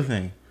 Another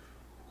thing,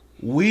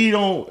 we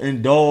don't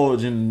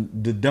indulge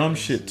in the dumb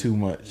shit too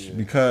much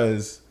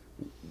because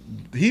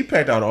he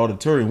packed out the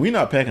auditorium. We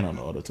not packing out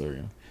the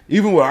auditorium.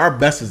 Even with our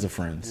bestest of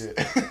friends. Them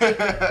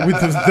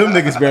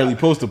niggas barely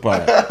post a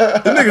pod.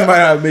 Them niggas might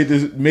not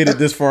have made it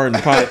this far in the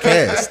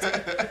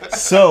podcast.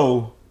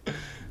 So,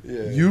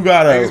 you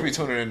gotta... Niggas be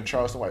tuning in to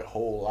Charleston White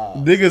whole live.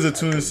 Niggas are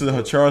tuning to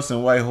the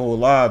Charleston White whole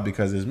live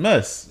because it's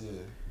mess. Yeah.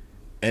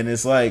 And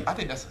it's like... I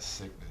think that's a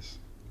sickness.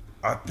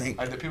 I think...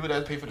 Like the people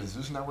that pay for the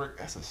Zeus Network,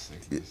 that's a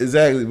sickness.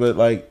 Exactly, but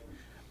like,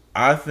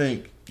 I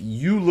think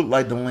you look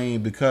like the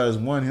lane because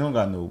one, he don't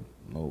got no...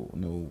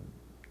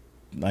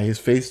 Like his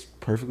face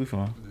perfectly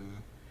fine. Yeah.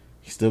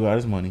 He still got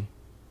his money.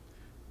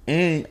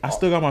 And I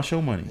still got my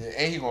show money. Yeah,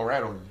 and he gonna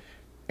rat on you.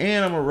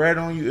 And I'm gonna rat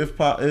on you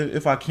if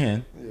I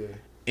can. Yeah.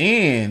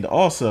 And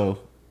also,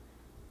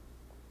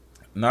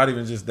 not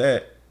even just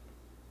that.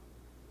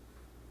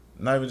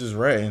 Not even just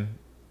ratting.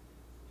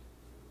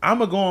 I'm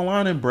gonna go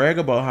online and brag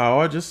about how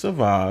I just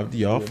survived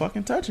y'all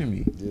fucking touching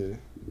me. Yeah.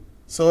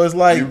 So it's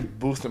like you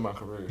boosting my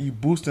career. You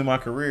boosting my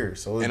career.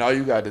 So and all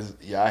you got is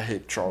I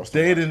hit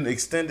Charleston. They didn't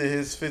extended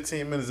his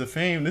 15 minutes of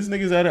fame. This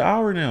nigga's at an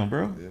hour now,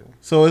 bro. Yeah.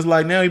 So it's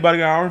like now he about to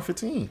get an hour and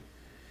 15.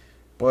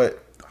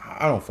 But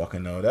I don't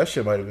fucking know. That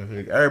shit might have been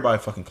big.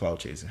 Everybody fucking cloud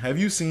chasing. Have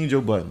you seen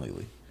Joe Budden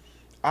lately?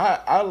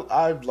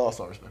 I've lost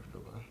all respect for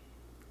Joe Budden.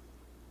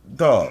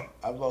 Dog.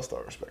 I've lost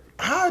all respect.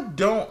 I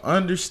don't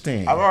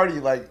understand. I've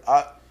already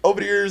over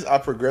the years I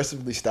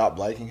progressively stopped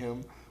liking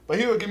him. But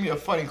he would give me a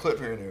funny clip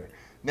here and there.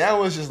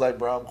 Now it's just like,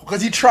 bro,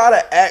 because he try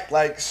to act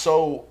like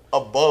so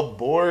above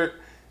board,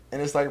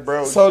 and it's like,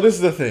 bro. So this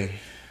is the thing.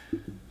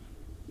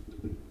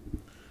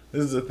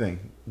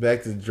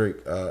 Back to the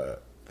Drake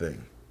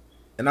thing,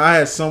 and I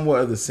had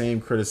somewhat of the same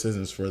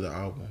criticisms for the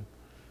album.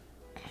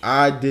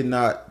 I did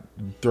not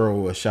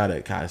throw a shot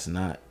at Kai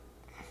Cenat.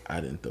 I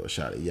didn't throw a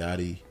shot at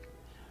Yachty.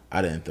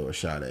 I didn't throw a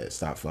shot at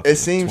Stop Fucking. It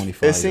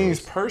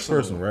seems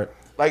personal, right?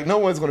 Like no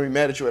one's gonna be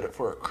mad at you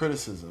for a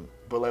criticism.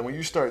 But like when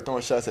you start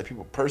throwing shots at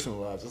people's personal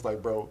lives, it's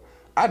like, bro,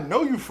 I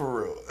know you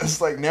for real.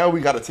 It's like now we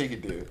got to take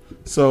it there.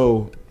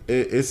 So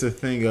it's a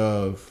thing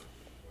of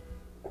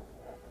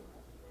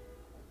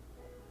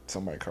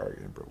somebody's car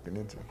getting broken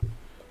into.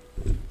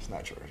 It's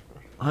not yours,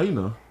 bro. How you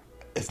know?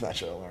 It's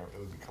not your alarm. It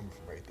would be coming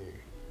from right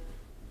there.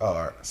 Oh,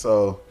 all right.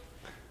 So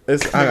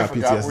it's I got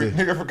PTSD.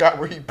 Nigga forgot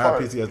where he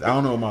parked. I got PTSD. I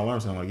don't know what my alarm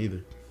sound like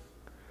either.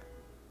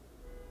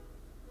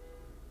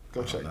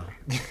 Go check.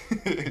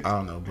 I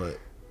don't know, but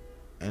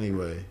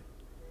anyway.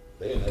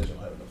 They in that joint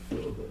having a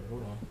field day.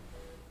 Hold on.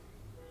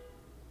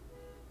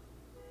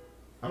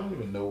 I don't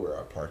even know where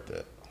I parked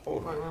at.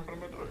 Hold on.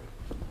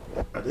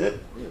 I did?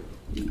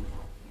 Yeah.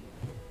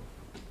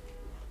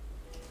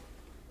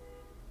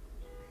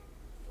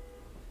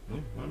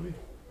 Not me.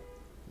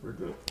 We're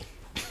good.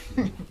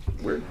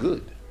 We're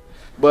good.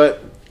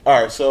 But,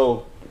 alright,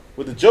 so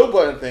what the Joe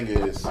Budden thing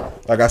is,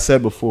 like I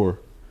said before,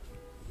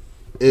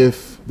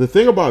 if the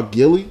thing about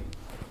Gilly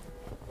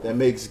that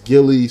makes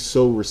Gilly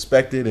so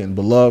respected and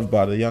beloved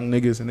by the young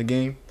niggas in the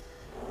game,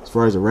 as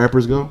far as the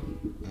rappers go,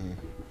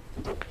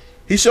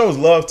 he shows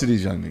love to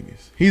these young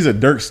niggas. He's a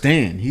Dirk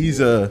stan.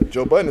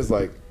 Joe Budden is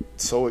like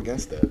so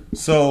against that.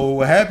 So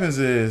what happens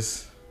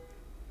is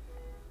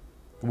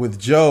with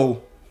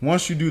Joe,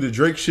 once you do the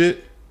Drake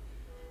shit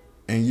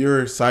and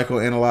you're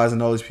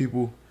psychoanalyzing all these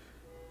people,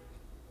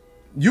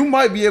 you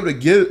might be able to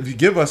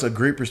give us a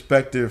great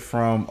perspective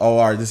from, all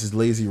right, this is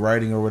lazy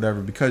writing or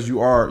whatever, because you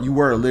were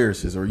a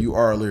lyricist or you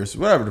are a lyricist,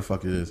 whatever the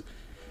fuck it is.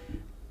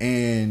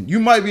 And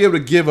you might be able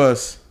to give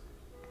us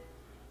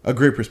a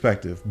great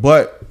perspective.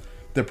 But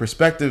the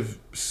perspective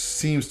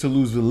seems to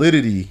lose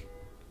validity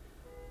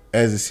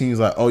as it seems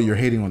like, oh, you're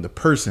hating on the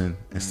person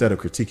instead of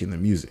critiquing the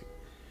music.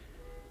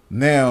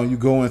 Now you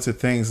go into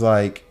things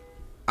like,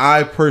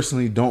 I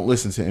personally don't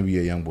listen to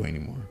NBA Youngboy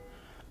anymore.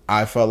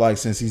 I felt like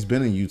since he's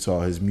been in Utah,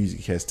 his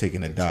music has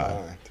taken a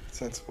dive.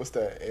 Since what's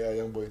that, AI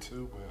Youngboy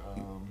 2?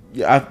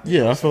 I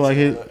feel like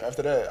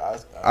after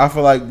that, I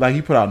feel like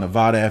he put out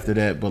Nevada after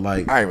that, but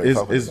like I ain't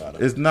really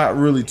it's not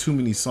really too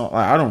many songs.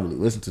 Like I don't really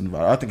listen to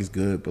Nevada. I think it's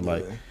good, but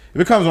like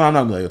if it comes on,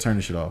 I'm not gonna turn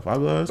this shit off.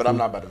 I'm not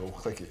about to go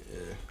click it.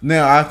 Yeah.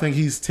 Now I think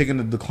he's taking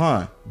a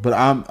decline, but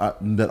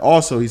that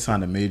also he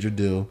signed a major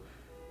deal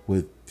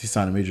he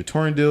signed a major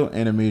touring deal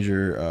and a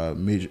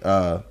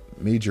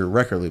major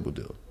record label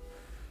deal.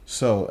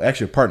 So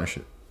actually a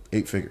partnership,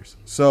 8 figures.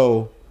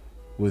 So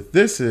with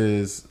this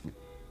is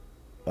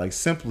like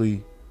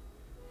simply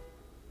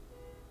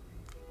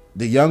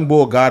the young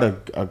boy got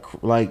a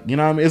like, you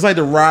know what I mean? It's like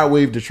the ride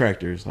wave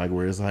detractors, like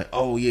where it's like,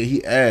 oh yeah,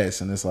 he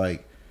ass, and it's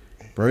like,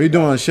 bro, he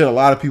doing shit a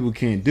lot of people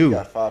can't do. He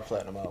got 5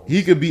 platinum albums.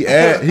 He could be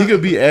ass. He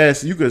could be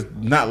ass. You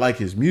could not like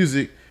his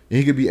music, and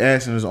he could be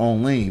ass in his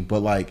own lane.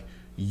 But like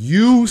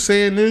you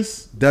saying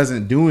this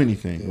doesn't do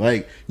anything. Yeah.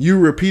 Like you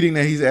repeating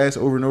that he's ass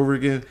over and over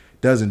again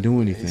doesn't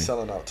do anything. He's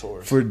selling out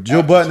tours. For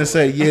Joe Budden to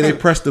say, yeah, they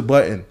pressed the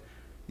button.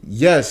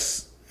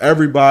 Yes,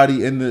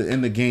 everybody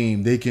in the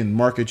game, they can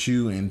market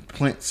you and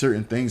plant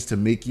certain things to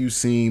make you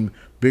seem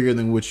bigger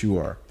than what you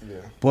are. Yeah.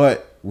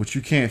 But what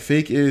you can't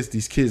fake is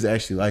these kids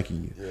actually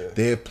liking you. Yeah.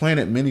 They have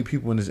planted many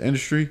people in this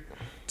industry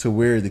to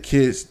where the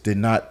kids did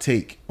not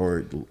take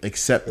or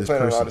accept this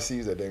person. A lot of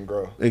seeds that didn't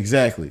grow.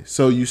 Exactly.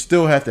 So you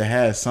still have to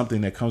have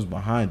something that comes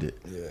behind it.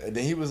 Yeah, and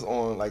then he was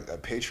on like a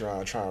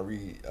Patreon trying to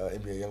read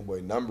NBA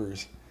YoungBoy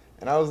numbers,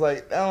 and I was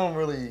like, that don't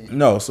really.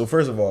 No. So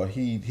first of all,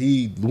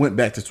 he went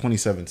back to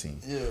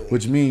 2017,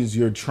 which means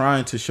you're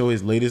trying to show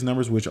his latest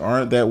numbers, which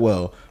aren't that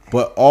well.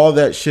 But all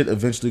that shit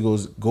eventually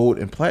goes gold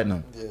and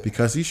platinum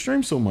because he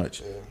streams so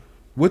much. Yeah.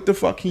 What the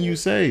fuck can you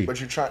say? But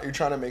you're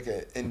trying to make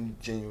an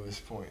ingenuous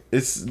point.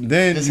 It's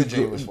then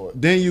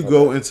you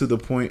go into the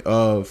point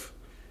of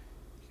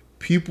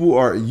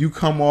you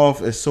come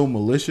off as so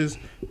malicious.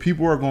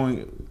 People are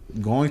going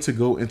to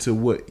go into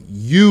what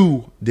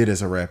you did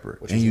as a rapper,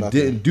 and you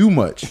didn't do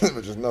much,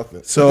 which is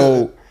nothing.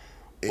 So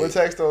what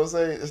text don't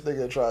say this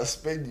nigga try to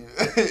spin you,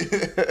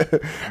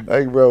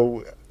 like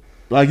bro.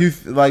 Like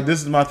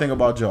this is my thing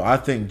about Joe. I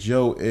think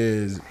Joe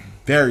is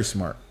very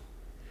smart,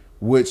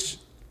 which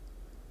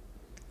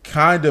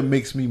kind of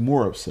makes me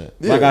more upset.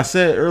 Yeah. Like I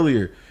said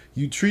earlier,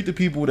 you treat the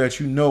people that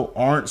you know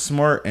aren't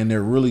smart and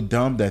they're really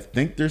dumb that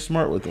think they're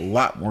smart with a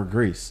lot more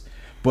grace.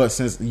 But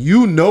since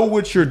you know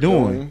what you're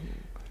doing,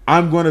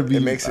 I'm gonna be.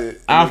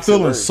 I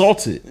feel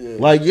insulted. Yeah.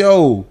 Like,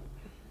 yo,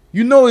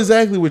 you know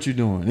exactly what you're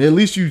doing. At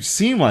least you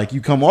seem like you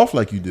come off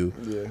like you do.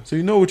 Yeah. So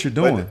you know what you're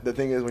doing. But the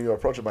thing is, when you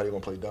approach somebody, you're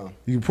gonna play dumb.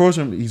 You approach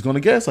him, he's gonna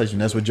gaslight you.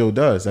 And that's what Joe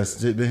does.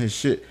 That's been his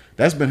shit.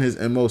 That's been his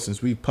MO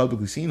since we've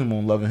publicly seen him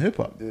on Love and Hip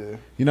Hop. Yeah.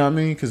 You know what I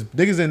mean? Because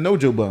niggas didn't know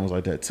Joe Budden was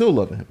like that till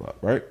Love and Hip Hop,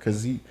 right?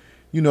 Because he,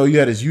 you know, you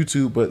had his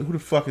YouTube, but who the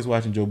fuck is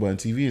watching Joe Budden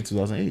TV in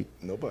 2008?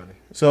 Nobody.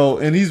 So,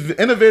 and he's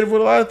innovative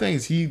with a lot of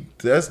things.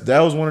 That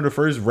was one of the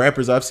first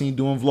rappers I've seen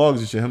doing vlogs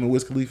and shit. Him and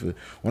Wiz Khalifa,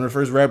 one of the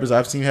first rappers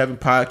I've seen having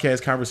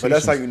podcast conversations. But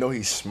that's how you know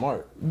he's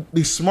smart.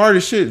 He's smart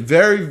as shit.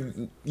 Very,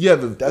 yeah.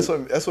 That's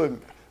what.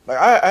 Like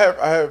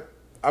I have.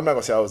 I'm not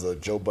gonna say I was a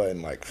Joe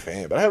Budden like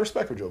fan, but I have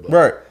respect for Joe Budden.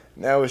 Right.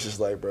 Now it's just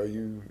like, bro,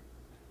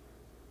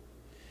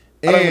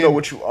 I don't even know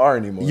what you are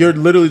anymore. You're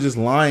literally just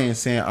lying,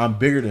 saying I'm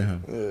bigger than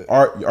him. Yeah.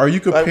 Are you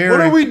comparing? Like,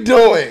 what are we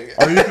doing?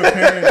 Are you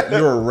comparing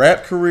your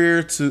rap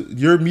career to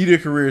your media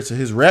career to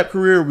his rap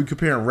career? Or are we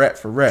comparing rap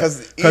for rap?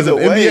 Because of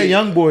NBA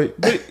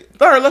YoungBoy.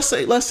 All right, let's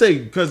say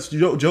because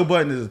Joe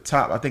Budden is a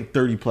top, I think,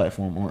 30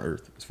 platform on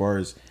earth as far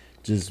as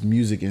just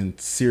music and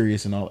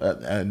serious and all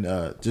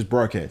and just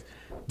broadcast.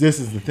 This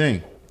is the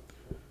thing.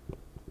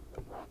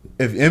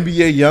 If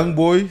NBA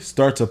YoungBoy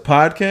starts a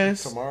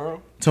podcast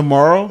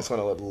tomorrow, it's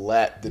gonna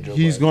lap the Joe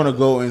he's Budden. Gonna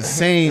go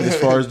insane as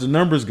far as the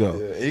numbers go.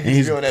 Yeah, and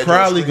he's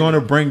probably gonna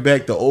bring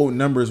back the old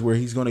numbers where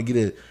he's gonna get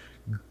a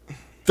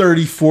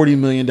 $30-40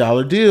 million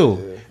deal,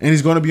 and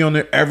he's gonna be on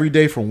there every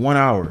day for 1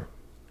 hour,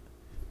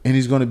 and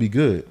he's gonna be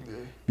good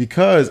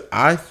because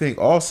I think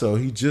also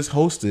he just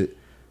hosted,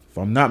 if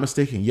I'm not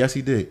mistaken, yes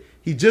he did.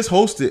 He just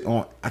hosted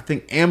on I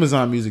think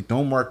Amazon Music.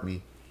 Don't mark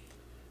me.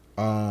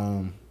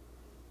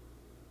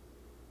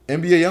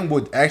 NBA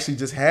YoungBoy actually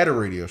just had a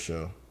radio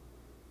show.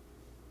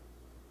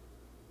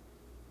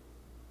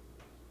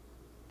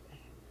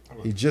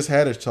 He just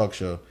had a talk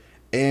show.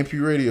 AMP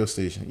radio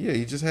station. Yeah,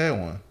 he just had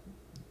one.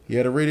 He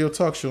had a radio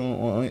talk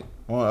show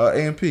on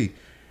AMP.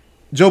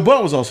 Joe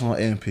Budden was also on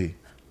AMP.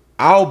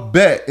 I'll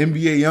bet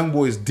NBA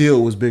YoungBoy's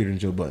deal was bigger than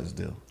Joe Budden's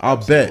deal. I'll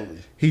bet.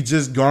 He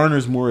just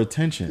garners more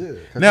attention.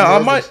 Yeah,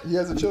 now he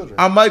has the children.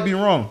 I might be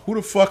wrong. Who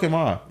the fuck am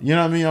I? You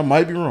know what I mean? I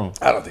might be wrong.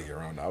 I don't think you're wrong.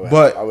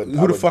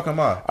 Who the fuck am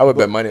I? I would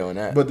bet money on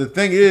that. But the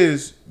thing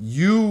is,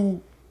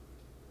 you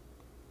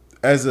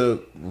as a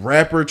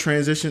rapper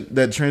transition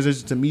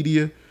to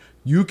media,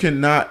 you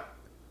cannot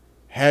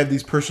have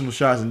these personal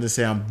shots and just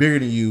say I'm bigger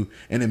than you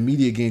in a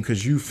media game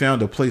because you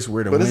found a place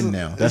where to win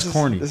now. That's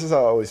corny. This is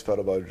how I always felt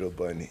about Joe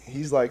Budden.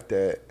 He's like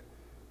that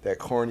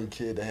corny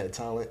kid that had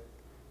talent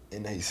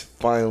and he's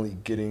finally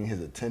getting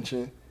his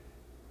attention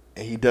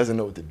and he doesn't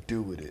know what to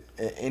do with it.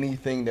 And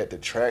anything that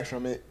detracts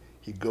from it,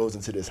 he goes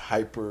into this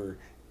hyper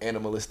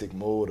animalistic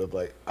mode of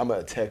like, I'm gonna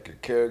attack your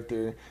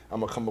character. I'm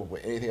gonna come up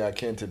with anything I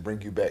can to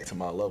bring you back to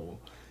my level.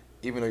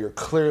 Even though we're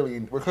clearly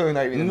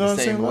not even in the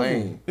same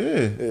lane.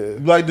 Yeah.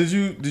 Like, did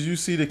you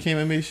see the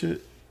KMA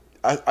shit?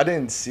 I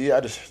didn't see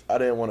it. I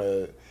didn't want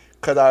to,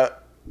 cause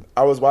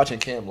I was watching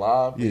Cam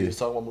live. Yeah. He was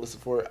talking about Melissa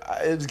Ford.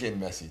 It was getting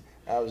messy.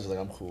 I was just like,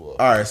 I'm cool.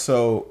 All right,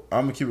 so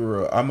I'm gonna keep it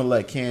real. I'm gonna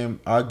let Cam.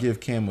 I'll give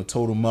Cam a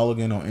total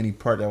mulligan on any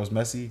part that was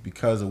messy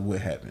because of what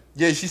happened.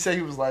 Yeah, she said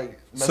he was like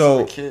messing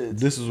So with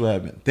kids. this is what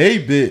happened.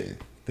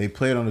 They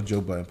played on the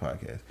Joe Budden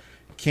podcast.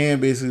 Cam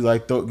basically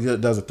like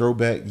does a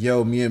throwback.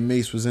 Yo, me and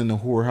Mace was in the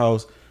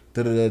whorehouse.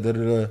 Da da da da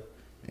da.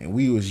 And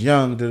we was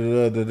young. Da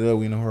da da da.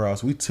 We in the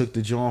whorehouse. We took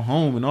the joint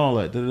home and all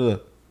that. Da da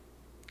da.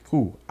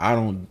 Cool. I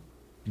don't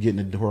get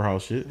in the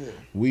whorehouse shit. Yeah.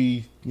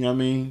 We, you know what I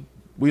mean?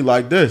 We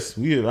like this.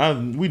 We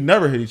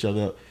never hit each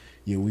other up.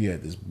 Yeah, we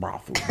had this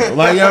brothel. Bro.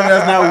 Like, you know,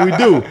 that's not what we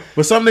do.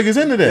 But some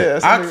niggas into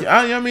that. Yeah, you know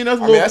what I mean,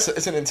 that's a little.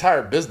 it's an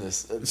entire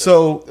business.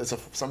 So it's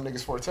some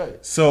niggas forte.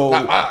 So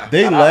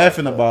they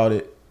laughing about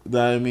it. You know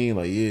what I mean,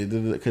 like, yeah,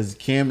 because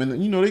Cam and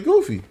they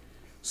goofy.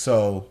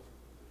 So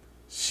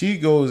she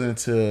goes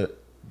into,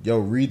 yo,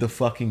 read the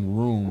fucking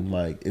room.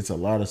 Like, it's a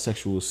lot of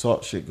sexual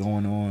assault shit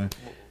going on.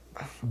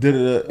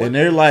 And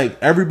they're like,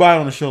 everybody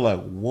on the show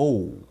like,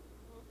 whoa,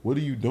 what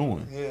are you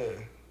doing? Yeah.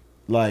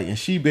 Like, and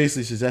she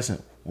basically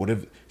suggesting, what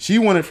if she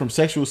wanted from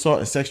sexual assault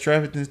and sex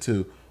trafficking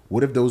to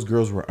what if those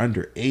girls were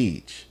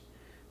underage?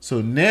 So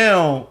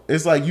now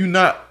it's like you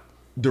not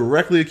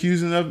directly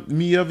accusing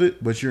me of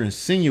it, but you're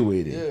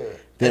insinuating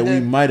that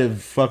we might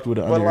have fucked with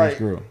an underage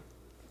girl.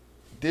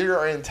 There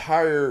are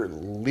entire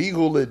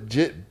legal,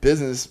 legit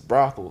business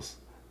brothels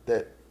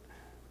that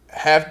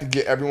have to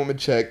get every woman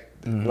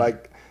checked. Mm-hmm.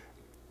 Like,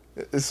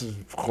 this is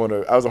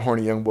corner. I was a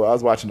horny young boy. I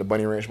was watching the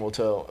Bunny Ranch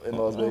Motel in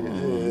Las Vegas.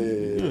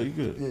 You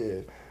good.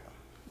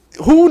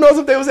 Yeah. Who knows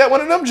if they was at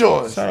one of them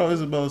joints? Shout out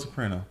Isabella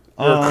Soprano.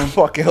 You're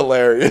fucking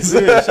hilarious.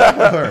 Yeah, shout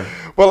out her.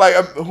 But like,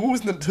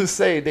 who's to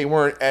say they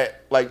weren't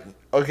at like?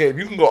 Okay, if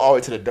you can go all the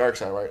way to the dark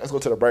side, right? Let's go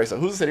to the bright side.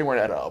 Who's to say they weren't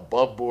at an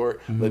above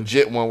board,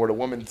 legit one where the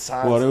woman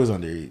signs? Well, they was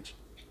underage.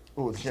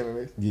 Ooh, Kim and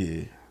Mace?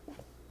 Yeah.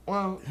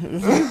 Well,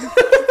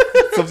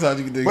 sometimes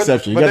you can do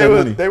exception. You got that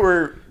money.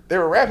 They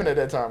were rapping at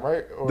that time,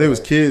 right? Or they was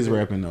kids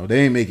rapping though.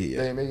 They ain't make it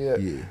yet. They ain't make it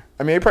yet. Yeah.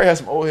 I mean, they probably had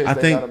some old heads I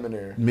that think got them in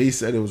there. Mace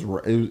said it was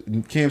right.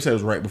 Cam said it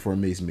was right before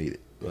Mace made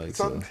it. Like,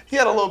 So he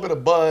had a little bit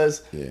of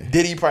buzz. Yeah.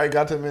 Diddy probably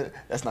got them in.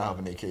 That's not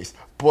helping their case,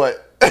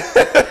 but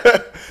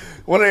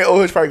one of their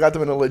old heads probably got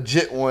them in a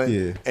legit one.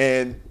 Yeah.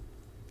 And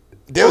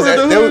They was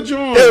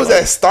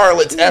at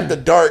Starlet's after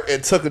dark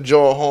and took a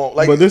jaw home.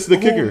 Like, but this is the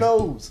kicker. Who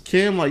knows?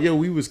 Cam, like, yo,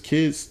 we was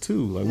kids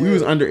too. Like, we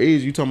was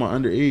underage. You talking about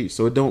underage,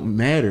 so it don't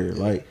matter.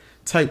 Like,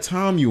 type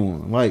time you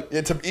on. Like,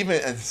 Yeah, to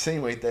even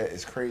insinuate that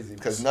is crazy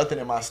because nothing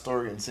in my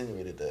story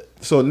insinuated that.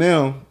 so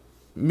now,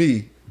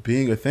 me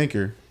being a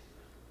thinker,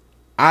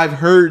 I've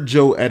heard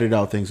Joe edit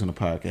out things on the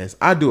podcast.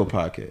 I do a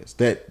podcast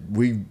that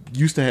we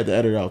used to have to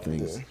edit out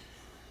things. Yeah.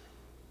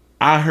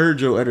 I heard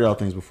Joe edit out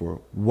things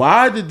before.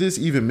 Why did this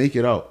even make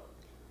it out?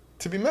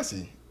 To be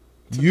messy.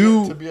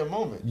 To be a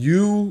moment.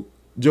 You,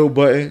 Joe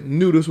Budden,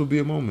 knew this would be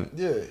a moment.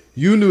 Yeah.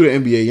 You knew the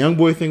NBA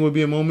YoungBoy thing would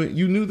be a moment.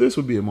 You knew this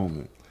would be a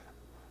moment.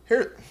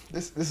 Here,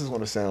 this is going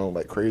to sound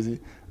like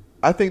crazy.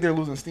 I think they're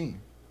losing steam.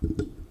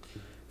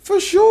 For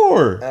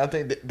sure. And I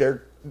think that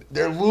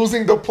they're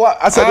losing the plot.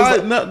 I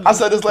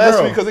said this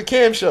last week because of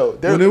Cam show.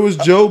 When it was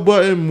Joe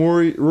Budden,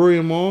 Rory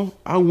and Maul,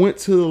 I went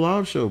to the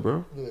live show,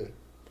 bro. Yeah.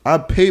 I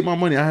paid my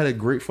money. I had a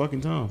great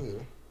fucking time. Yeah.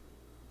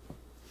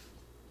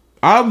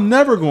 I'm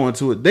never going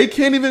to it. They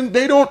can't even.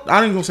 They don't.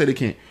 I ain't gonna say they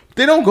can't.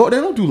 They don't go. They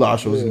don't do live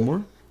shows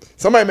anymore.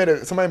 Somebody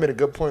made a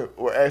good point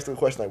or asked the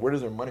question like, where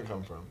does their money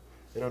come from?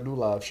 They don't do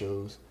live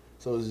shows,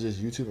 so it's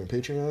just YouTube and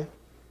Patreon.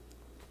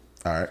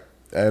 All right,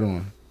 add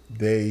on.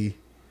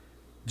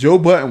 Joe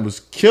Budden was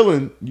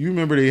killing. You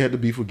remember they had the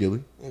beef with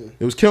Gilly? Yeah.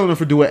 It was killing them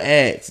for doing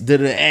ads. Did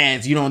the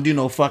ads? You don't do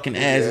no fucking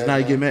ads. Yeah, now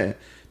you get mad.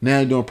 Now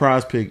you're doing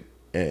Prize Pick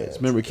ads.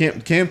 Remember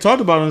Cam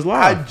talked about it on his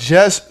live. I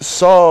just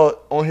saw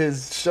on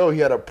his show he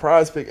had a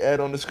Prize Pick ad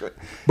on the screen.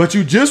 But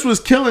you just was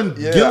killing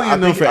Gilly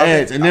and them for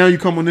ads, and now you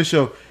come on this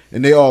show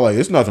and they all like,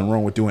 "There's nothing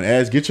wrong with doing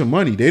ads. Get your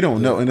money." They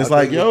don't know, and it's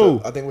like,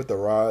 yo. I think with the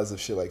rise of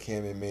shit like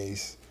Cam and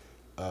Mace,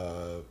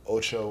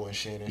 Ocho and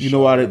Shannon. You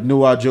know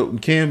why Joe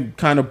Cam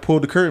kind of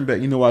pulled the curtain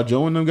back. You know why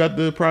Joe and them got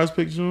the Prize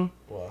Picks on?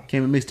 Why?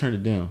 Cam and Mace turned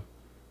it down.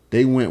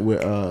 They went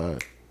with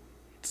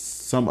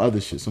some other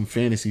shit, some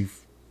fantasy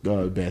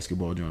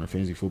basketball joint or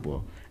fantasy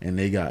football, and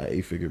they got an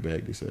 8-figure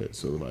bag. They said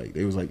so. Like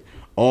they was like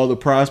all the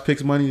Prize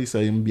Picks money. They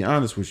said, "I'm gonna be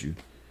honest with you."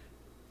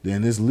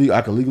 Then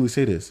I can legally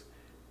say this.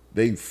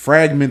 They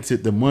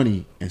fragmented the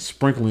money and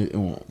sprinkled it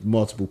on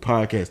multiple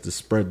podcasts to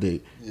spread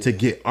to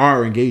get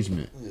our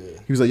engagement. Yeah.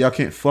 He was like, "Y'all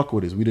can't fuck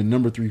with us. We the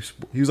number 3."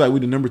 He was like,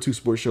 "We the number 2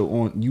 sports show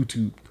on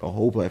YouTube, a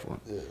whole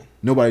platform. Yeah.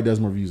 Nobody does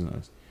more views than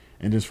us."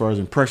 And as far as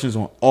impressions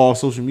on all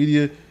social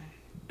media,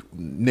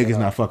 niggas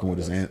not fucking with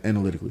us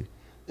analytically.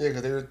 Yeah,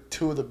 because they were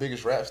two of the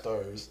biggest rap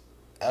stars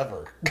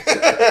ever.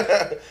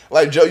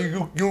 Like Joe,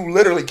 you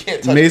literally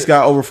can't touch Mace it.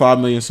 got over 5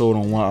 million sold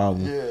on one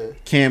album. Yeah.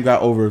 Cam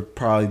got over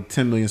probably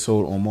 10 million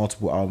sold on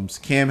multiple albums.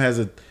 Cam has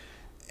and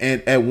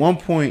at one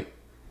point,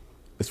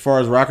 as far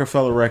as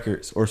Rockefeller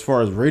Records or as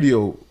far as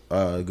radio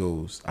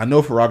goes, I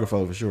know for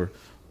Rockefeller for sure.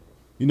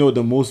 You know what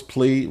the most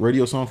played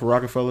radio song for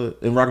Rockefeller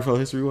in Rockefeller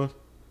history was?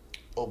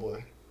 Oh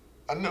boy,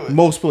 I knew it.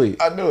 Most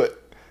played. I knew it.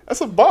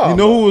 That's a bomb. You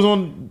know who was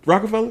on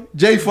Rockefeller?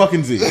 Jay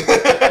fucking Z.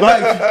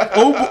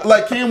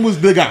 like Cam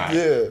was the guy.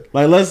 Yeah.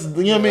 Like let's,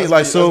 you know what I mean?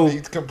 Like so,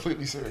 let's be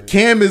completely serious.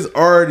 Cam is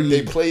already.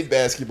 They played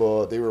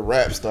basketball. They were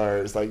rap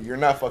stars. Like you're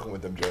not fucking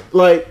with them,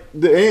 Joe.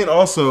 And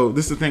also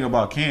this is the thing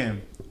about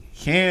Cam.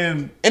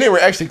 Cam and they were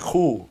actually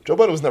cool. Joe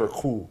Budden was never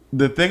cool.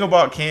 The thing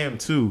about Cam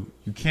too,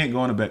 you can't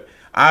go in the back.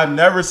 I've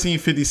never seen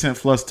 50 Cent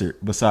flustered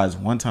besides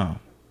one time.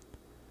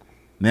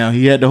 Now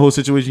he had the whole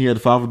situation. He had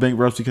to file for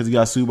bankruptcy because he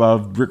got sued by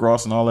Rick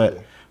Ross and all that.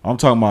 Yeah. I'm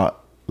talking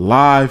about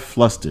live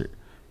flustered.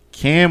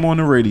 Cam on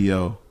the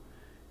radio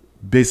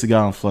basically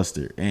got him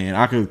flustered. And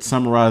I could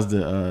summarize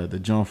the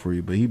joint for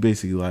you, but he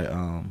basically like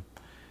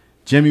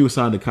Jimmy was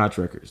signed to Koch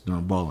Records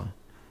during Ballin'.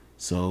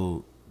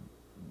 So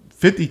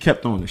 50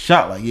 kept on the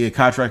shot like, yeah,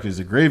 Koch Records is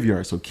a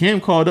graveyard. So Cam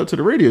called up to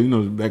the radio, you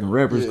know, back when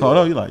rappers called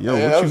up, he like, yo,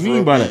 what you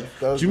mean by that?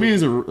 What you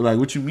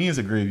mean is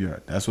a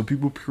graveyard? That's what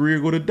people's career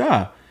go to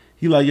die.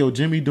 He like, yo,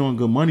 Jimmy doing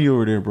good money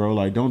over there, bro.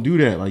 Like, don't do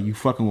that. Like, you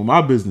fucking with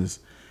my business.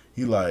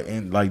 He like,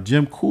 and like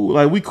Jim cool,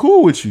 like we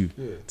cool with you.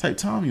 Yeah. Type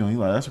Tommy on. He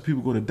like, that's what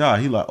people go to die.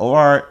 He like, oh,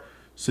 all right.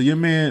 So your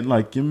man,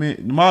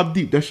 Mobb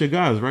Deep, that's your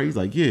guys, right? He's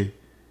like, yeah.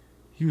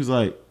 He was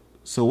like,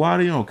 so why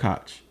they on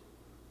Koch?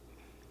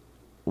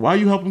 Why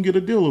you help him get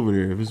a deal over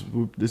there if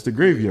it's the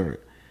graveyard?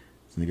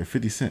 This nigga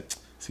 50 Cent.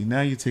 See, now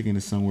you're taking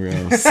it somewhere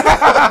else. He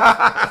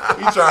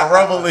trying to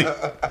rumble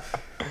it.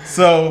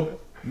 So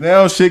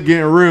now shit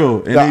getting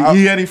real, and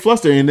he had him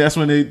flustered, and that's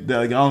when they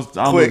like, I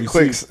don't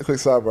quick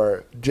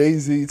sidebar.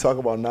 Jay-Z talk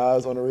about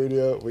Nas on the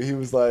radio where he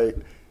was like,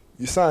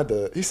 "You signed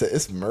he said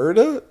it's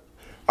murder."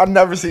 I've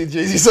never seen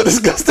Jay-Z so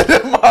disgusted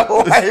in my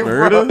life,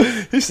 bro.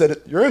 He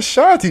said, "You're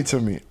Ashanti to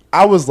me."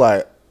 I was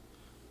like,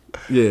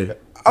 "Yeah."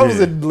 I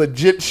was in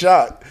legit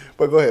shock.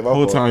 But go ahead. The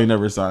whole time he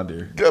never signed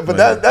there. But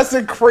that's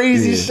a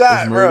crazy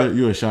shot, bro.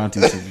 You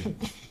Ashanti to me.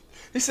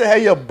 He said,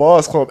 "Hey, your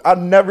boss called." I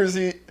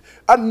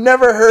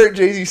never heard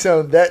Jay-Z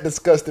sound that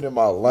disgusted in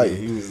my life.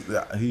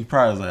 Yeah, he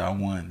probably was like, I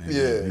won.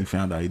 And he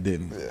found out he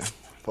didn't. Yeah.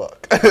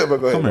 Fuck. But go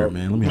ahead, come here,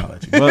 man. Let me holler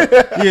at you.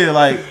 But yeah,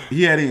 like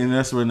he had it, and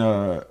that's when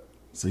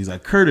so he's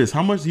like, Curtis,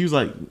 how much? He was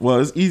like, well,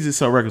 it's easy to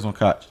sell records on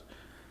Koch.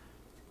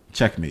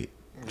 Checkmate.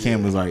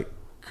 Cam was like,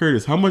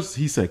 Curtis, how much?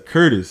 He said,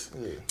 Curtis.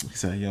 Yeah. He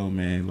said, yo,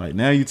 man, like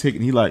now you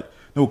taking, he like,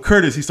 no,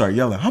 Curtis, he started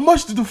yelling, how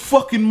much did the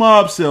fucking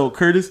mob sell,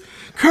 Curtis?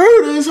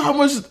 Curtis, how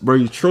much? Bro,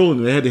 you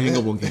trolling. They had to hang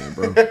up on Cam,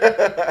 bro.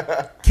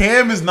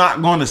 Cam is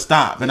not going to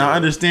stop. And I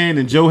understand,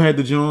 and Joe had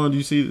the joint.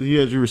 You see, he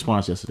had your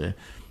response yesterday.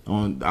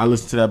 I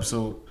listened to the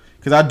episode.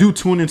 Because I do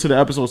tune into the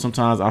episode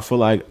sometimes. I feel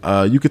like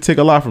you could take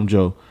a lot from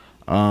Joe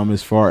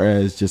as far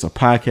as just a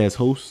podcast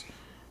host,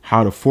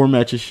 how to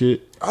format your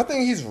shit. I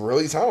think he's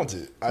really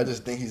talented. I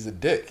just think he's a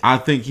dick. I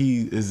think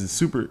he is a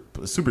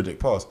super dick.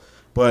 Pause.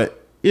 But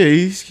yeah,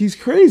 he's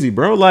crazy,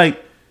 bro.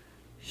 Like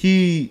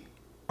he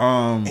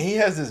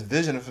has this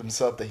vision of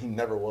himself that he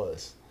never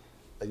was.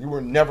 Like you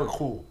were never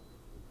cool.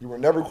 You were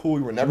never cool.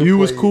 You were never. You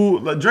was cool.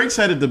 Like Drake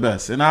said it the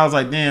best, and I was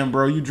like, "Damn,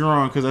 bro, you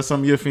drawn because that's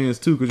some of your fans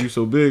too, because you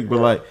so big." But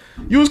like,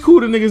 you was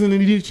cool to niggas in the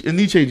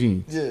Nietzsche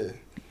jeans. Yeah.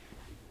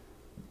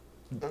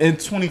 In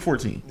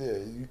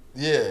 2014.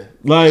 Yeah.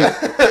 Like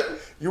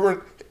you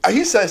were.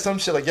 He said some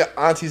shit like your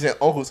aunties and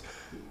uncles.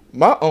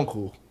 My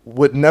uncle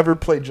would never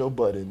play Joe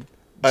Budden.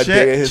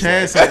 Chad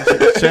said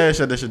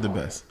that shit the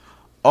best.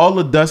 All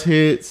the dust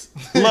heads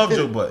love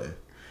Joe Budden.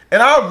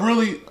 And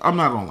I'm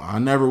not gonna lie, I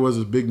never was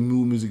a big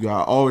new music guy.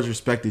 I always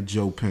respected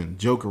Joe Penn.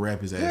 Joe could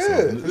rap his ass off.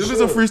 If it's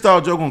a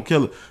freestyle, Joe gonna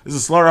kill it. It's a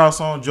Slaughterhouse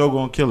song, Joe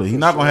gonna kill it. He's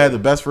not gonna have the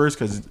best verse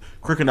because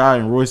Crooked I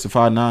and Royce the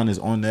 5'9" is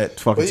on that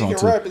fucking song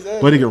too.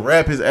 But he can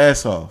rap his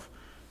ass off.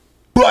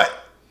 But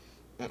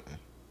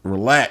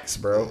relax,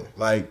 bro.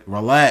 Like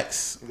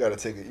relax. You gotta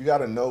take it. You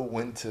gotta know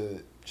when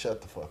to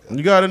shut the fuck up.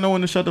 You gotta know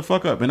when to shut the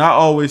fuck up. And I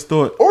always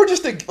thought, or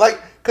just to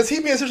because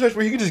he be in a situation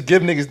where he can just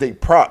give niggas they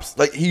props.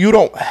 Like you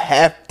don't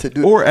have to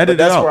do, or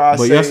edit it out. Where I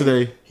but say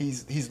yesterday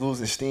he's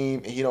losing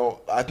steam. And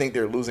I think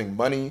they're losing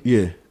money.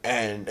 Yeah,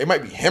 and they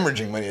might be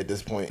hemorrhaging money at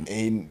this point.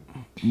 And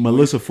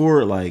Melissa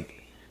Ford,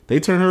 like they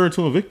turned her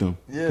into a victim.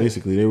 Yeah,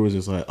 basically they was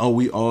just like, oh,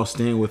 we all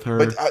stand with her.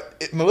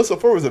 But Melissa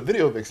Ford was a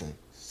video vixen,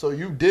 so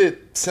you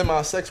did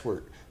semi-sex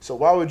work. So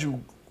why would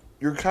you?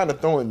 You're kind of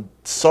throwing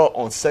salt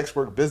on sex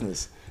work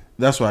business.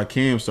 That's why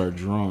Cam started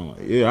drawing.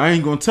 Like, yeah, I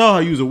ain't gonna tell how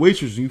you was a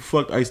waitress and you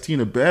fucked Ice-T in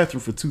the bathroom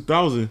for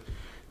 $2,000.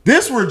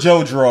 This where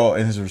Joe draw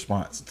in his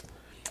response.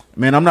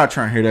 Man, I'm not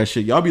trying to hear that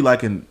shit. Y'all be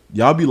liking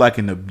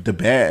the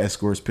bad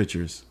escorts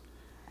pictures.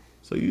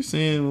 So you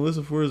saying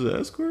Melissa Ford is an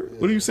escort? Yeah.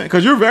 What are you saying?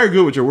 Because you're very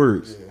good with your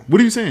words. Yeah.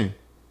 What are you saying?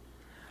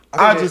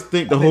 I just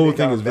think the whole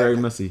thing is very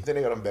messy. Then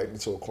they got him back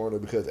into a corner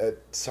because at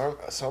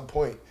some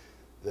point,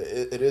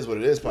 it is what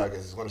it is podcast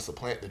is going to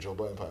supplant the Joe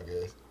Budden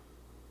podcast.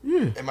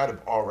 Yeah, it might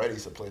have already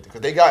supplanted because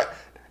they got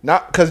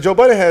because Joe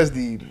Budden has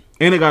the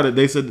and they got it.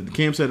 They said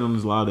Cam said on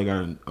his live they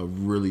got a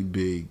really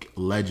big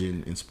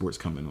legend in sports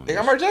coming on. They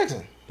got Mark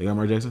Jackson. They got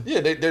Mark Jackson.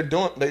 Yeah, they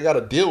got a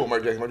deal with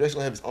Mark Jackson. Mark Jackson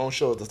gonna have his own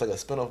show that's like a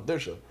spinoff of their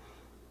show.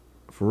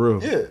 For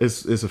real? Yeah,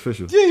 it's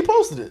official. Yeah, he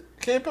posted it.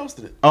 Cam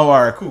posted it. Oh,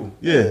 all right, cool.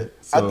 Yeah.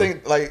 So. I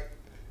think like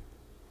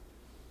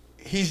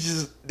he's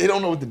just they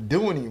don't know what to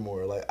do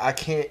anymore. Like I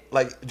can't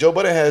like Joe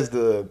Budden has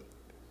the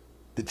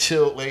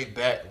chill, laid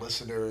back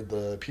listener,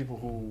 the people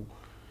who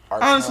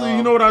are Honestly, calm.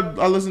 you know what?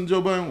 I listen to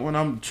Joe Budden when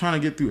I'm trying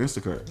to get through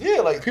Instacart.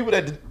 Yeah, like people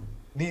that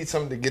need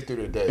something to get through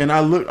their day. And I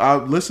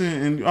listen,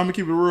 and I'm gonna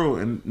keep it real.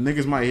 And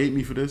niggas might hate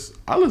me for this.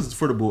 I listen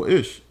for the boy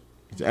Ish.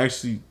 He's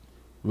actually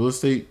real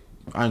estate.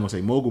 I ain't gonna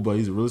say mogul, but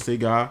he's a real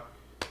estate guy.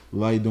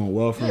 Like doing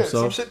well for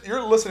himself. Some shit,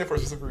 you're listening for a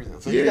specific reason.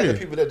 So you got the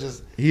people that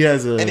just he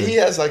has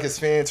like his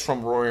fans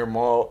from Roy and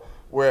Maul,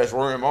 whereas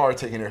Roy and Maul are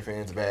taking their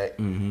fans back.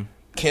 Mm-hmm.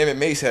 Cam and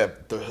Mace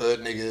have the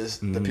hood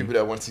niggas, the people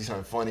that want to see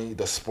something funny,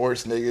 the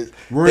sports niggas.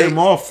 Roy and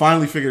Maul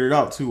finally figured it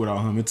out too without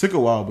him. It took a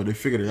while, but they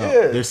figured it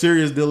out. Their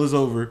serious deal is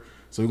over,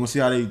 so we're gonna see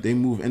how they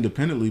move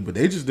independently. But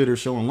they just did their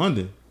show in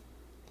London.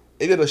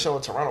 They did a show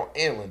in Toronto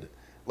and London.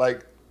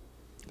 Like,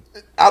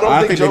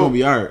 I think they're gonna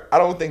be alright. I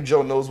don't think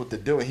Joe knows what to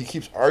do, and he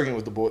keeps arguing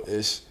with the boy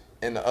Ish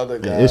and the other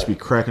guy. And Ish be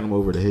cracking them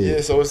over the head.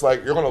 Yeah, so it's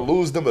like you're gonna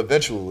lose them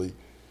eventually,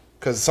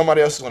 because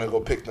somebody else is gonna go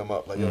pick them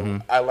up. Like, yo,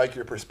 I like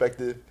your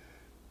perspective.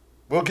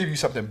 We'll give you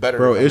something better.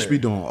 Bro, Ish be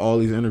doing all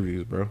these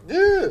interviews, bro.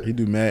 Yeah. He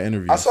do mad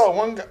interviews. I saw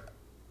one guy.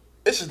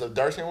 Ish is the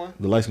dark skin one?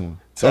 The light skin one.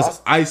 So That's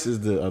Ice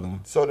is the other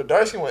one. So the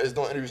dark skin one is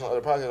doing interviews on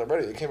other podcasts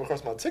already. It came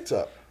across my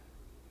TikTok.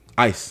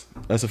 Ice.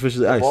 That's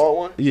officially Ice. Bald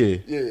one? Yeah.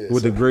 Yeah.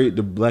 With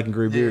the black and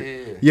gray beard.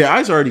 Yeah. Yeah,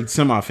 Ice already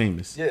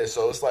semi-famous. Yeah,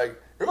 so it's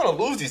like, you're going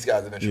to lose these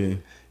guys eventually. Yeah.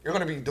 You're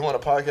going to be doing a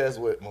podcast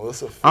with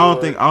Melissa Ford. I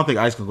don't think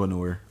Ice gonna go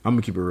nowhere. I'm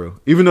gonna keep it real.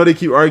 Even though they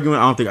keep arguing,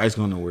 I don't think Ice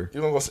going nowhere.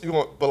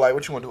 But like,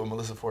 what you want to do with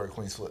Melissa Ford or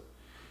Queen's Flip?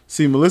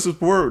 See, Melissa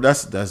Ford,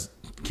 that's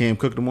Cam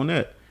cooked him on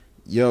that.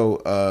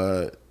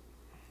 Yo,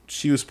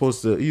 she was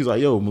supposed to. He was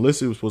like, yo,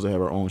 Melissa was supposed to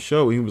have her own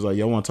show. He was like,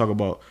 yo, I want to talk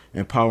about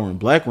empowering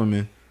black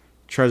women.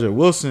 Treasure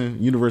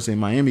Wilson, University of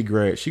Miami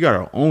grad, she got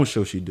her own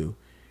show she do,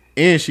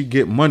 and she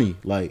get money.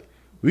 Like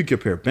we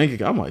compare bank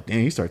account. I'm like, damn,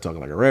 he started talking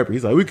like a rapper.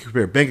 He's like, we could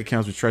compare bank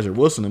accounts with Treasure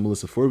Wilson and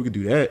Melissa Ford. We could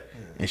do that,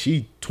 and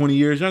she 20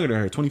 years younger than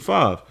her,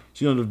 25.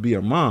 She don't have to be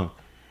her mom.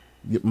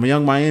 My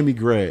young Miami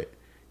grad.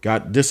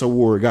 Got this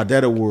award, got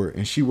that award,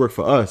 and she worked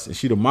for us. And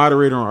she the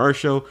moderator on our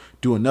show,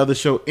 do another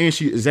show, and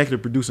she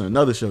executive producing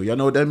another show. Y'all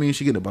know what that means?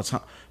 She getting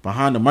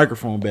behind the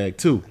microphone bag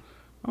too.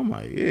 I'm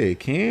like, yeah,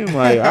 Cam,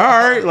 like, all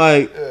right,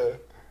 like. Yeah.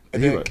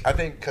 And then, I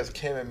think because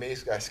Cam and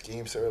Mace got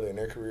schemed so early in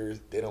their careers,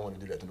 they don't want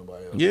to do that to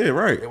nobody else. Yeah,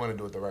 right. They want to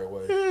do it the right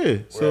way. Yeah.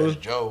 Whereas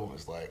Joe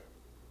is like,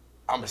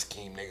 I'm a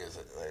scheme niggas.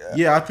 Like,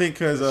 yeah, I think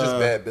because it's just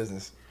bad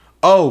business.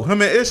 Oh,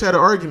 him and Ish had an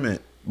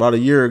argument about a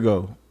year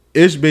ago.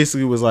 Ish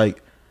basically was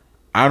like,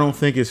 I don't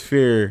think it's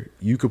fair.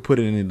 You could put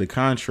it in the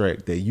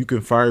contract that you can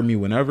fire me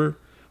whenever,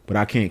 but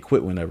I can't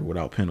quit whenever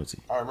without penalty.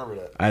 I remember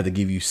that. I had to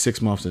give you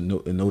 6 months of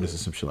notice or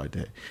some shit like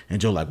that.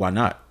 And Joe like, why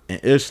not?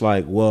 And Ish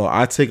like, well,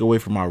 I take away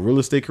from my real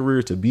estate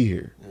career to be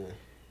here.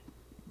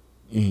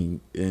 Yeah.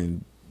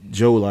 And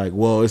Joe like,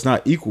 well, it's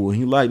not equal. And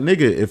he like,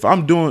 nigga, if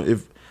I'm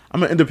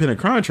an independent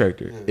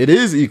contractor, it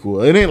is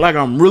equal. It ain't like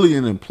I'm really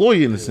an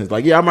employee in a sense.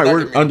 Like, yeah, I might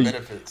work under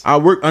benefits. I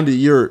work under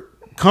your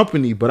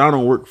company, but I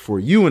don't work for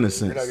you in a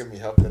sense. You're not giving me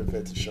health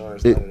benefits,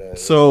 insurance, none of that.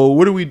 So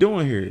what are we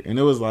doing here? And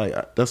it was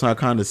like, that's how I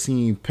kind of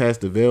seen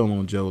past the veil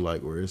on Joe,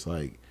 like where it's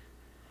like,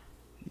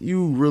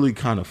 you really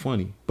kind of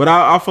funny. But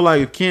I feel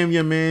like if Cam,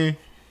 your man,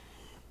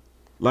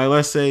 like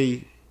let's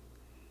say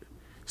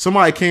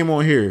somebody came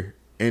on here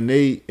and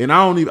I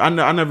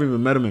never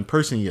even met him in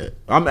person yet.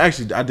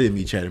 I did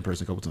meet Chad in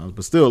person a couple times,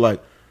 but still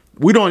like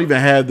we don't even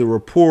have the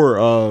rapport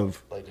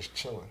of like just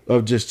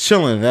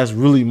chilling. That's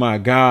really my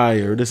guy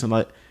or this and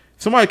like.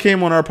 Somebody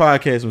came on our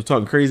podcast and was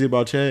talking crazy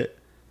about Chad.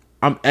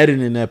 I'm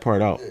editing that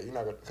part out. Yeah, you're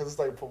not gonna, because it's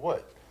like, for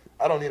what?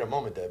 I don't need a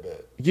moment that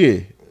bad.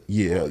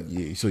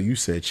 Yeah. So you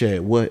said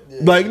Chad, what? Yeah.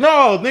 Like,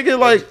 no, nigga,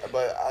 like.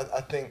 But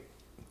I think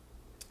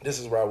this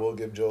is where I will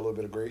give Joe a little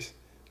bit of grace.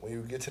 When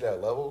you get to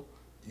that level,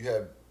 you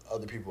have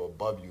other people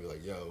above you,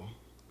 like, yo,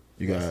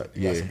 you got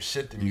some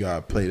shit to me. You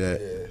gotta play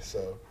that. Yeah,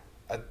 so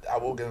I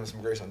will give him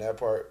some grace on that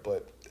part.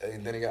 But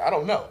and then again, I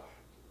don't know.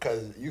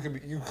 Because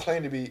you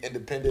claim to be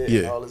independent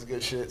and all this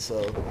good shit,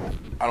 so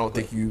I don't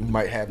think you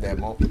might have that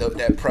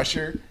that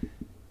pressure,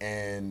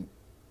 and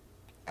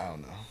I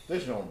don't know.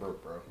 This don't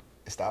work, bro.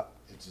 Stop.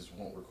 It just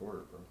won't record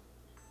it, bro.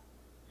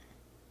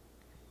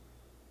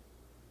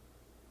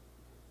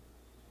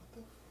 What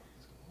the fuck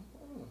is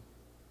going on?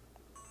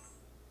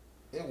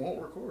 It won't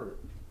record.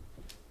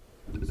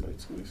 It's like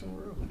 2 weeks in a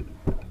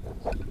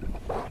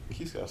row.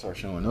 Keith's gotta start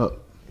showing up.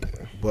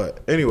 Yeah.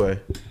 But anyway,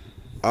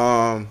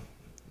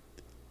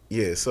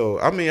 yeah, so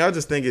I mean, I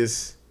just think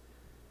it's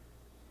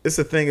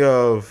a thing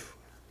of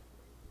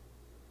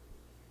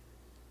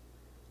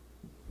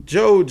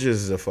Joe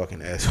just is a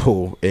fucking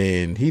asshole,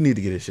 and he need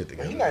to get his shit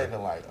together. He's not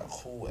even like a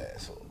cool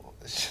asshole.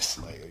 It's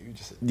just like you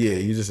just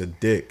you're just a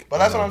dick. But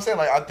that's what I'm saying.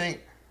 Like I think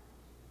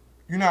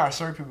you know how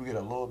certain people get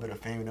a little bit of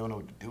fame and they don't know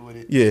what to do with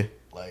it. Yeah.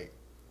 Like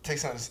take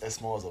something as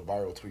small as a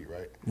viral tweet,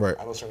 right? Right.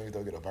 I know certain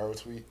people they'll get a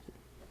viral tweet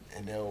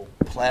and they'll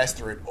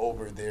plaster it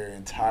over their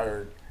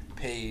entire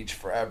page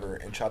forever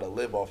and try to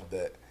live off of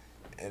that,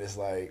 and it's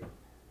like,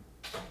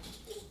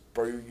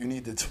 bro, you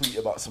need to tweet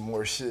about some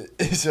more shit.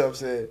 You know what I'm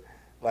saying?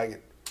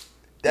 Like,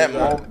 that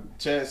moment.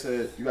 Chad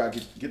said you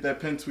gotta get that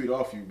pin tweet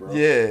off you, bro.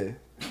 Yeah.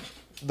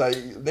 Like,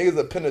 niggas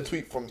that pin a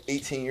tweet from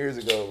 18 years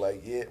ago,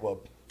 like, yeah, well,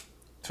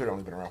 Twitter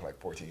only been around for like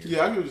 14 years.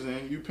 Yeah, I get what you're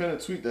saying. You pin a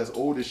tweet that's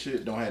old as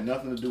shit, don't have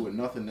nothing to do with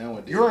nothing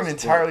nowadays. You're an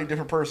entirely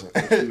different person.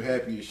 If you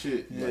happy as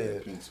shit, you Yeah.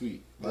 like pin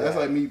tweet. Like, that's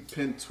like me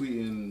pin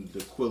tweeting the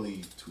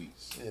Quilly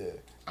tweets. Yeah.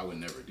 I would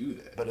never do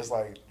that. But it's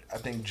like, I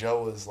think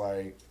Joe is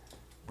like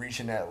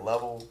reaching that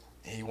level,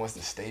 and he wants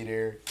to stay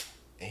there,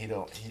 and he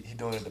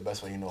doing it the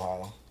best way he know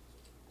how.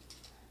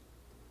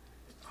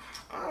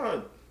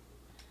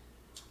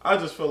 I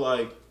just feel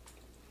like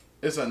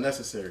it's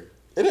unnecessary.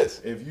 It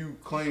is. If you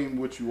claim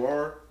what you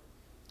are,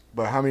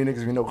 But how many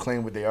niggas we know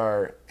claim what they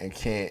are and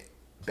can't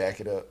back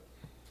it up?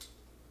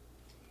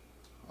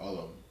 all of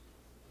them.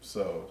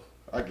 So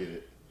I get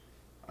it.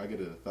 I get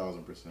it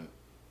 1,000%.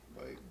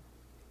 Like,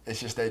 It's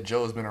just that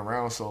Joe's been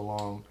around so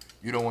long,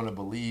 you don't want to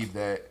believe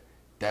that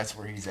that's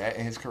where he's at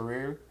in his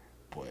career,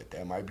 but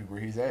that might be where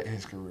he's at in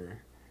his career.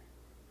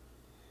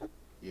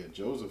 yeah,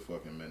 Joe's a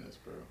fucking menace,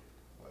 bro.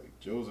 Like,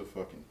 Joe's a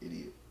fucking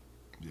idiot.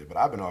 Yeah, but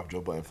I've been off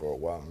Joe Budden for a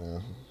while,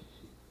 man.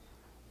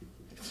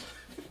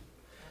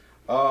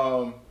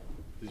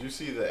 Did you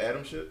see the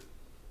Adam shit?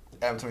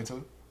 Adam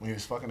 22, when he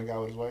was fucking the guy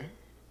with his wife.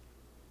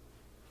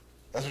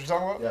 That's what you're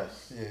talking about?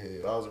 Yes.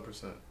 Yeah.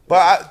 1,000%.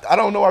 But I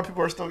don't know why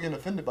people are still getting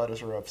offended by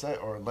this or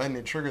upset or letting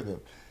it trigger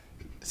them.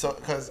 So,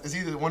 because it's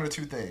either one or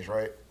two things,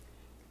 right?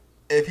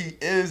 If he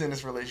is in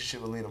this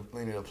relationship with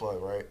Lena the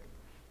Plug, right?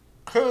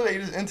 Clearly,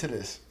 he's into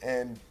this,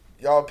 and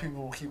y'all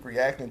people keep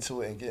reacting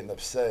to it and getting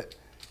upset,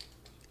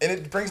 and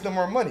it brings them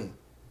more money.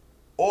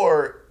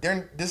 Or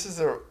this is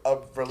a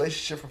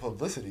relationship for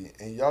publicity,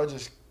 and y'all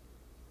just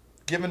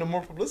giving them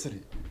more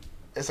publicity.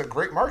 It's a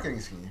great marketing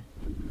scheme.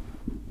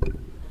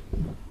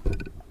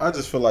 I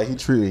just feel like he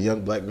treated a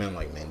young black man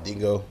like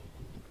Mandingo,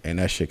 and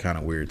that shit kind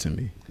of weird to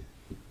me.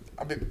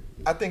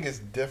 I think it's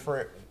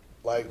different.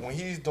 Like, when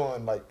he's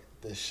doing, like,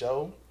 this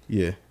show,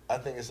 Yeah. I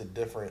think it's a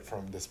different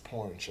from this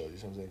porn show. You know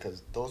what I'm saying?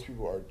 Because those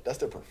people that's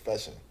their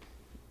profession.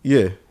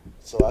 Yeah.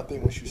 So I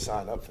think once you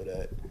sign up for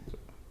that,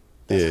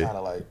 that's Yeah. kind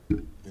of like,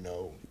 you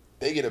know,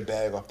 they get a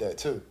bag off that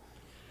too.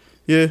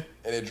 Yeah.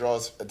 And it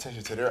draws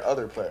attention to their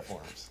other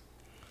platforms.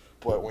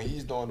 But when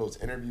he's doing those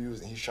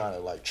interviews and he's trying to,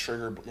 like,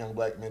 trigger young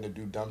black men to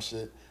do dumb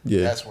shit,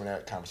 Yeah. that's when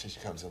that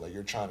conversation comes in. Like,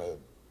 you're trying to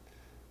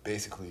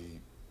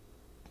basically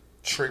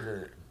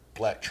trigger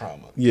black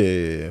trauma.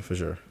 Yeah, for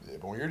sure. Yeah,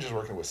 but when you're just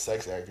working with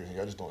sex actors and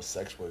y'all just doing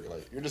sex work,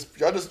 like,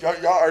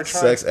 y'all are trying.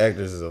 Sex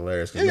actors is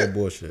hilarious because Yeah. no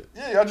bullshit.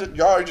 Yeah,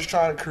 y'all are just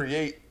trying to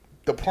create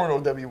the porno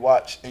that we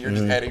watch, and you're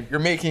just you're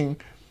making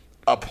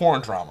a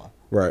porn drama.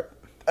 Right.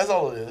 That's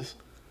all it is.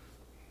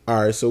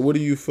 All right. So, what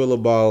do you feel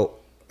about?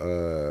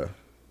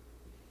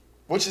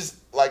 Which is,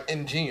 like,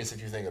 ingenious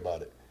if you think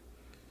about it.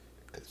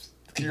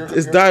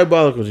 It's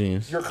diabolical,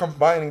 genius. You're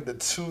combining the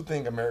two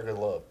things America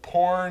love: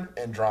 porn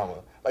and drama.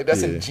 Like,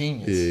 that's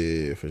ingenious.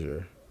 Yeah, for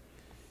sure.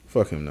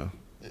 Fuck him though.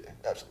 Yeah,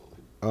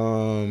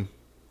 absolutely.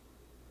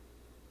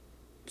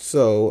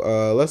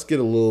 So let's get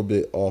a little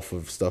bit off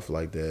of stuff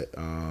like that.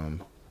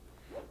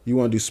 You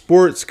want to do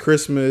sports,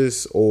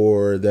 Christmas,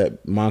 or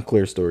that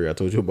Montclair story I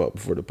told you about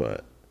before the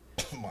pod?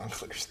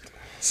 Montclair story.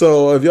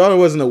 So if y'all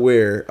wasn't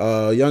aware,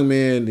 young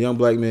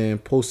black man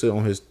posted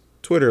on his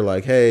Twitter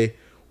like, "Hey,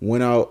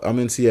 went out. I'm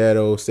in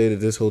Seattle. Stayed at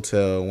this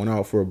hotel. Went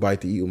out for a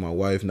bite to eat with my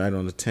wife. Night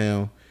on the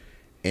town,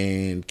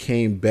 and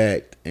came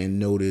back and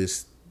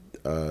noticed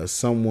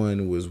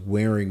someone was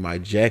wearing my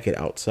jacket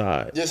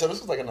outside. Yeah, so this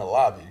was like in the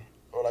lobby,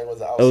 or like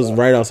was it outside? It was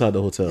right outside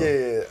the hotel.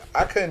 Yeah,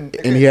 I couldn't.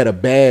 And he had a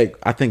bag,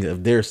 I think,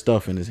 of their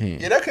stuff in his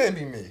hand. Yeah, that couldn't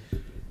be me.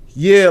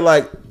 Yeah,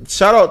 like,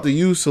 shout out to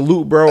you.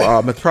 Salute, bro.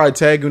 I'm going to probably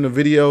tag you in the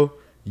video.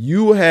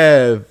 You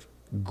have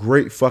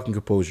great fucking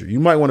composure. You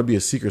might want to be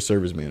a Secret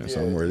Service man or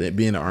something, or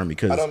be in the Army.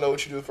 Cause, I don't know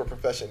what you do for a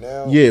profession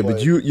now. yeah,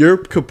 but your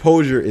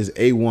composure is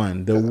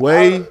A1. The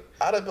way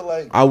I'd have been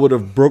like, I would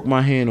have broke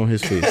my hand on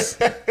his face.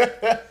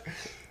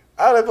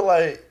 I'd have been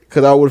like,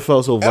 Because I would have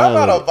felt so and I'm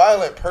violent. not a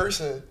violent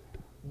person,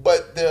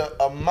 but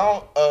the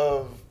amount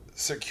of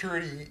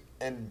security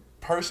and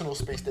personal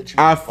space that you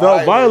I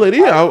felt violated.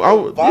 Yeah,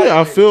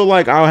 I feel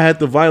like I had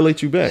to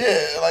violate you back.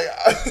 Yeah,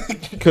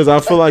 like Because I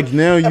feel like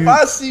now you.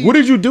 I see- What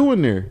did you do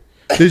in there?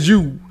 Did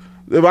you?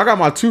 If I got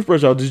my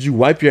toothbrush out, did you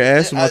wipe your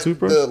ass with my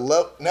toothbrush?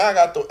 Now I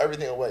got to throw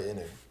everything away in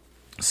there.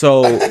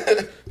 So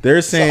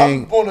they're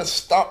saying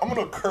I'm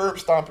gonna curb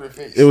stomp your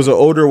face. it was an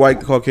older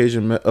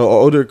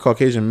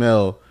Caucasian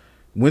male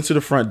went to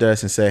the front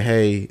desk and said,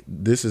 "Hey,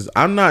 this is."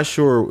 I'm not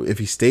sure if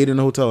he stayed in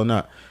the hotel or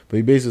not, but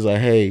he basically was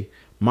like, "Hey,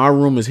 my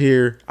room is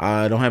here.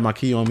 I don't have my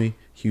key on me.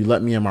 Can you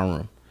let me in my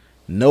room?"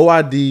 No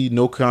ID,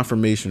 no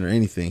confirmation or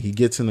anything. He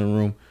gets in the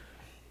room.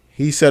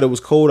 He said it was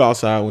cold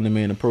outside when the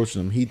man approached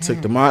him. He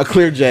took the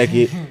Montclair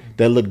jacket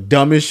that looked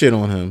dumb as shit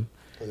on him.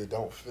 Because it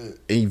don't fit.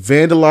 And he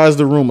vandalized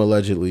the room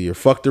allegedly, or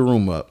fucked the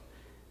room up.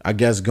 I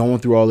guess going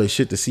through all this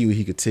shit to see what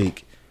he could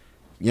take.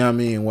 You know what I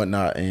mean? And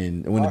whatnot.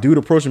 And when the dude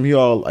approached him, he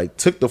all like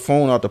took the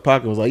phone out the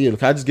pocket and was like, "Yeah,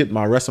 can I just get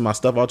my rest of my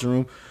stuff out your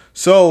room?"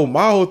 So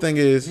my whole thing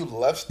is, You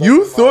left stuff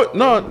you in my thought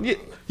room.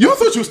 you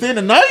thought you was staying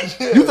the night.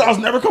 You thought I was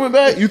never coming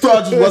back. You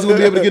thought I just wasn't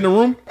gonna be able to get in the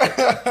room.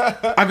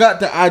 I got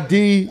the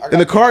ID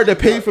and the card that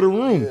paid for the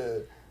room. Yeah.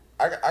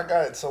 I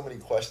got so many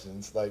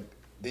questions. Like,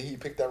 did he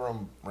pick that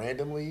room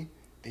randomly?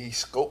 Did he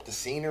scope the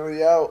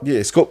scenery out?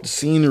 Yeah, scope the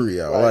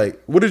scenery out.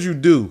 Like, what did you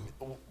do?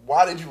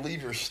 Why did you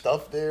leave your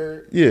stuff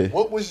there? Yeah.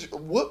 Where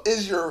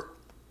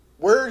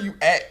are you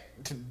at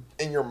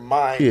in your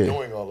mind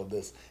doing all of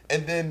this?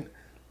 And then,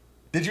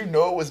 did you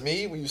know it was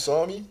me when you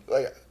saw me?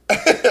 Like,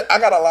 I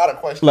got a lot of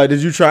questions. Like,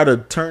 did you try to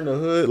turn the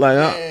hood? Like,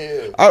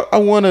 I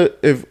want to,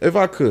 if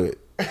I could.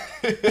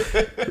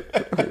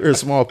 We're a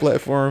small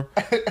platform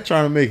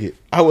trying to make it.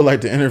 I would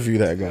like to interview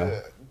that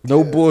guy.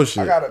 No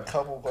bullshit. I got a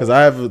couple. Because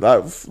I have a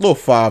little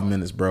 5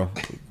 minutes, bro.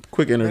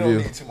 Quick interview. We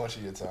don't need too much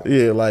of your time.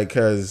 Yeah, like,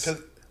 because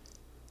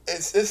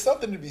it's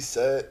something to be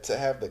said to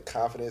have the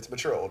confidence,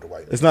 but you're an older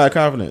white man. it's not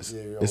confidence.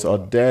 Yeah, It's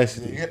older.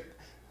 audacity. Yeah,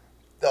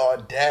 the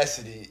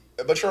audacity.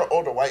 But you're an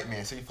older white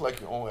man, so you feel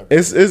like you own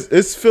everything.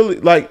 It's Philly,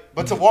 like.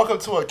 But to walk up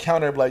to a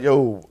counter and be like,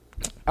 yo,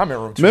 I'm in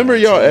room 2. Remember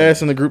y'all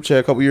asked in the group chat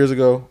a couple years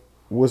ago,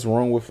 what's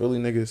wrong with Philly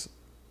niggas?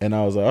 And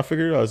I was like, I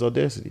figured it out. It's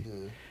audacity.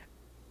 Yeah.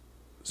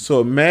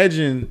 So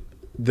imagine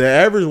the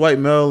average white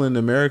male in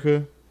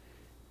America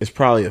is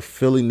probably a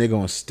Philly nigga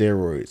on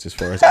steroids as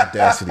far as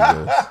audacity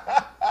goes.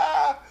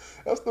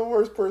 That's the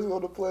worst person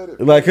on the planet.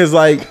 Like, cause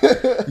like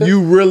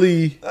you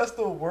really, That's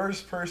the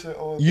worst person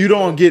on. you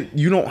don't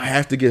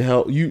have to get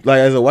held. You like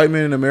as a white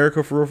man in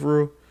America for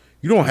real,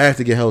 you don't have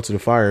to get held to the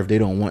fire if they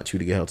don't want you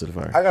to get held to the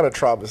fire. I got a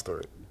trauma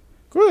story.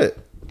 Go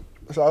ahead.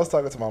 So I was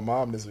talking to my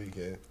mom this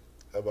weekend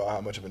about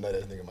how much of a nut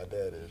ass nigga my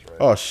dad is, right?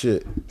 Oh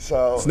shit.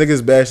 So This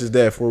nigga's bashed his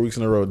dad 4 weeks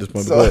in a row at this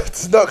point. So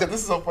But no, because this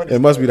is so funny. it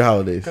must be the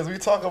holidays. Because we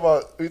talk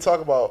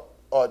about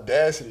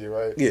audacity,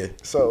 right? Yeah.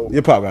 So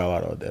Your pop got a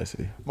lot of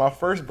audacity. my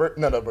first but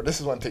this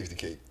is one takes the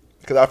cake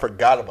because I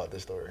forgot about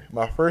this story.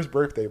 My first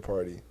birthday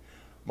party,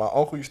 my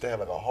uncle used to have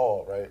like a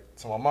hall, right?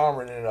 So my mom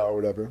rented it out or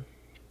whatever.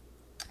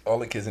 All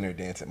the kids in there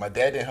dancing. My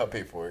dad didn't help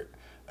pay for it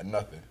or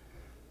nothing.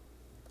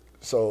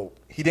 So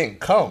he didn't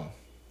come.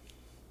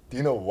 Do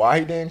you know why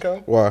he didn't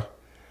come? Why?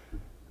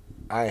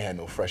 I ain't had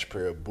no fresh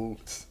pair of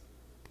boots.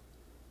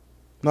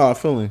 No, I'm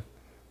feeling.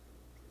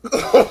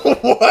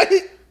 What?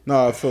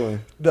 No, I'm feeling.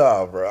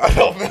 Nah, bro. I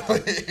don't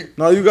believe.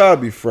 No, you gotta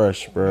be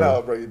fresh, bro.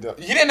 No, bro, you don't.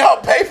 You didn't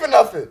help pay for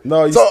nothing.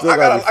 No, you so still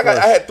gotta be fresh.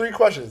 I had 3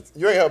 questions.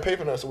 You ain't help pay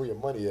for nothing, so where your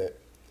money at?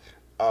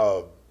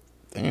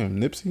 Damn,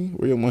 Nipsey,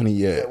 where your money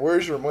at? Yeah,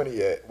 where's your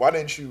money at? Why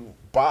didn't you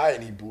buy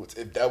any boots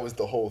if that was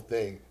the whole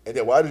thing? And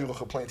then why did you go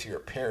complain to your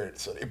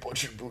parents so they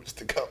bought you boots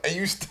to come and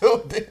you still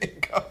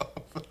didn't come?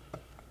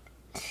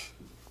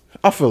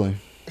 I feel him.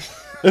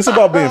 It's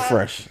about being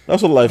fresh.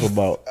 That's what life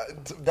about.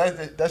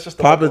 That's just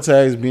the Popping level,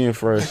 tags, being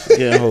fresh,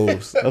 getting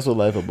hoes. That's what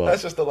life about.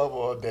 that's just the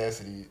level of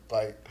audacity.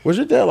 Like, Was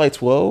your dad like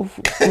 12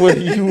 when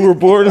you were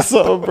born or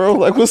something, bro?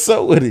 Like, what's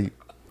up with him?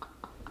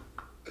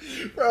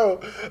 bro,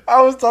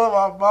 I was telling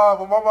my mom,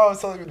 but my mom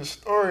was telling me the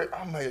story.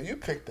 I'm like, you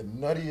picked the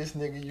nuttiest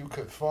nigga you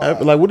could find.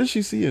 Like, what did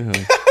she see in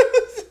him?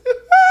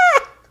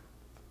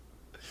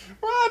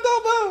 Bro,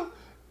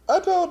 I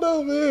don't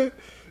know, man.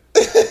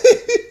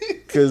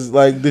 Because,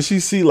 like, did she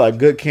see, like,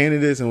 good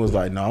candidates and was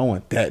like, no, I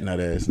want that nut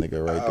ass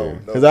nigga right there?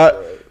 don't know,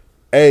 Because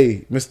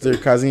hey,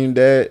 Mr. Kazim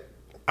dad,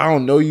 I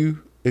don't know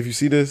you. If you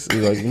see this,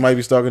 like, you might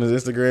be stalking his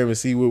Instagram and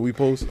see what we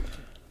post.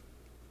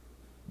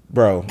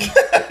 Bro,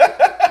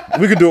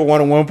 we could do a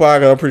one-on-one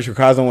podcast. I'm pretty sure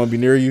Kaz don't want to be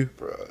near you.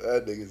 Bro,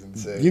 that nigga's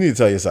insane. You need to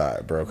tell your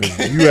side, bro,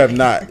 because you have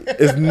not.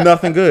 It's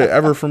nothing good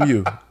ever from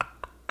you.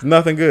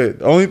 Nothing good.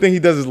 The only thing he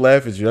does is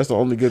laugh at you. That's the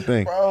only good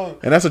thing. Bro.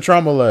 And that's a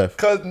trauma laugh.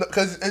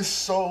 Cause it's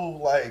so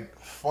like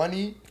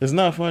funny. It's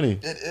not funny.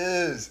 It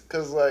is.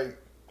 Cause like,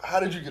 how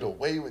did you get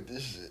away with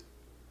this shit?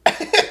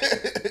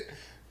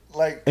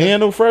 Like, Ain't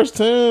no fresh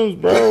Timbs,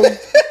 bro.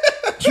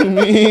 What you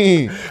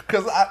mean?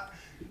 Cause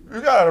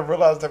you gotta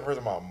realize that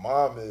person my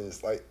mom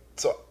is. Like,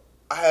 so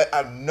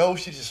I know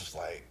she just was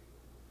like,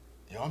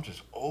 yo, I'm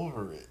just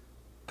over it.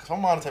 Cause my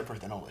mom's the type of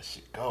person that don't let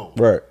shit go.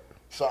 Right.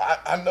 So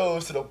I know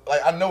it's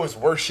I know it's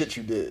worse shit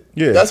you did.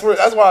 Yeah. That's why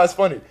it's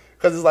funny.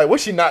 Cause it's like,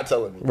 what's she not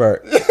telling me? Right.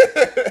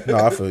 No,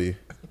 I feel you.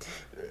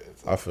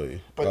 I feel you.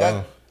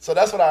 But so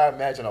that's what I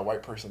imagine a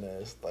white person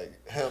as. Like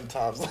him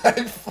times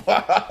like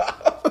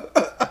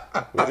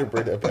 5. We didn't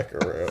bring that back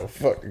around.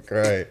 Fucking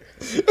crying.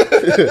 Because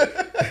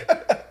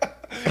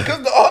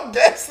the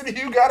audacity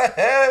you gotta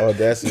have.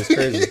 Audacity is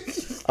crazy.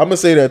 I'm gonna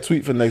say that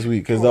tweet for next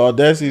week because the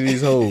audacity of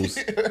these hoes,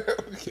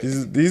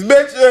 these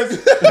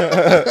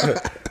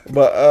bitches.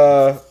 But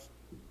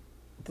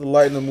to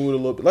lighten the mood a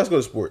little bit, let's go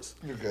to sports.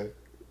 Okay.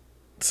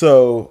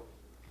 So,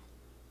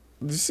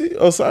 did you see?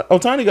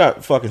 Ohtani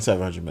got fucking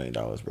 $700 million,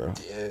 bro.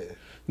 Yeah.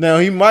 Now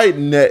he might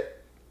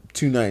net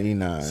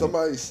 $299.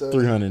 Somebody said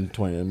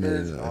 $320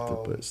 million.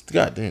 But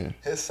goddamn,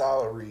 his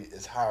salary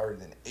is higher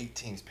than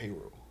 18's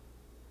payroll.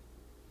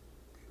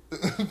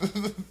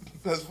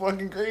 That's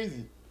fucking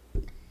crazy.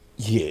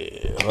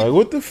 yeah. Like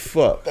what the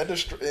fuck? And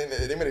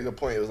they made a good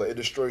point. It was like it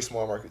destroys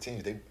small market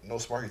teams. No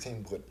small market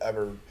team would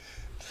ever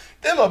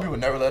Them other people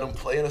never let them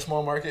play in a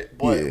small market,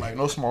 but Yeah. like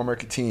no small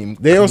market team.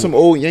 They on some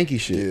old Yankee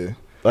shit. Yeah.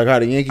 Like how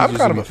the Yankees I'm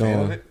used kind to of be a fan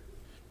of throwing. it.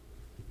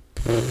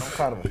 I'm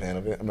kind of a fan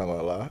of it. I'm not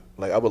gonna lie.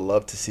 Like I would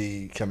love to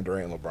see Kevin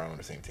Durant and LeBron on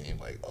the same team.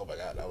 Like, oh my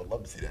god, I would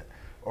love to see that.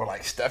 Or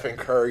like Stephen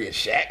Curry and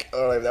Shaq.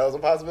 Or like if that was a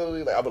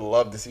possibility. Like I would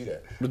love to see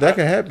that. But that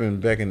could happen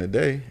back in the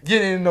day.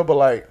 Yeah, no, but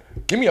like,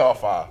 give me all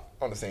 5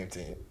 on the same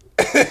team.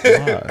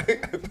 Why?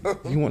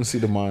 You want to see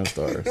the Mind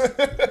Stars.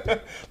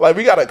 Like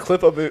we got a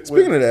clip of it.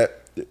 Speaking of that,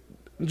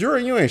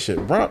 Jordan, you ain't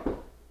shit. Bron.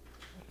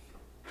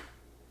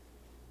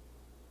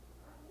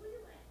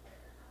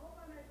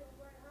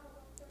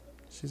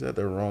 She's at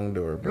the wrong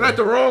door, bro. You're at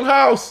the wrong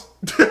house.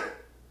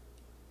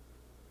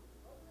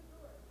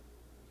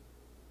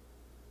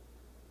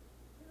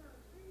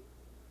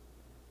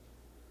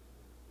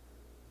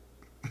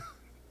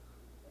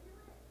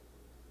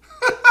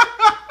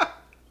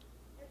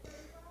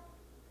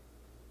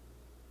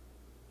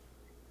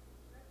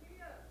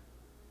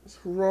 It's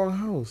the wrong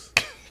house.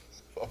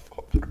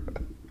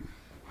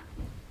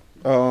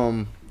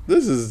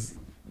 This is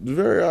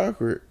very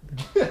awkward.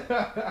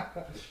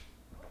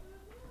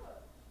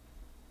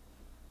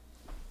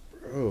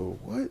 Bro,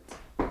 what?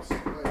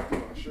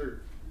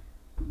 Shirt.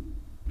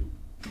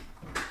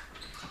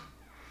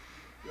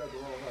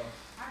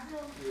 I do.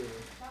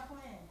 Stop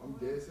playing. I'm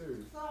dead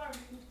serious.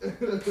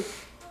 Sorry.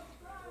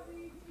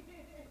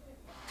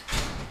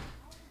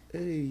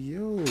 Hey,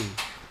 yo.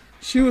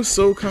 She was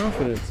so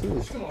confident,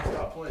 too. Come on,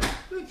 stop playing.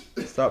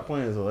 Stop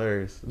playing is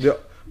hilarious. The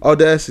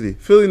audacity.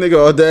 Philly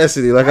nigga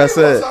audacity, like I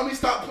said. Tell me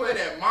stop playing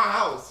at my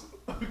house.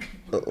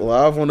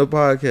 Live on the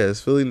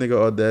podcast. Philly nigga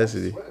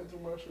audacity.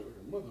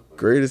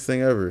 Greatest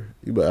thing ever.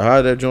 You better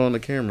hide that joint on the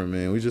camera,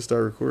 man. We just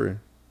started recording.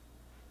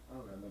 I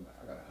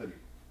got a hoodie.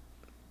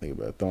 Think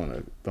about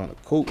throwing a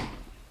coat.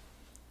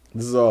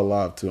 This is all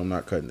live too. I'm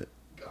not cutting it.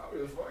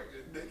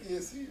 They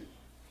can't see it.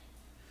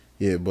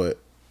 Yeah, but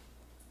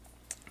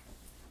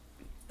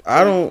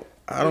I don't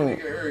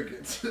Nigga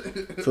arrogance.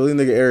 Philly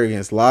nigga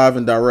arrogance live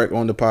and direct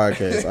on the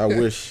podcast. I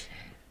wish.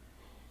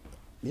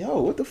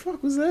 Yo, what the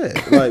fuck was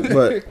that? Like,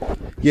 but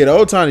yeah, the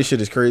old tiny shit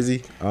is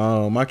crazy.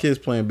 My kid's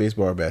playing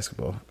baseball or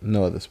basketball.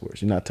 No other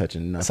sports. You're not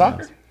touching nothing.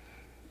 Soccer? else.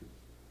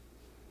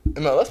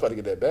 No, let's about to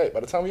get that back. By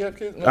the time we have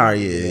kids, All right,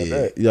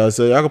 yeah.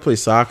 So y'all can play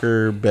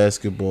soccer,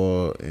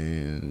 basketball,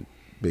 and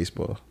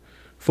baseball.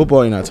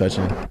 Football, you're not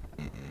touching,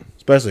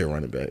 especially a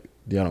running back.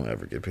 Y'all don't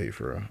ever get paid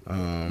for real.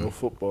 No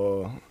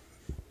football.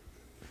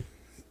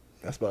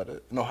 That's about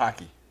it. No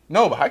hockey.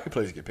 No, but hockey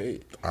players get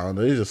paid. I don't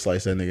know. They just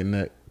sliced that nigga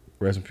neck.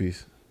 Rest in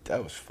peace.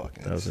 That was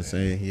fucking. That was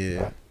insane.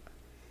 Yeah,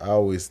 I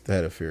always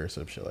had a fear of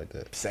some shit like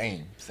that.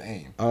 Same.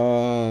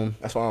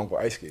 What That's why I don't go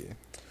ice skating.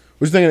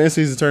 you think of the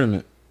in-season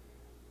tournament?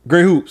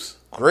 Great hoops.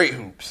 Great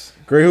hoops.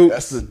 Great hoops.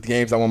 That's the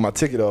games I want my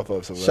ticket off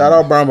of. So Shout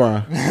out Brown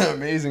Brown.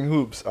 amazing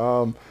hoops.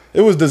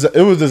 It was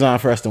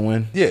designed for us to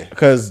win. Yeah.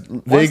 Because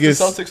Vegas.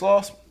 Once the Celtics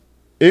lost.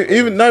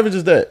 Even not even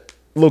just that.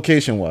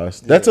 Location wise,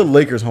 that's a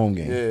Lakers home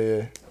game.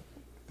 Yeah.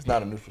 It's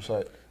not a neutral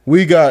site.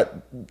 We got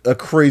a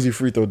crazy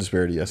free throw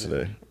disparity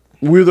yesterday.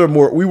 We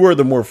were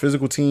the more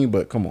physical team,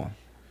 but come on,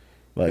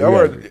 like Y'all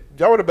were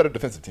the better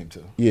defensive team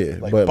too. yeah,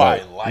 like, but by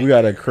like, light we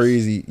got a years.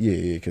 crazy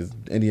because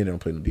Indiana don't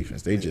play no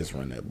defense. They just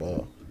run that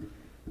ball.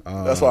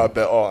 That's why I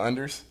bet all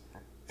unders.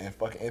 And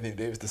fucking Anthony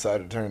Davis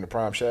decided to turn into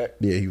prime Shaq.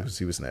 Yeah, he was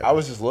snapping. I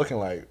was just looking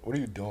like, what are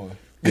you doing?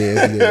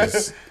 yeah.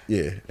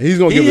 He's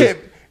gonna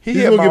He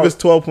give hit us Miles-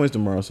 12 points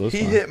tomorrow. So it's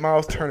He fine. hit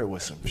Miles Turner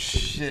with some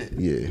shit.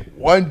 Yeah.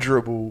 One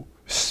dribble,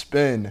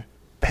 spin,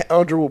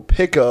 pound dribble,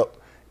 pickup,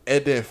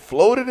 and then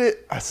floated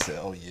it. I said,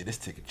 "Oh yeah, this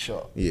ticket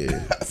chalk."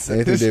 Yeah, I said,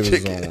 Anthony this Davis was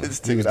ticket- on one. this He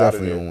was ticket outta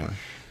definitely there.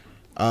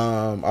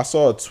 on one. I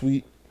saw a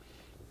tweet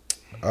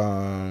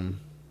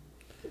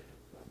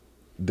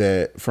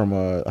that from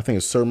I think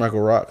it's Sir Michael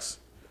Rocks,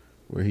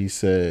 where he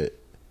said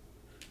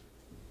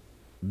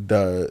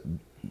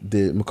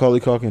did Macaulay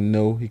Culkin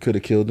know he could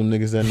have killed them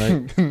niggas that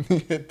night? He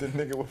hit the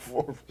nigga with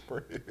 4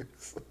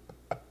 bricks.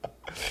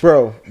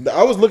 Bro,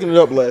 I was looking it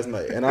up last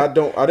night, and I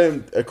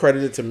didn't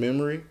accredit it to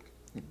memory.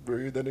 Bro,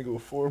 he hit that nigga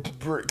with 4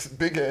 bricks,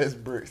 big ass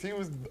bricks. He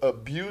was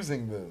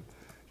abusing them.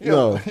 He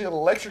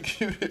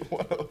electrocuted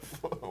one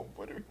of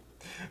them.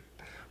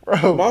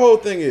 Bro, My whole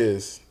thing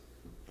is,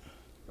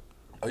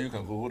 oh, you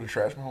can Google the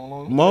trash man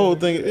alone? my whole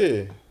thing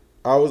is,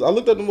 I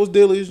looked at the most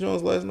dailiest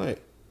Jones last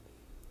night.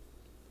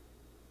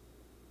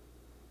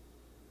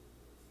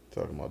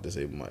 Talking about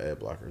disabling my ad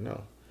blocker.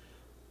 No.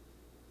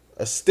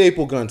 A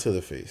staple gun to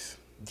the face.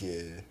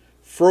 Yeah.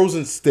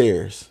 Frozen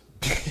stairs.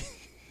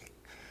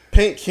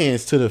 Paint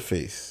cans to the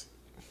face.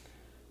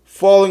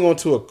 Falling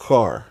onto a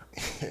car.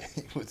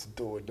 He was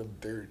doing them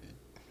dirty.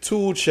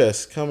 Tool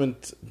chest coming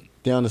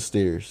down the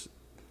stairs.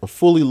 A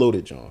fully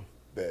loaded John.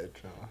 Bad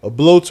John. A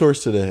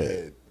blowtorch to the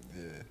head.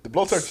 Yeah. The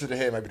blowtorch to the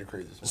head might be the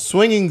craziest one.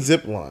 Swinging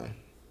zip line.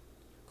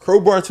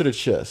 Crowbar to the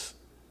chest.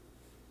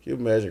 Can you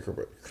imagine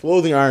crowbar?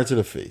 Clothing iron to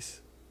the face.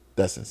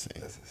 That's insane.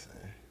 That's insane.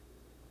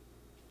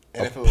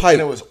 And A if it was, pipe.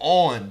 and it was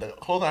on, the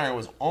clothing iron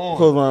was on.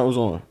 Clothing iron was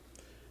on.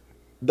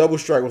 Double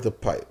strike with a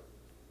pipe.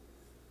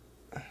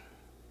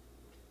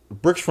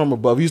 bricks from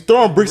above. He was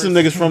throwing bricks at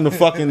niggas from the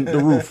fucking the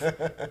roof.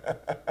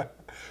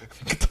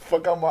 Get the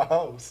fuck out my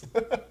house.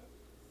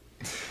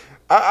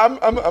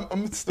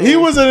 I'm still. He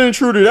was an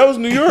intruder. That was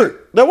New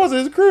York. That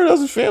wasn't his crib. That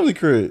was his family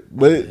crib.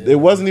 But it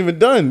wasn't even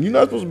done. You're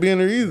not supposed to be in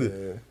there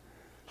either.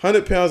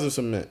 100 pounds of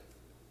cement.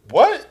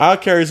 What? I'll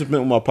carry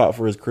cement with my pop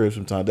for his crib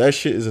sometimes. That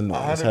shit is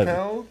annoying. 100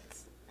 pounds?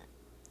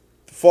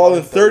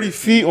 Falling 30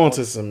 feet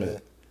onto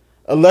cement.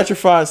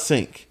 Electrified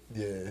sink.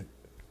 Yeah.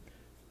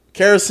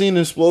 Kerosene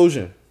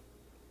explosion.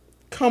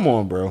 Come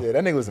on, bro. Yeah,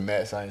 that nigga was a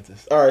mad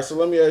scientist. All right, so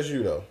let me ask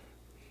you though.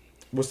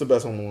 What's the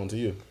best Home Alone to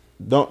you?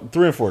 Don't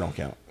 3 and 4 don't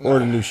count. Or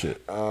the new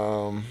shit.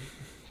 1.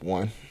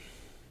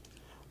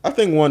 I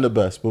think 1 the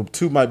best, but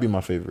 2 might be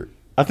my favorite.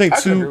 I think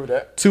I can agree with 2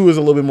 that. 2 is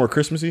a little bit more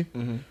Christmassy.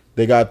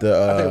 They got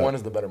the I think 1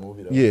 is the better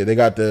movie though. yeah, they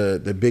got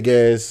the big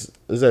ass,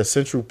 is that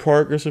Central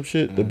Park or some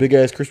shit? The big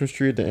ass Christmas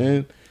tree at the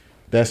end.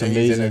 That's And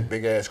he's in amazing. a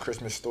big ass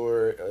Christmas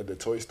store, the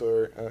toy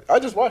store. I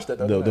just watched that.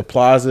 The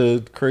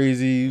plaza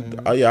crazy.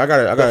 Oh yeah, I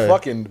got the it.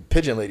 fucking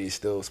pigeon lady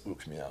still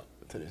spooks me out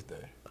to this day.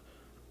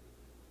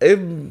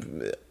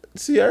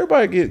 See,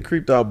 everybody get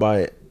creeped out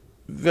by it.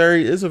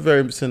 It's a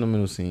very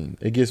sentimental scene.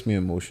 It gets me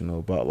emotional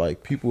about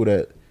like people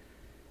that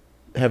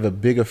have a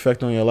big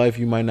effect on your life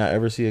you might not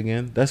ever see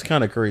again. That's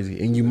kind of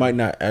crazy, and you might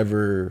not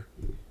ever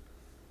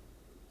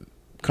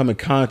come in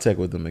contact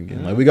with them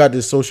again. Like we got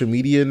this social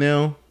media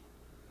now,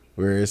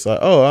 where it's like,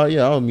 oh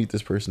yeah, I'll meet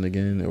this person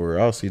again, or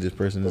I'll see this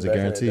person as a But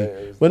back in the guarantee.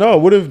 day, it was- But no,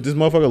 what if this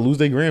motherfucker lose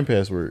their grand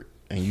password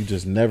and you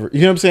just never?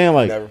 You know what I'm saying?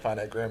 Like Never find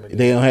that grandma.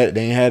 they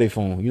ain't had a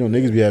phone. You know,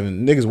 niggas be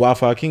having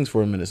Wi-Fi kings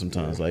for a minute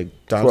sometimes. Like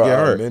times for get a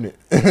hard. minute.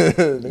 You know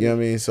what I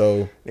mean?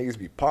 So Niggas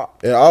be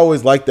popped. I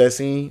always liked that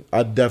scene.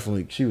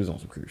 She was on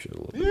some creep shit a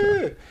little bit. Yeah,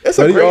 though. it's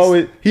But a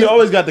great. he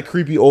always got the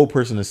creepy old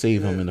person to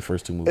save him in the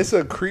first 2 movies. It's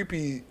a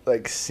creepy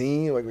like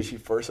scene like when she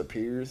first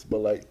appears, but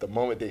like the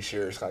moment they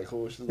share it's kind of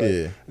cool. She's like,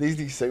 Yeah.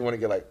 these say want to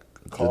get like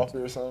coffee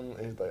or something,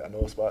 and he's like, I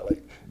know a spot.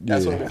 Like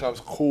that's when it becomes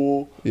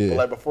cool. Yeah. But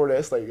like before that,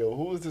 it's like, yo,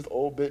 who is this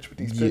old bitch with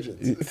these pigeons?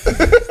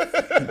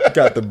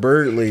 Got the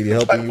bird lady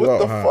helping Like you what out,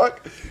 the huh?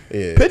 fuck?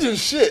 Yeah. Pigeon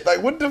shit.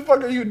 Like what the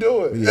fuck are you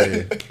doing?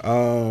 Yeah.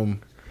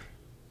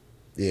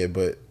 Yeah,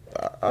 but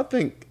I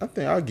think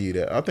I'll give you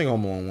that. I think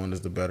Home Alone 1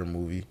 is the better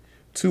movie.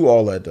 2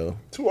 all that though.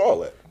 To all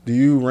that. Do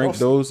you rank Most-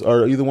 those?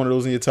 Are either one of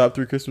those in your top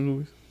 3 Christmas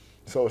movies?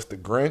 So it's the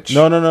Grinch.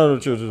 No.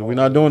 Chill. We're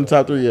not doing the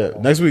top 3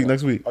 yet. Next week.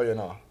 Oh yeah,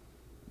 no.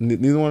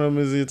 Neither one of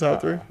them is in your top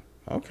 3?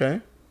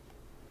 Okay.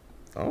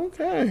 All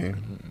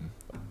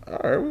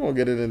right, we're gonna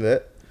get into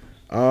that.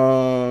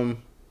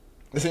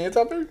 It's in your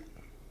top 3?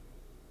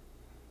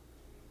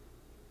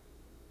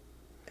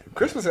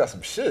 Christmas got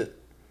some shit.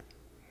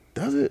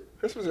 Does it?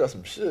 Christmas got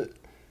some shit.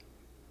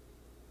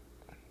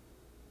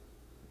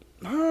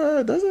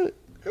 Does it?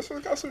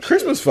 Christmas got some shit.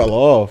 Christmas fell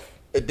off.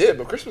 It did,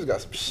 but Christmas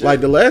got some shit.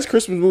 Like the last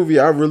Christmas movie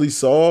I really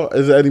saw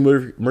is an Eddie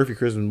Murphy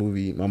Christmas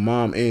movie. My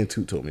mom and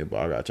Toot told me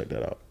about. I gotta check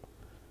that out.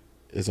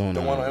 It's on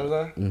the one on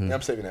Amazon. mhm.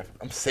 Yeah,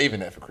 I'm saving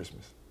that for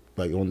Christmas.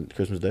 like on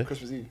Christmas Day.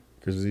 Christmas Eve.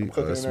 Christmas I'm Eve.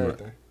 cooking That's and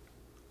smart. everything.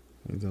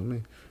 You tell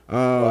me.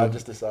 Well, I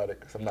just decided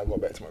because I'm not going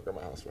back to my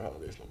grandma's house for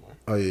holidays no more.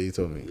 Oh yeah, you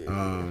told me.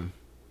 Yeah.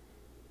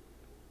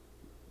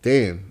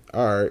 Damn.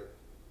 All right.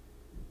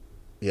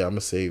 Yeah, I'm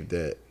gonna save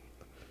that.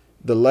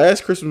 The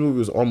last Christmas movie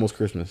was Almost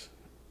Christmas.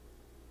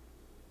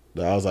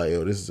 That I was like,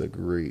 yo, this is a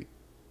great.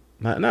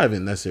 Not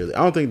even necessarily.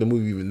 I don't think the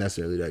movie even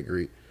necessarily that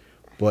great,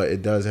 but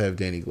it does have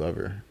Danny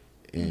Glover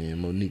and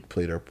Monique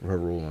played her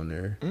role on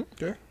there,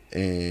 Okay.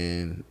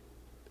 and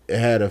it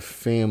had a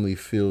family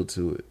feel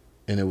to it,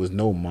 and there was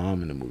no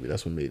mom in the movie.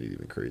 That's what made it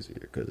even crazier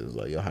because it was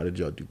like, yo, how did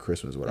y'all do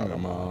Christmas without a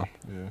mom?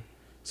 Yeah.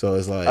 So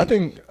it's like I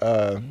think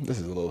this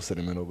is a little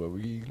sentimental, but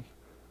we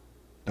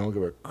don't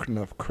give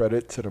enough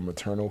credit to the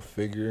maternal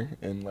figure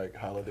in like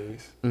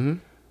holidays. Mhm.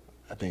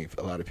 I think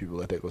a lot of people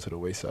let that go to the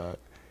wayside.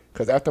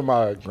 Because after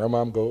my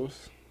grandmom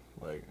goes,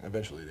 like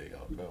eventually they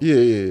all go.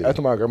 Yeah.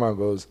 After my grandma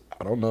goes,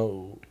 I don't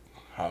know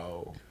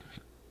how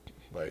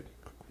like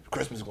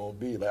Christmas is gonna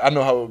be. Like I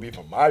know how it would be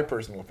for my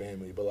personal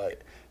family, but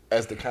like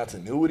as the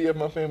continuity of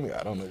my family,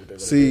 I don't know what they're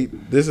gonna See, do.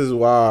 this is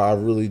why I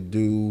really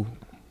do.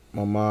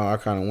 My mom, I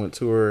kind of went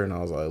to her and I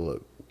was like,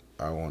 "Look,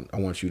 I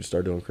want you to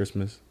start doing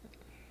Christmas,"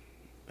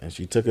 and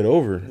she took it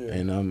over. Yeah.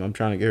 And I'm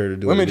trying to get her to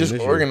do. Women it again just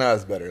this year.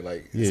 organize better.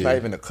 Like it's Yeah. not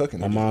even the cooking.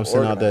 My they mom just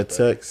sent out that organize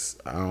better.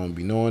 text. I don't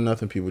be knowing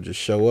nothing. People just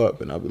show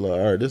up, and I'll be like,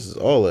 "All right, this is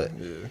all that."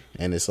 Yeah.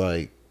 And it's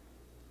like,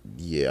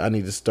 yeah, I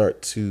need to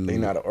start to. They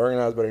know how to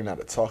organize better. They know how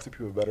to talk to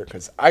people better.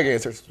 Because I get in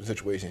certain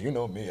situations. You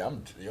know me.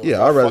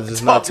 Yeah, I'd rather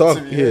just not talk.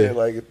 To me. Yeah.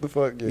 Like what the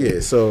fuck. Yeah,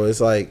 so it's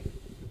like,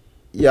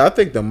 yeah, I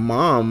think the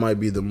mom might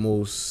be the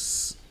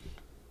most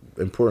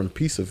important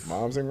piece of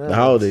Moms and grandmothers. the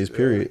holidays. Yeah,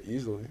 Period.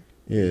 easily.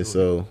 Yeah,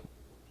 so So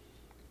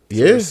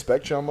yeah,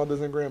 respect your mothers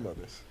and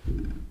grandmothers.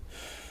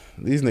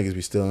 these niggas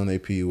be still in their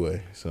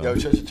PUA. So Yo,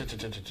 chill.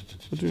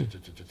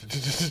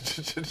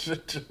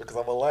 Because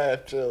I'm a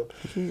laugh, chill.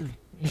 I'm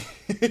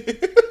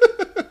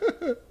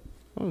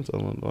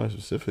talking about why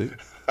specific.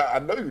 I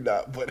know you're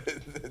not, but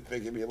it's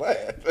making me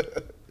laugh.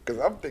 Because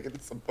I'm thinking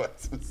it's some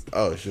buttons.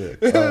 Oh shit.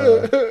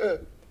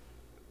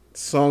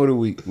 Song of the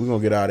week. We're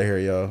gonna get out of here,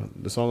 y'all.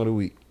 The song of the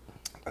week.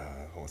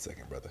 1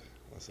 second, brother.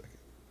 1 second.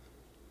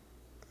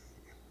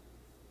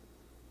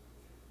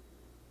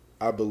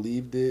 I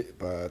Believed It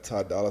by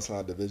Ty Dolla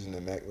 $ign Division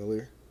and Mac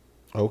Miller.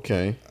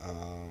 Okay.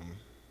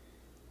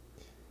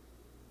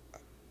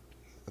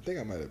 I think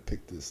I might have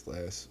picked this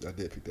last. I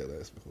did pick that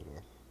last, but hold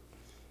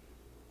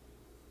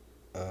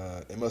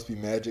on. It Must Be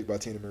Magic by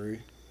Tina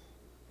Marie.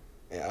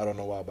 And I Don't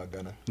Know Why by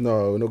Gunna.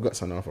 No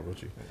guts on. I'll fuck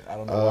with you. I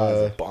Don't Know Why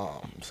is a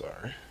bomb. I'm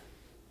sorry.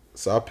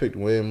 So I picked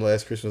William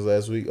Last Christmas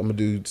last week. I'm gonna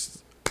do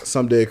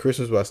Someday at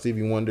Christmas by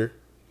Stevie Wonder.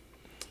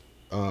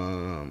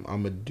 I'm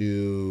gonna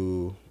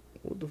do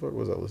what the fuck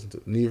was I listening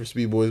to? Need for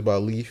Speed Boys by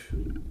Leaf.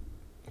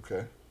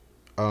 Okay.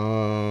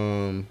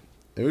 And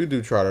we could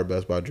do Tried Our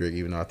Best by Drake,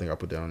 even though I think I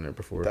put that on there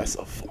before. That's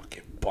a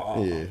fucking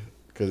bomb. Yeah,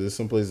 because there's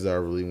some places I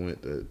really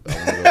went that I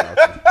want to go out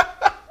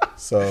to.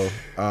 So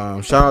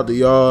shout out to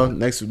y'all.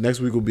 Next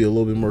week will be a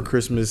little bit more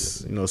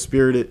Christmas,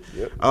 spirited.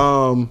 Yep.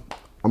 I'm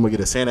gonna get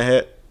a Santa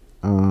hat.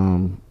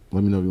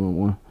 Let me know if you want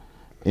one.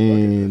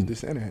 And the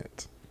Santa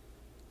hats.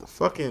 the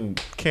fucking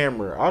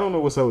camera. I don't know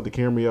what's up with the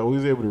camera, y'all. We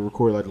was able to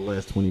record like the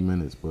last 20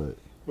 minutes, but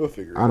We'll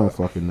figure it out. I don't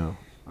fucking know.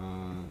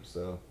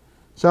 So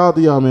shout out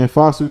to y'all, man.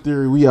 Fox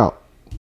Theory, we out.